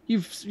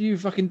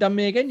 You've fucking done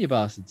me again, you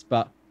bastards.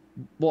 But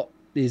what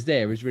is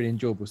there is really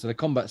enjoyable. So the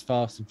combat's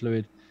fast and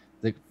fluid.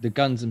 The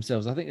guns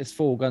themselves, I think there's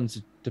 4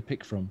 guns to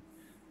pick from: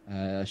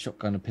 a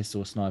shotgun, a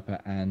pistol, a sniper,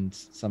 and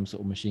some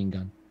sort of machine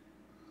gun.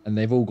 And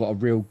they've all got a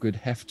real good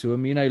heft to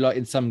them. You know, like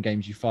in some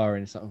games you fire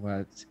and it's like,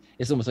 well,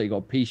 it's almost like you've got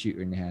a pea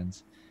shooter in your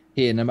hands.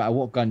 Here, no matter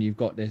what gun you've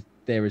got,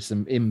 there is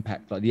some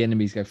impact. Like the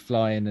enemies go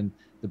flying, and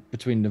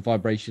between the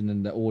vibration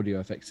and the audio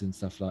effects and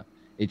stuff, like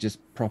it just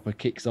proper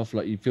kicks off.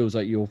 Like it feels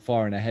like you're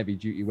firing a heavy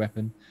duty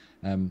weapon.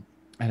 And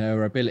there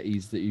are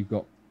abilities that you've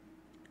got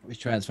which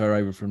transfer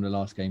over from the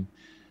last game.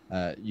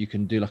 You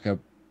can do like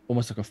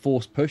almost like a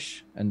force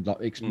push and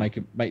like make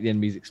the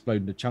enemies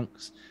explode into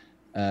chunks.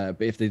 But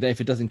if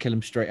it doesn't kill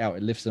them straight out,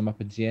 it lifts them up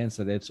into the air,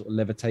 so they sort of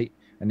levitate,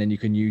 and then you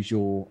can use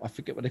your, I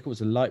forget what they call it,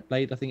 it's a light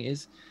blade, I think it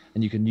is,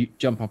 and you can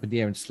jump up in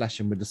the air and slash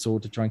them with the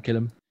sword to try and kill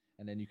them,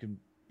 and then you can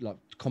like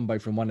combo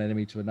from one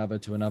enemy to another,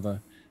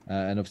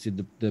 and obviously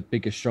the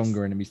bigger,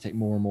 stronger enemies take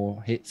more and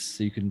more hits,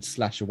 so you can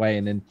slash away,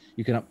 and then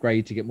you can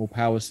upgrade to get more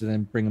power, so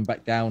then bring them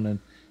back down and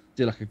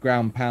do like a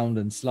ground pound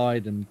and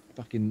slide and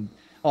fucking,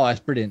 oh, it's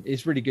brilliant.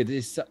 It's really good.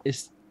 It's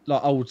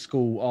like old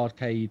school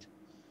arcade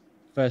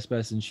first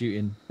person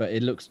shooting, but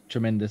it looks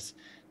tremendous.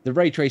 The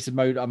ray tracing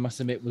mode, I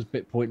must admit, was a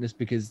bit pointless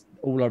because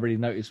all I really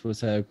noticed was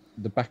the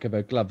back of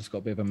her gloves got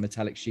a bit of a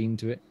metallic sheen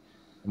to it,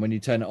 and when you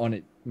turn it on,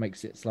 it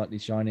makes it slightly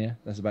shinier.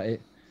 That's about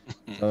it.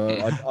 So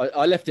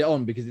I left it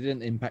on because it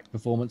didn't impact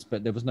performance,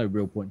 but there was no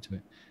real point to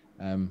it.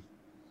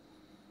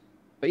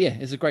 But yeah,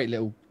 it's a great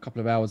little couple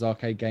of hours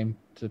arcade game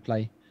to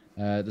play.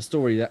 The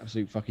story is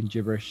absolute fucking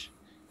gibberish.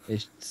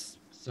 It's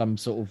some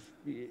sort of,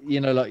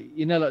 like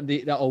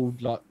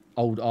that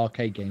old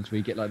arcade games where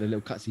you get like the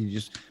little cutscene, you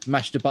just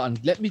mash the button.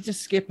 Let me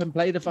just skip and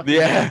play the fucking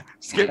game.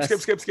 Skip.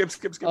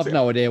 I've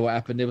no idea what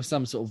happened. There was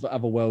some sort of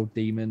otherworld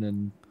demon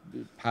and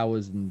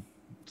powers and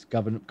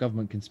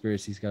government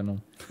conspiracies going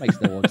on.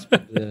 Makes no odds.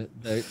 But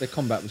the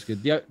combat was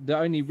good. The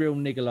only real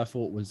niggle I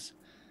thought was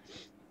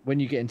when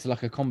you get into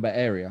like a combat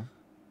area,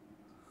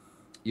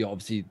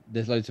 obviously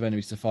there's loads of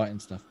enemies to fight and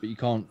stuff, but you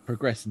can't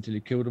progress until you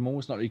kill them all.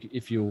 It's not like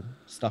if you're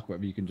stuck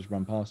wherever, you can just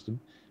run past them.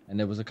 And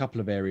there was a couple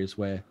of areas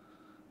where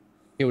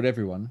killed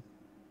everyone,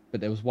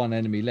 but there was one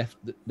enemy left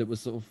that was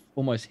sort of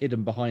almost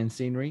hidden behind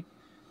scenery,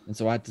 and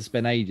so I had to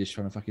spend ages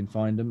trying to fucking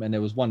find them. And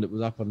there was one that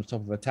was up on the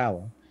top of a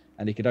tower,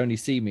 and he could only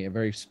see me at a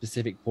very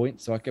specific point,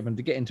 so I kept him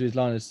to get into his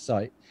line of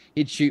sight.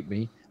 He'd shoot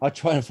me, I'd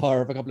try and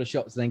fire up a couple of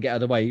shots and then get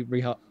out of the way,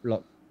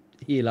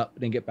 heal up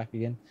and then get back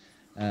again.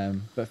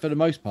 But for the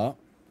most part,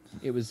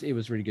 it was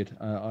really good.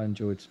 I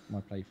enjoyed my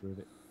playthrough of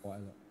it quite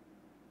a lot.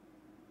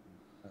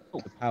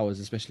 The powers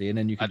especially, and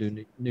then you can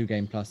do New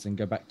Game Plus and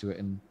go back to it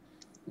and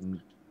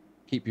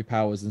keep your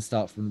powers and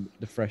start from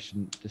the fresh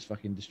and just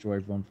fucking destroy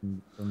everyone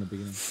from the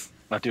beginning.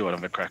 I do want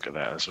to have a crack at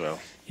that as well.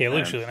 Yeah, it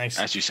looks really nice.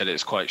 As you said,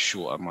 it's quite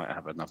short. I might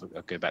have another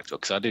go back to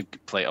it because I did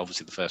play.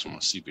 Obviously, the first one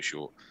was super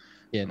short.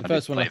 Yeah, the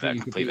first one I think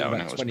you could beat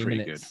about 20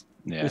 minutes.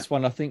 Yeah. This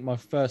one, I think my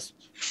first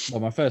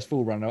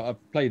full run, I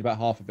played about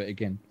half of it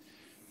again,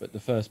 but the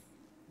first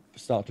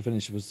start to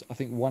finish was I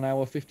think 1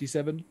 hour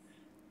 57.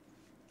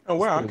 Oh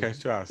wow, okay,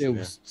 2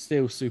 hours.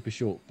 Still super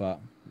short, but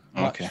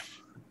okay.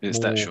 It's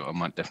that short. I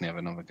might definitely have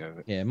another go at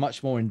it. Yeah,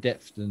 much more in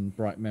depth than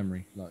Bright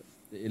Memory. Like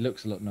it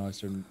looks a lot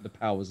nicer, and the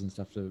powers and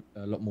stuff are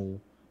a lot more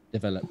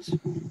developed.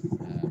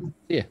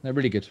 Yeah, they're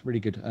really good, really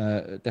good.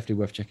 Definitely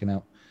worth checking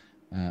out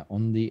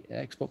on the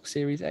Xbox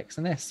Series X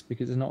and S,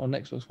 because it's not on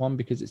Xbox One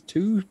because it's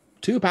too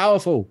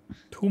powerful.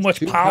 Too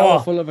much power.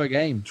 Powerful of a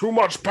game. Too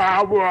much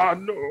power.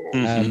 No.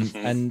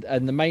 And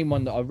the main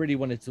one that I really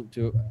wanted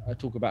to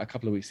talk about a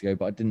couple of weeks ago,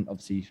 but I didn't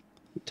obviously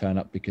turn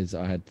up because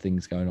I had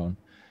things going on,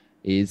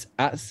 is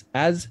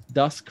As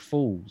Dusk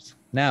Falls.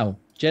 Now,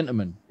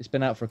 gentlemen, it's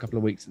been out for a couple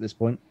of weeks at this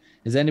point.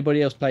 Has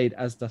anybody else played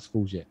As Dusk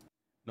Falls yet?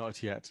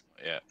 Not yet.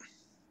 Yeah.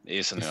 It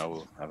is something I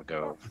will have a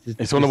go of.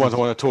 It's one of the ones I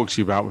want to talk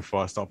to you about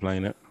before I start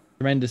playing it.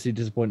 Tremendously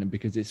disappointing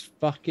because it's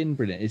fucking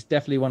brilliant. It's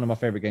definitely one of my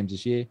favorite games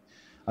this year.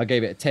 I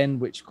gave it a 10,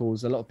 which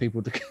caused a lot of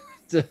people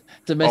to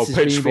message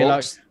me and be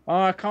like,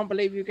 "Oh, I can't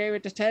believe you gave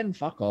it a 10.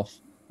 Fuck off."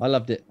 I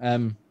loved it.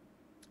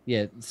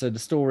 Yeah. So the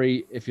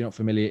story, if you're not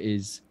familiar,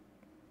 is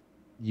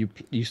you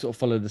sort of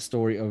follow the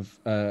story of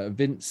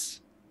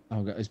Vince.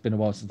 Oh, God, it's been a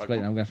while since I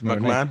played it. I'm going to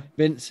remember her name.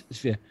 Vince.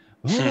 Yeah.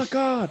 Oh my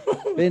God.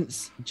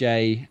 Vince,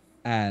 Jay,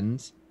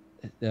 and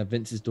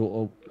Vince's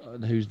daughter,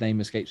 whose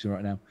name escapes me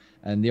right now.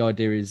 And the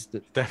idea is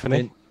that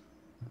Stephanie.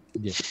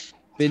 Yeah.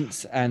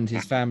 Vince and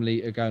his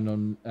family are going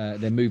on.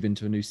 They're moving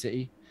to a new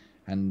city,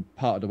 and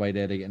part of the way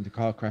there, they get into a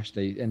car crash.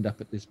 They end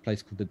up at this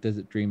place called the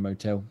Desert Dream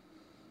Motel,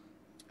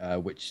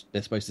 which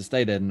they're supposed to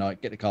stay there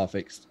tonight, get the car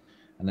fixed,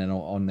 and then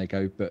on they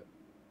go. But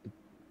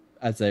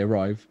as they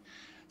arrive,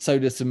 so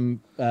there's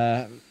some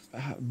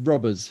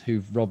robbers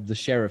who've robbed the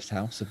sheriff's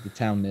house of the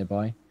town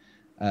nearby,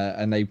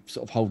 and they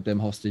sort of hold them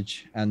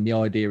hostage. And the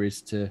idea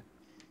is to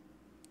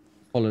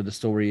follow the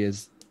story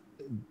as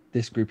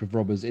this group of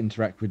robbers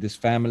interact with this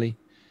family,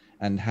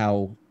 and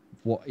how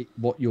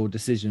what your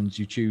decisions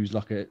you choose,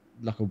 like a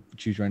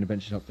choose your own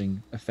adventure type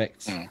thing,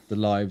 affects the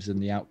lives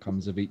and the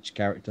outcomes of each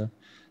character.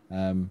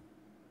 And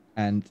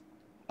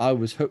I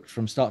was hooked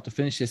from start to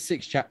finish. There's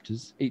 6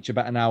 chapters, each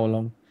about an hour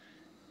long,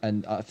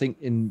 and I think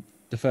in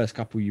the first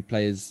couple you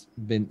play as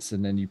Vince,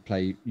 and then you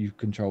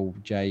control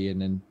Jay,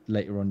 and then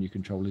later on you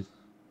control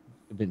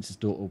Vince's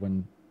daughter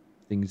when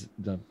things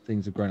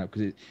have grown up,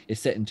 because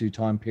it's set in 2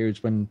 time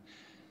periods.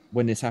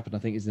 When this happened, I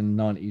think it's in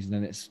the 90s, and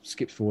then it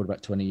skips forward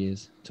about 20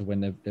 years to when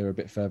they're a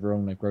bit further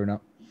on, they've grown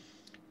up,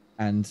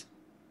 and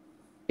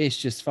it's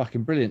just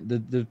fucking brilliant.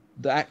 The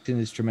acting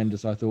is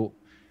tremendous. I thought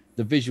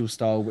the visual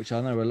style, which I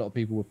know a lot of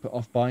people were put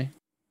off by,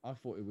 I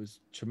thought it was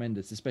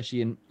tremendous,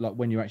 especially in like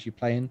when you're actually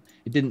playing.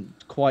 It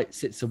didn't quite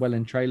sit so well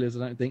in trailers, I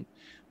don't think,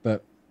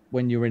 but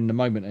when you're in the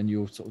moment and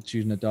you're sort of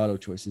choosing the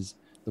dialogue choices,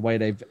 the way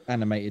they've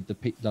animated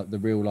the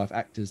real life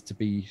actors to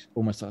be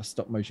almost like a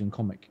stop motion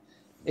comic,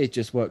 it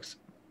just works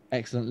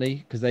excellently,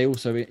 because they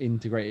also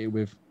integrate it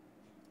with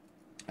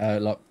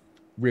like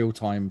real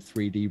time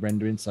 3D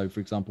rendering. So for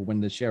example, when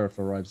the sheriff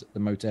arrives at the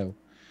motel,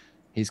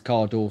 his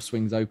car door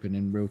swings open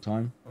in real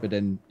time, but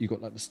then you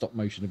got like the stop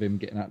motion of him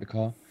getting out of the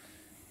car,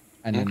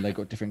 and then they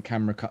got different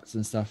camera cuts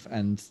and stuff.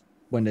 And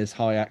when there's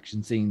high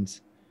action scenes,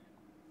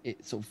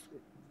 it sort of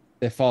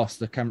they're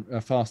faster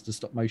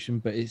stop motion,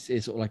 but it's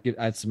sort of like it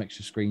adds some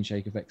extra screen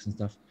shake effects and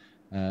stuff.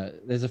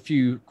 There's a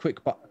few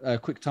quick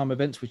time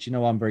events which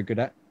I'm very good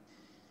at.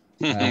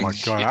 Oh my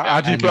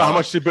god! How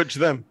much did you butcher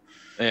them?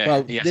 Yeah,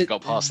 well, he has to go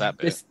past that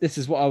bit. This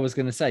is what I was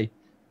going to say.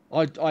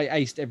 I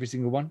aced every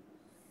single one,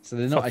 so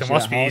they're not actually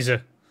must that be hard. easy.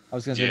 I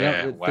was going to say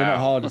they're not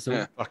hard at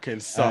all.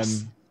 Fucking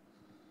sus.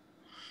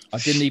 I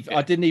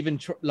didn't even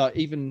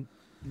even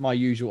my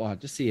usual.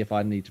 Just see if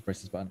I need to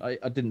press this button.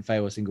 I didn't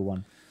fail a single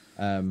one,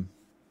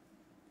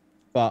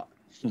 but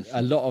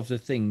a lot of the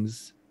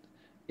things,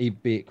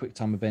 be it quick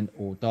time event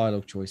or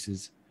dialogue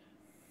choices,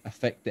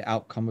 affect the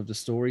outcome of the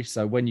story.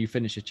 So when you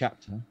finish a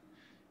chapter,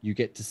 you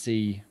get to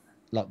see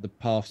like the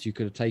paths you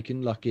could have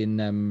taken, like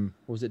in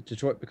what was it,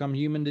 Detroit Become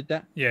Human did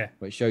that? Yeah.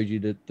 Where it showed you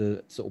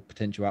the sort of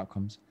potential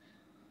outcomes,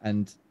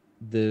 and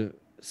the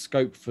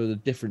scope for the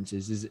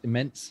differences is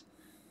immense.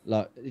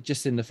 Like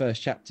just in the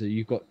first chapter,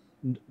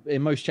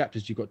 in most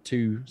chapters you've got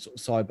 2 sort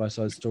of side by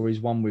side stories,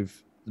 one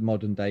with the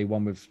modern day,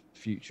 one with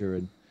future,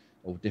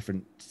 or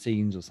different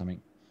scenes or something.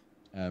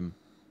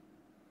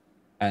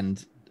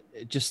 And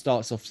it just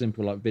starts off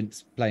simple, like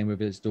Vince playing with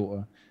his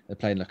daughter. They're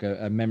playing like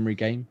a memory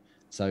game.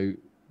 So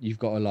you've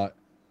got to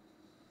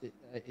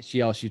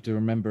she asks you to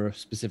remember a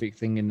specific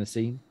thing in the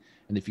scene,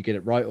 and if you get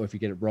it right or if you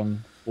get it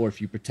wrong, or if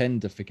you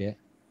pretend to forget,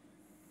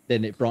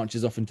 then it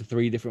branches off into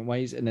 3 different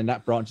ways, and then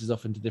that branches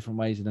off into different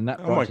ways, and then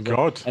that branches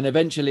off, and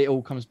eventually it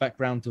all comes back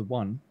round to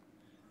one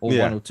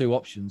or 2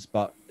 options.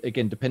 But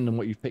again, depending on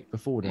what you've picked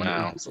before, then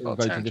it'll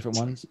go to different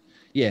ones.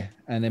 Yeah,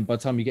 and then by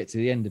the time you get to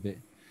the end of it,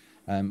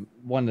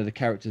 one of the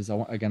characters,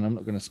 again, I'm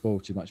not going to spoil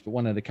too much, but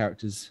one of the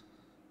characters,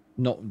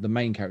 not the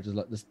main characters,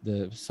 like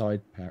the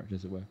side characters,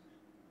 as it were,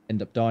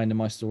 end up dying in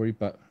my story.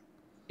 But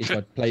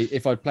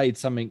if I'd played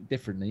something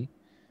differently,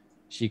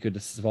 she could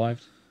have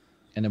survived.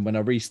 And then when I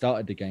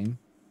restarted the game,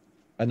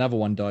 another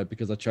one died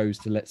because I chose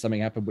to let something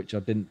happen which I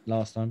didn't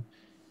last time,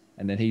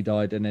 and then he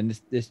died. And then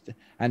this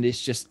and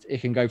it's just,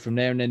 it can go from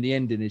there, and then the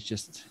ending is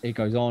just, it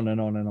goes on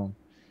and on and on.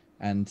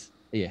 And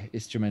yeah,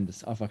 it's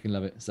tremendous. I fucking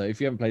love it. So if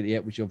you haven't played it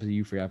yet, which obviously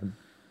you 3 haven't,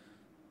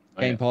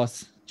 Game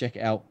Pass, check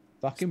it out.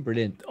 Fucking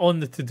brilliant. On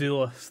the to-do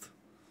list.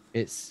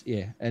 It's,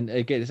 and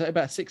again, it's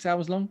about 6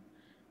 hours long.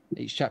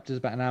 Each chapter is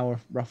about an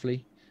hour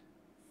roughly.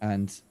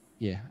 And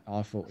yeah,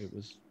 I thought it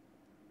was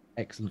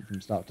excellent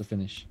from start to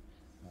finish.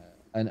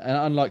 And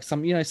unlike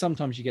some,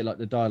 sometimes you get like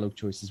the dialogue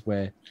choices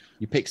where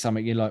you pick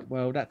something, you're like,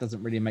 well, that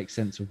doesn't really make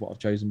sense with what I've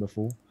chosen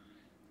before.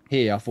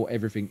 Here, I thought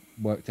everything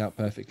worked out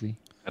perfectly.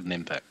 Had an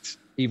impact.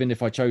 Even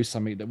if I chose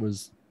something that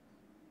was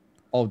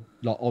odd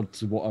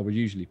to what I would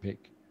usually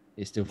pick,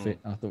 it still fit.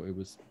 I thought it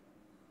was,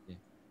 I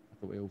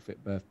thought it all fit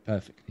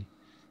perfectly.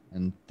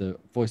 And the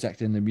voice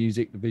acting, the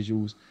music, the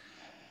visuals,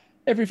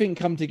 everything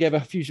come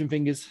together, fusion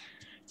fingers,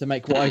 to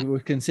make what I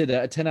would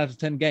consider a 10 out of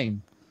 10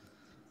 game.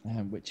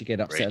 Which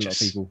again upset a lot of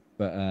people,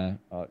 but I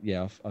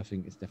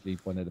think it's definitely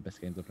one of the best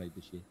games I've played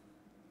this year.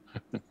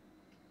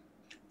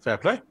 Fair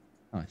play.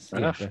 Nice.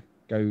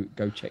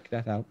 Go check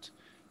that out.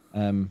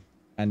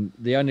 And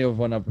the only other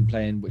one I've been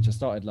playing, which I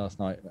started last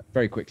night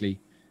very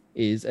quickly,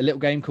 is a little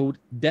game called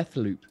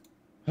Deathloop.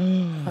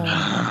 On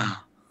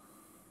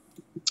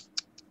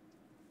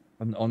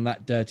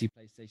that dirty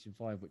PlayStation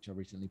 5, which I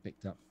recently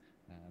picked up.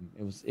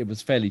 It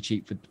was fairly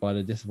cheap by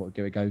the disc. What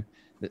give it a go?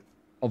 That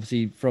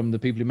obviously from the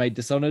people who made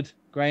Dishonored,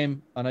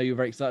 Graham. I know you're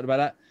very excited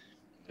about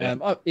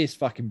that. It's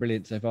fucking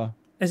brilliant so far.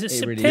 Is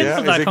it really September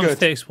is. that Is it comes good?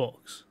 to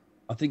Xbox?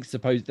 I think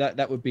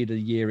that would be the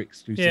year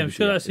exclusive. Yeah, I'm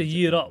sure that's a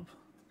year up.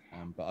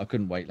 But I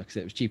couldn't wait. Like I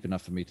said, it was cheap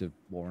enough for me to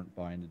warrant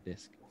buying the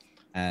disc.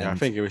 And, I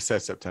think it was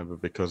said September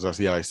because that's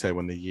I say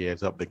when the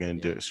year's up, they're going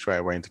to do it straight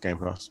away into Game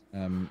Pass.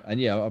 and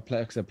yeah, I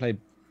played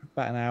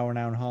about an hour and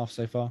a half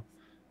so far,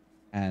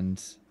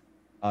 and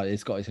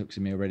it's got its hooks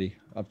in me already.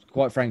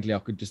 Quite frankly, I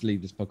could just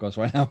leave this podcast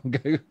right now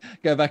and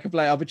go back and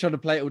play. I've been trying to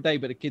play it all day,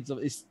 but the kids,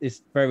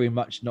 it's very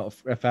much not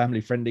a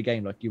family friendly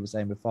game like you were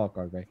saying with Far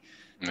Cry, Ray.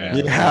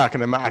 Yeah,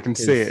 I can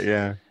see it.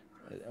 Yeah,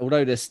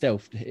 although there's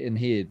stealth in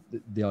here,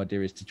 the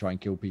idea is to try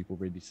and kill people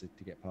really to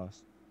get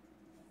past,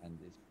 and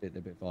it's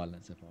a bit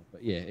violent so far.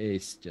 But yeah,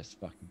 it's just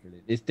fucking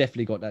brilliant. It's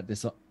definitely got that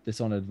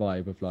Dishonored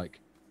vibe of like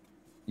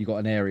you got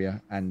an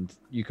area and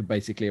you can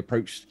basically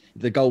approach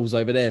the goals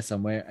over there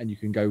somewhere, and you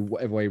can go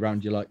whatever way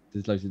around you like.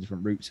 There's loads of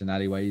different routes and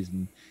alleyways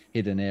and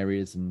hidden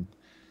areas, and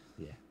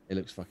yeah, it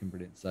looks fucking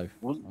brilliant. So,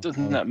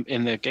 wasn't that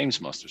in the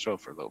Games Master as well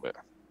for a little bit?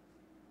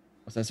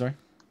 What's that? Sorry.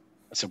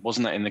 I said,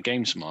 wasn't that in the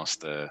Games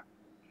Master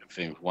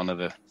thing? One of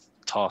the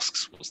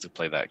tasks was to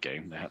play that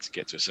game. They had to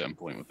get to a certain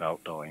point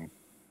without dying.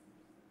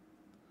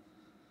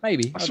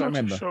 Maybe I don't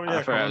remember. Sure,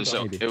 I forgot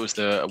maybe. it was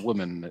a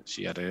woman that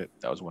she had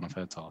that was one of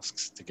her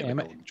tasks to get Yeah,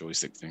 the golden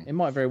joystick thing. It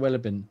might very well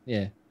have been,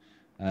 yeah.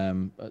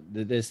 But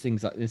there's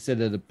things like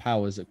instead of the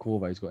powers that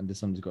Corvo's got, and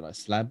Dishonored's got like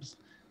slabs.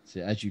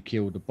 So as you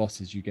kill the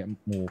bosses, you get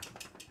more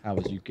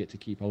powers you get to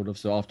keep hold of.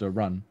 So after a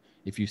run,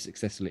 if you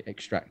successfully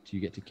extract,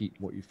 you get to keep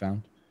what you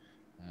found,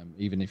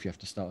 even if you have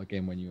to start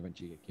again when you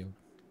eventually get killed.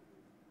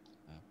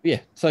 But yeah,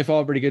 so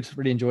far really good,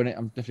 really enjoying it.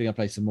 I'm definitely gonna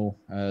play some more.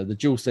 The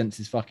DualSense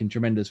is fucking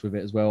tremendous with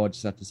it as well. I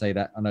just have to say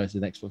that. I know it's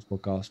an Xbox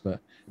podcast, but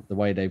the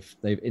way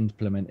they've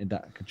implemented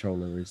that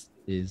controller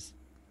is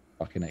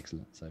fucking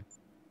excellent. So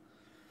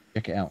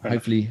check it out.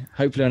 Hopefully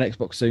on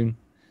Xbox soon.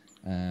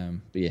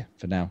 But yeah,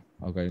 for now,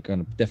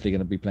 definitely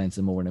gonna be playing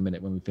some more in a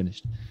minute when we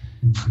finished,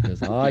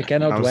 because I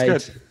cannot wait.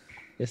 Good.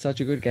 It's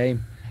such a good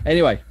game.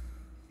 Anyway,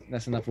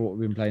 that's enough of what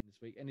we've been playing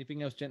this week.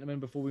 Anything else,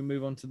 gentlemen, before we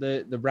move on to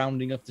the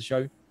rounding of the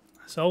show?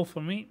 That's all for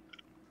me.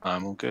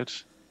 I'm all good.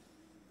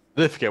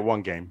 I did forget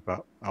one game,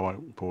 but I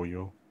won't bore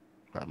you all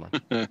that much.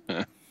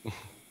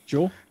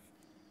 Sure.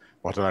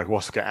 Well, I don't know.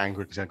 What's get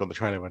angry because I got the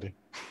trailer ready.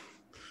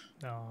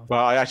 No.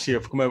 Well, I actually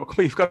have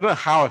completely forgot. I don't know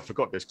how I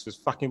forgot this because it's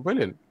fucking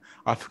brilliant.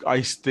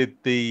 I did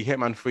the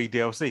Hitman 3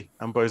 DLC,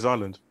 Ambrose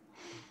Island.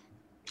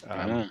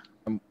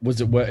 Was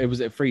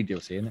it free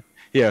DLC, isn't it?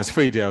 Yeah, it's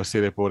free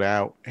DLC. They brought it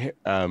out.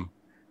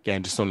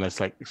 Again, just on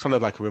this it's kind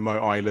of like a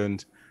remote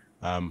island.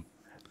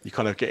 You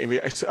kind of get.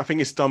 I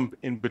think it's done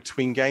in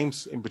between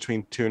games, in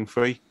between 2 and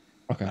 3.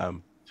 Okay.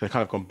 So they've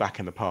kind of gone back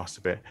in the past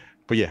a bit.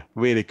 But yeah,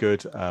 really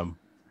good.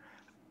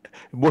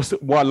 What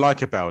I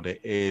like about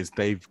it is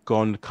they've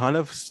gone kind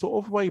of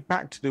sort of way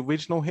back to the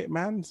original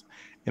Hitmans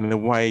in a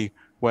way,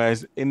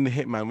 whereas in the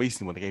Hitman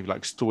recently one, they gave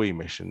like story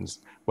missions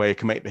where you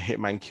can make the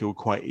Hitman kill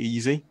quite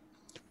easy.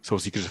 So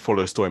obviously you can just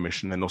follow a story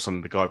mission and all of a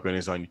sudden the guy on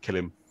his own, you kill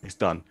him, it's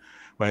done.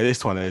 Where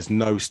this one, there's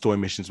no story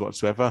missions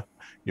whatsoever.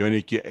 You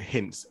only get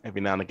hints every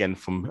now and again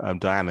from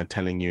Diana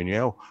telling you,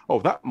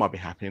 and that might be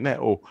happening there.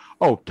 Or,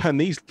 turn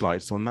these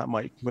lights on, that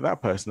might with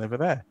that person over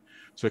there.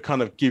 So it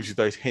kind of gives you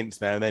those hints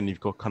there, and then you've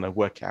got to kind of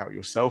work it out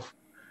yourself.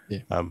 Yeah.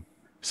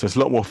 So it's a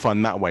lot more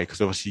fun that way,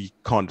 because obviously you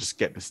can't just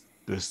get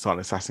the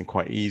Silent Assassin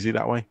quite easy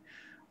that way.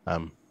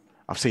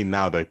 I've seen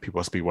now, though,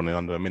 people are speedrunning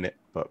under a minute,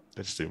 but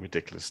they're just doing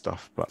ridiculous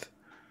stuff. But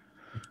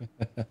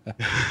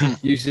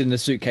Using the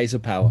suitcase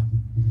of power.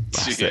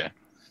 that's Yeah. it.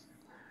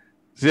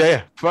 So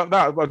yeah, but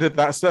I did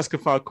that. So that's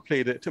good. I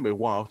completed it. It took me a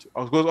while.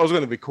 I was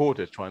going to record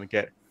it, trying to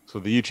get sort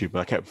of the YouTube, but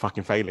I kept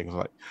fucking failing. I was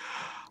like,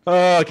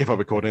 I give up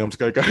recording. I'm just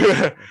going to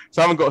go.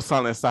 So I haven't got a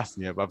Silent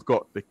Assassin yet, but I've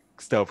got the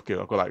stealth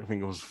kill. I've got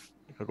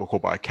I got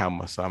caught by a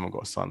camera, so I haven't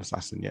got a Silent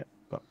Assassin yet.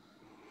 But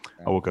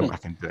I will go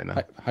back and do it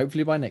now.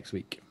 Hopefully by next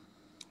week.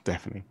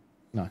 Definitely.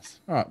 Nice.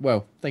 All right.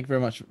 Well, thank you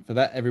very much for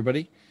that,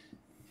 everybody.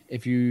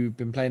 If you've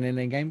been playing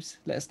any games,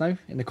 let us know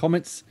in the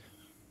comments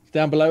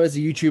down below, as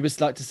the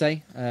YouTubers like to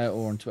say,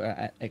 or on Twitter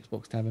at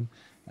Xbox Tavern.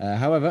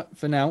 However,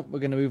 for now, we're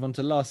going to move on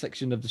to the last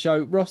section of the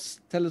show.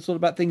 Ross, tell us all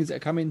about things that are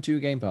coming to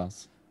Game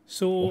Pass.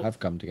 Or have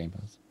come to Game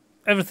Pass.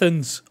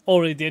 Everything's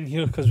already in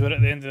here because we're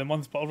at the end of the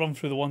month, but I'll run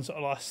through the ones that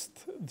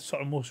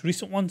are most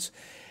recent ones.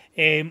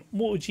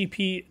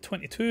 MotoGP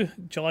 22,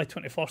 July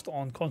 21st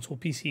on console,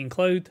 PC and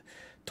cloud.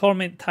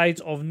 Torment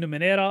Tides of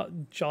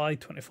Numenera, July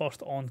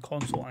 21st on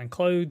console and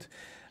cloud.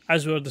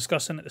 As we were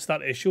discussing at the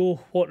start of the show,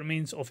 What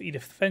Remains of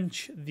Edith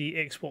Finch, the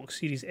Xbox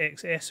Series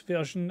XS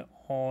version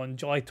on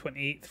July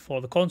 28th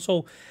for the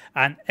console,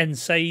 and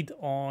Inside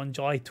on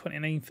July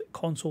 29th,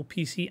 console,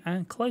 PC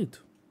and cloud.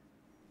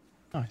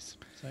 Nice.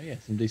 So yeah,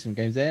 some decent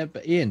games there.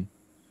 But Ian,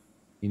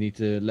 you need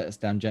to let us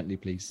down gently,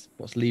 please.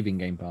 What's leaving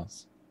Game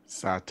Pass?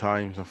 Sad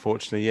times,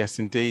 unfortunately. Yes,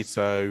 indeed.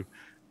 So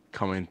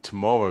coming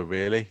tomorrow,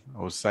 really,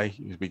 I would say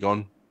it will be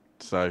gone.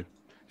 So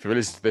if you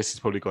listen to this, it's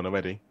probably gone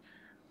already.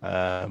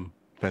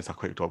 Depends how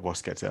quick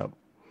Ross gets it up.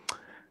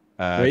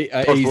 Easy,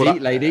 Dodgeball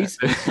ladies.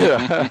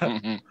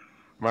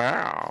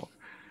 Wow.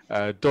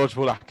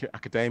 Dodgeball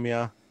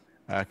Academia,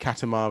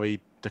 Katamari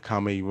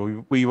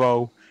Dakami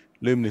Reroll,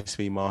 Luminous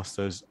V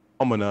Masters,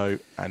 Omino,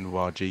 and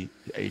Raji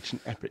the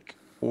Ancient Epic,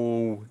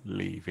 all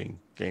leaving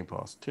Game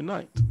Pass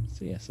tonight.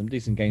 So yeah, some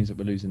decent games that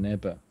we're losing there,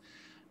 but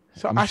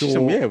So I'm actually,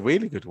 sure- some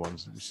really good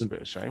ones. Which is a bit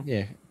of a shame.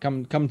 yeah,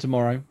 come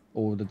tomorrow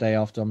or the day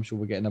after. I'm sure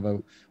we'll get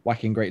another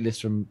whacking great list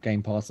from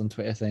Game Pass on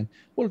Twitter saying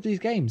all of these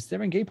games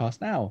they're in Game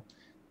Pass now.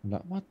 I'm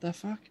like, what the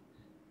fuck?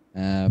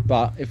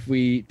 But if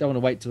we don't want to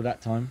wait till that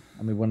time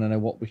and we want to know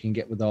what we can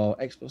get with our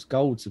Xbox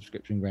Gold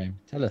subscription, Graham,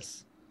 tell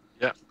us.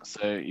 Yeah,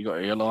 so you got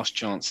your last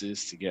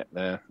chances to get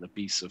the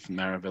Beasts of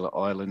Maravilla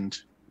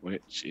Island,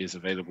 which is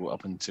available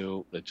up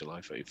until the July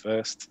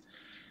 31st.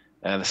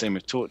 The same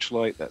with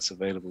Torchlight, that's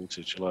available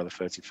to July the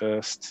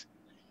 31st.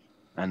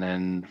 And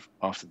then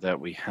after that,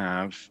 we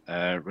have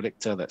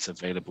Relicta, that's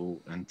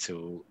available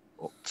until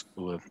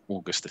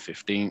August the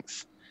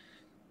 15th.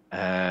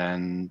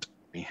 And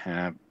we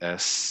have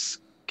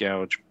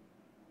Gouge.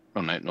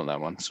 Oh, no, not that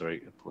one.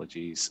 Sorry,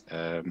 apologies.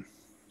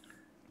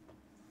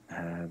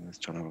 Let's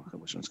try to look at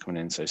which one's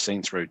coming in. So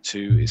Saints Row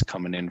 2 is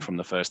coming in from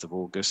the 1st of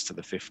August to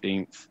the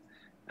 15th.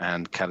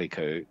 And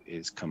Calico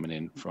is coming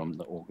in from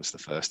the August the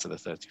 1st to the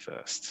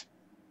 31st.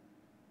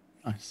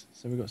 Nice.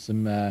 So we've got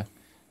some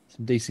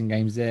decent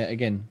games there.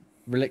 Again,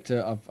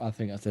 Relicta, I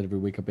think I said every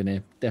week I've been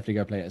here. Definitely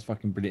go play it. It's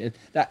fucking brilliant.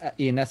 That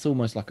Ian, that's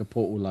almost like a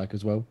Portal-like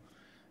as well.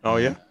 Oh,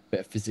 yeah?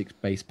 Bit of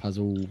physics-based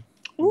puzzle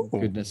Ooh.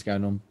 goodness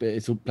going on. But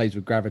it's all plays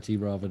with gravity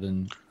rather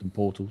than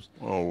portals.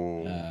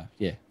 Oh.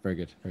 Yeah, very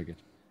good, very good.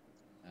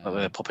 But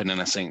they're popping in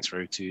a Saints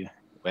Row 2,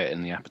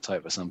 whetting the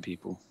appetite for some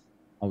people.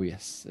 Oh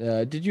yes.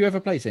 Did you ever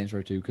play Saints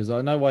Row 2? Because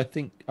I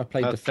think I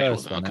played the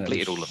first one. I and it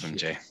completed was all of them,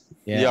 shit.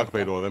 Jay. Yeah, I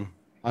played all of them.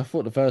 I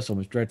thought the first one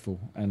was dreadful,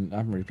 and I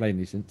haven't really played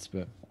any since.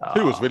 But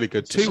 2 was really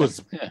good. it's 2 a was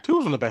shame, yeah. 2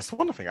 was one of the best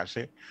one, I think,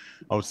 actually.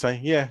 I would say,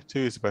 yeah, 2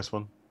 is the best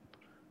one.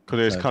 Because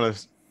it was So- kind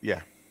of,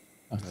 yeah.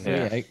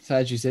 yeah. So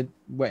as you said,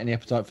 whetting the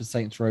appetite for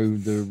Saints Row,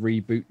 the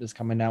reboot that's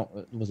coming out.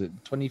 Was it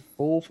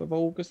 24th of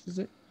August? Is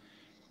it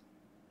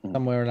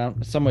somewhere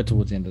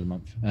towards the end of the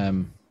month?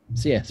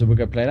 So we'll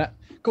go play that.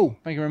 Cool.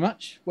 Thank you very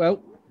much.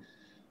 Well,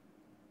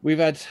 we've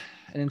had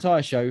an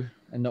entire show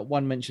and not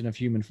one mention of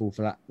Human Fall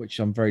for that, which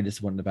I'm very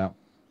disappointed about.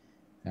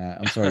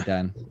 I'm sorry,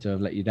 Dan, to have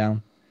let you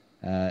down.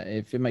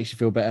 If it makes you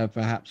feel better,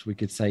 perhaps we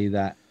could say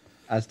that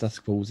As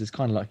Dusk Falls is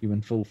kind of like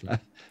Human Fall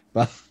Flat,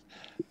 but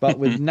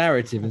with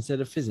narrative instead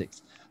of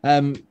physics.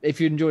 If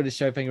you enjoyed this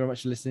show, thank you very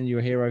much for listening. You're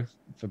a hero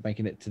for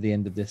making it to the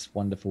end of this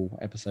wonderful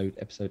episode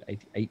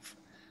 88th.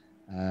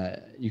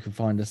 You can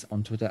find us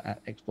on Twitter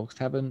at Xbox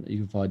Tavern. You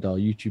can find our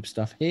YouTube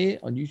stuff here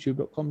on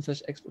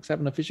youtube.com/Xbox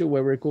Tavern Official,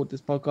 where we record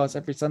this podcast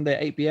every Sunday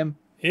at 8 p.m.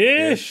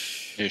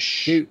 Ish.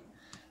 Shoot.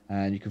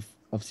 And you can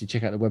obviously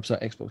check out the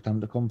website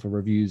xboxtavern.com for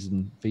reviews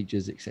and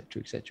features,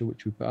 etc.,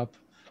 which we put up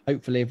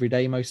hopefully every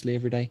day, mostly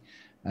every day.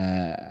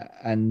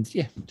 And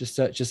yeah, just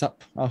search us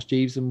up, Ask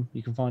Jeeves, and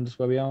you can find us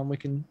where we are, and we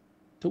can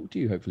talk to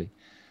you hopefully.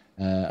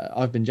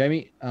 I've been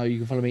Jamie. You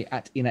can follow me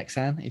at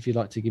Inaxan if you'd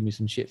like to give me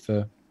some shit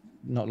for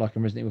not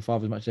liking Resident Evil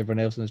 5 as much as everyone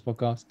else on this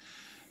podcast.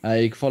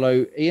 You can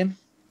follow Ian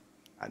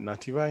At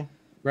Nutty Ray.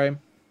 Graham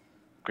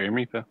Grim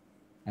Reaper.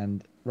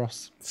 and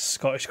Ross.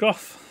 Scottish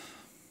Gruff.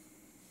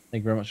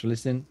 Thank you very much for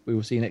listening. We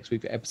will see you next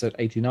week for episode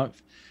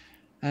 89th.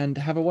 And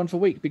have a wonderful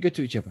week. Be good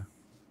to each other.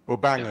 Well,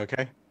 bang, Yeah.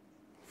 okay?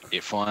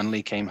 It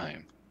finally came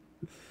home.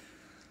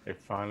 It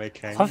finally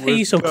came. How can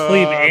you so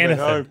claim anything?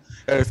 Home.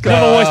 It's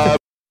Never watched coming. the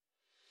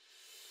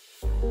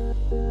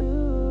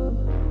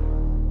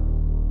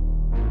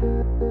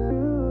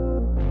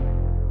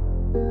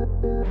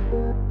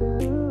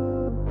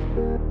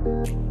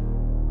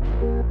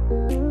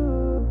Thank you.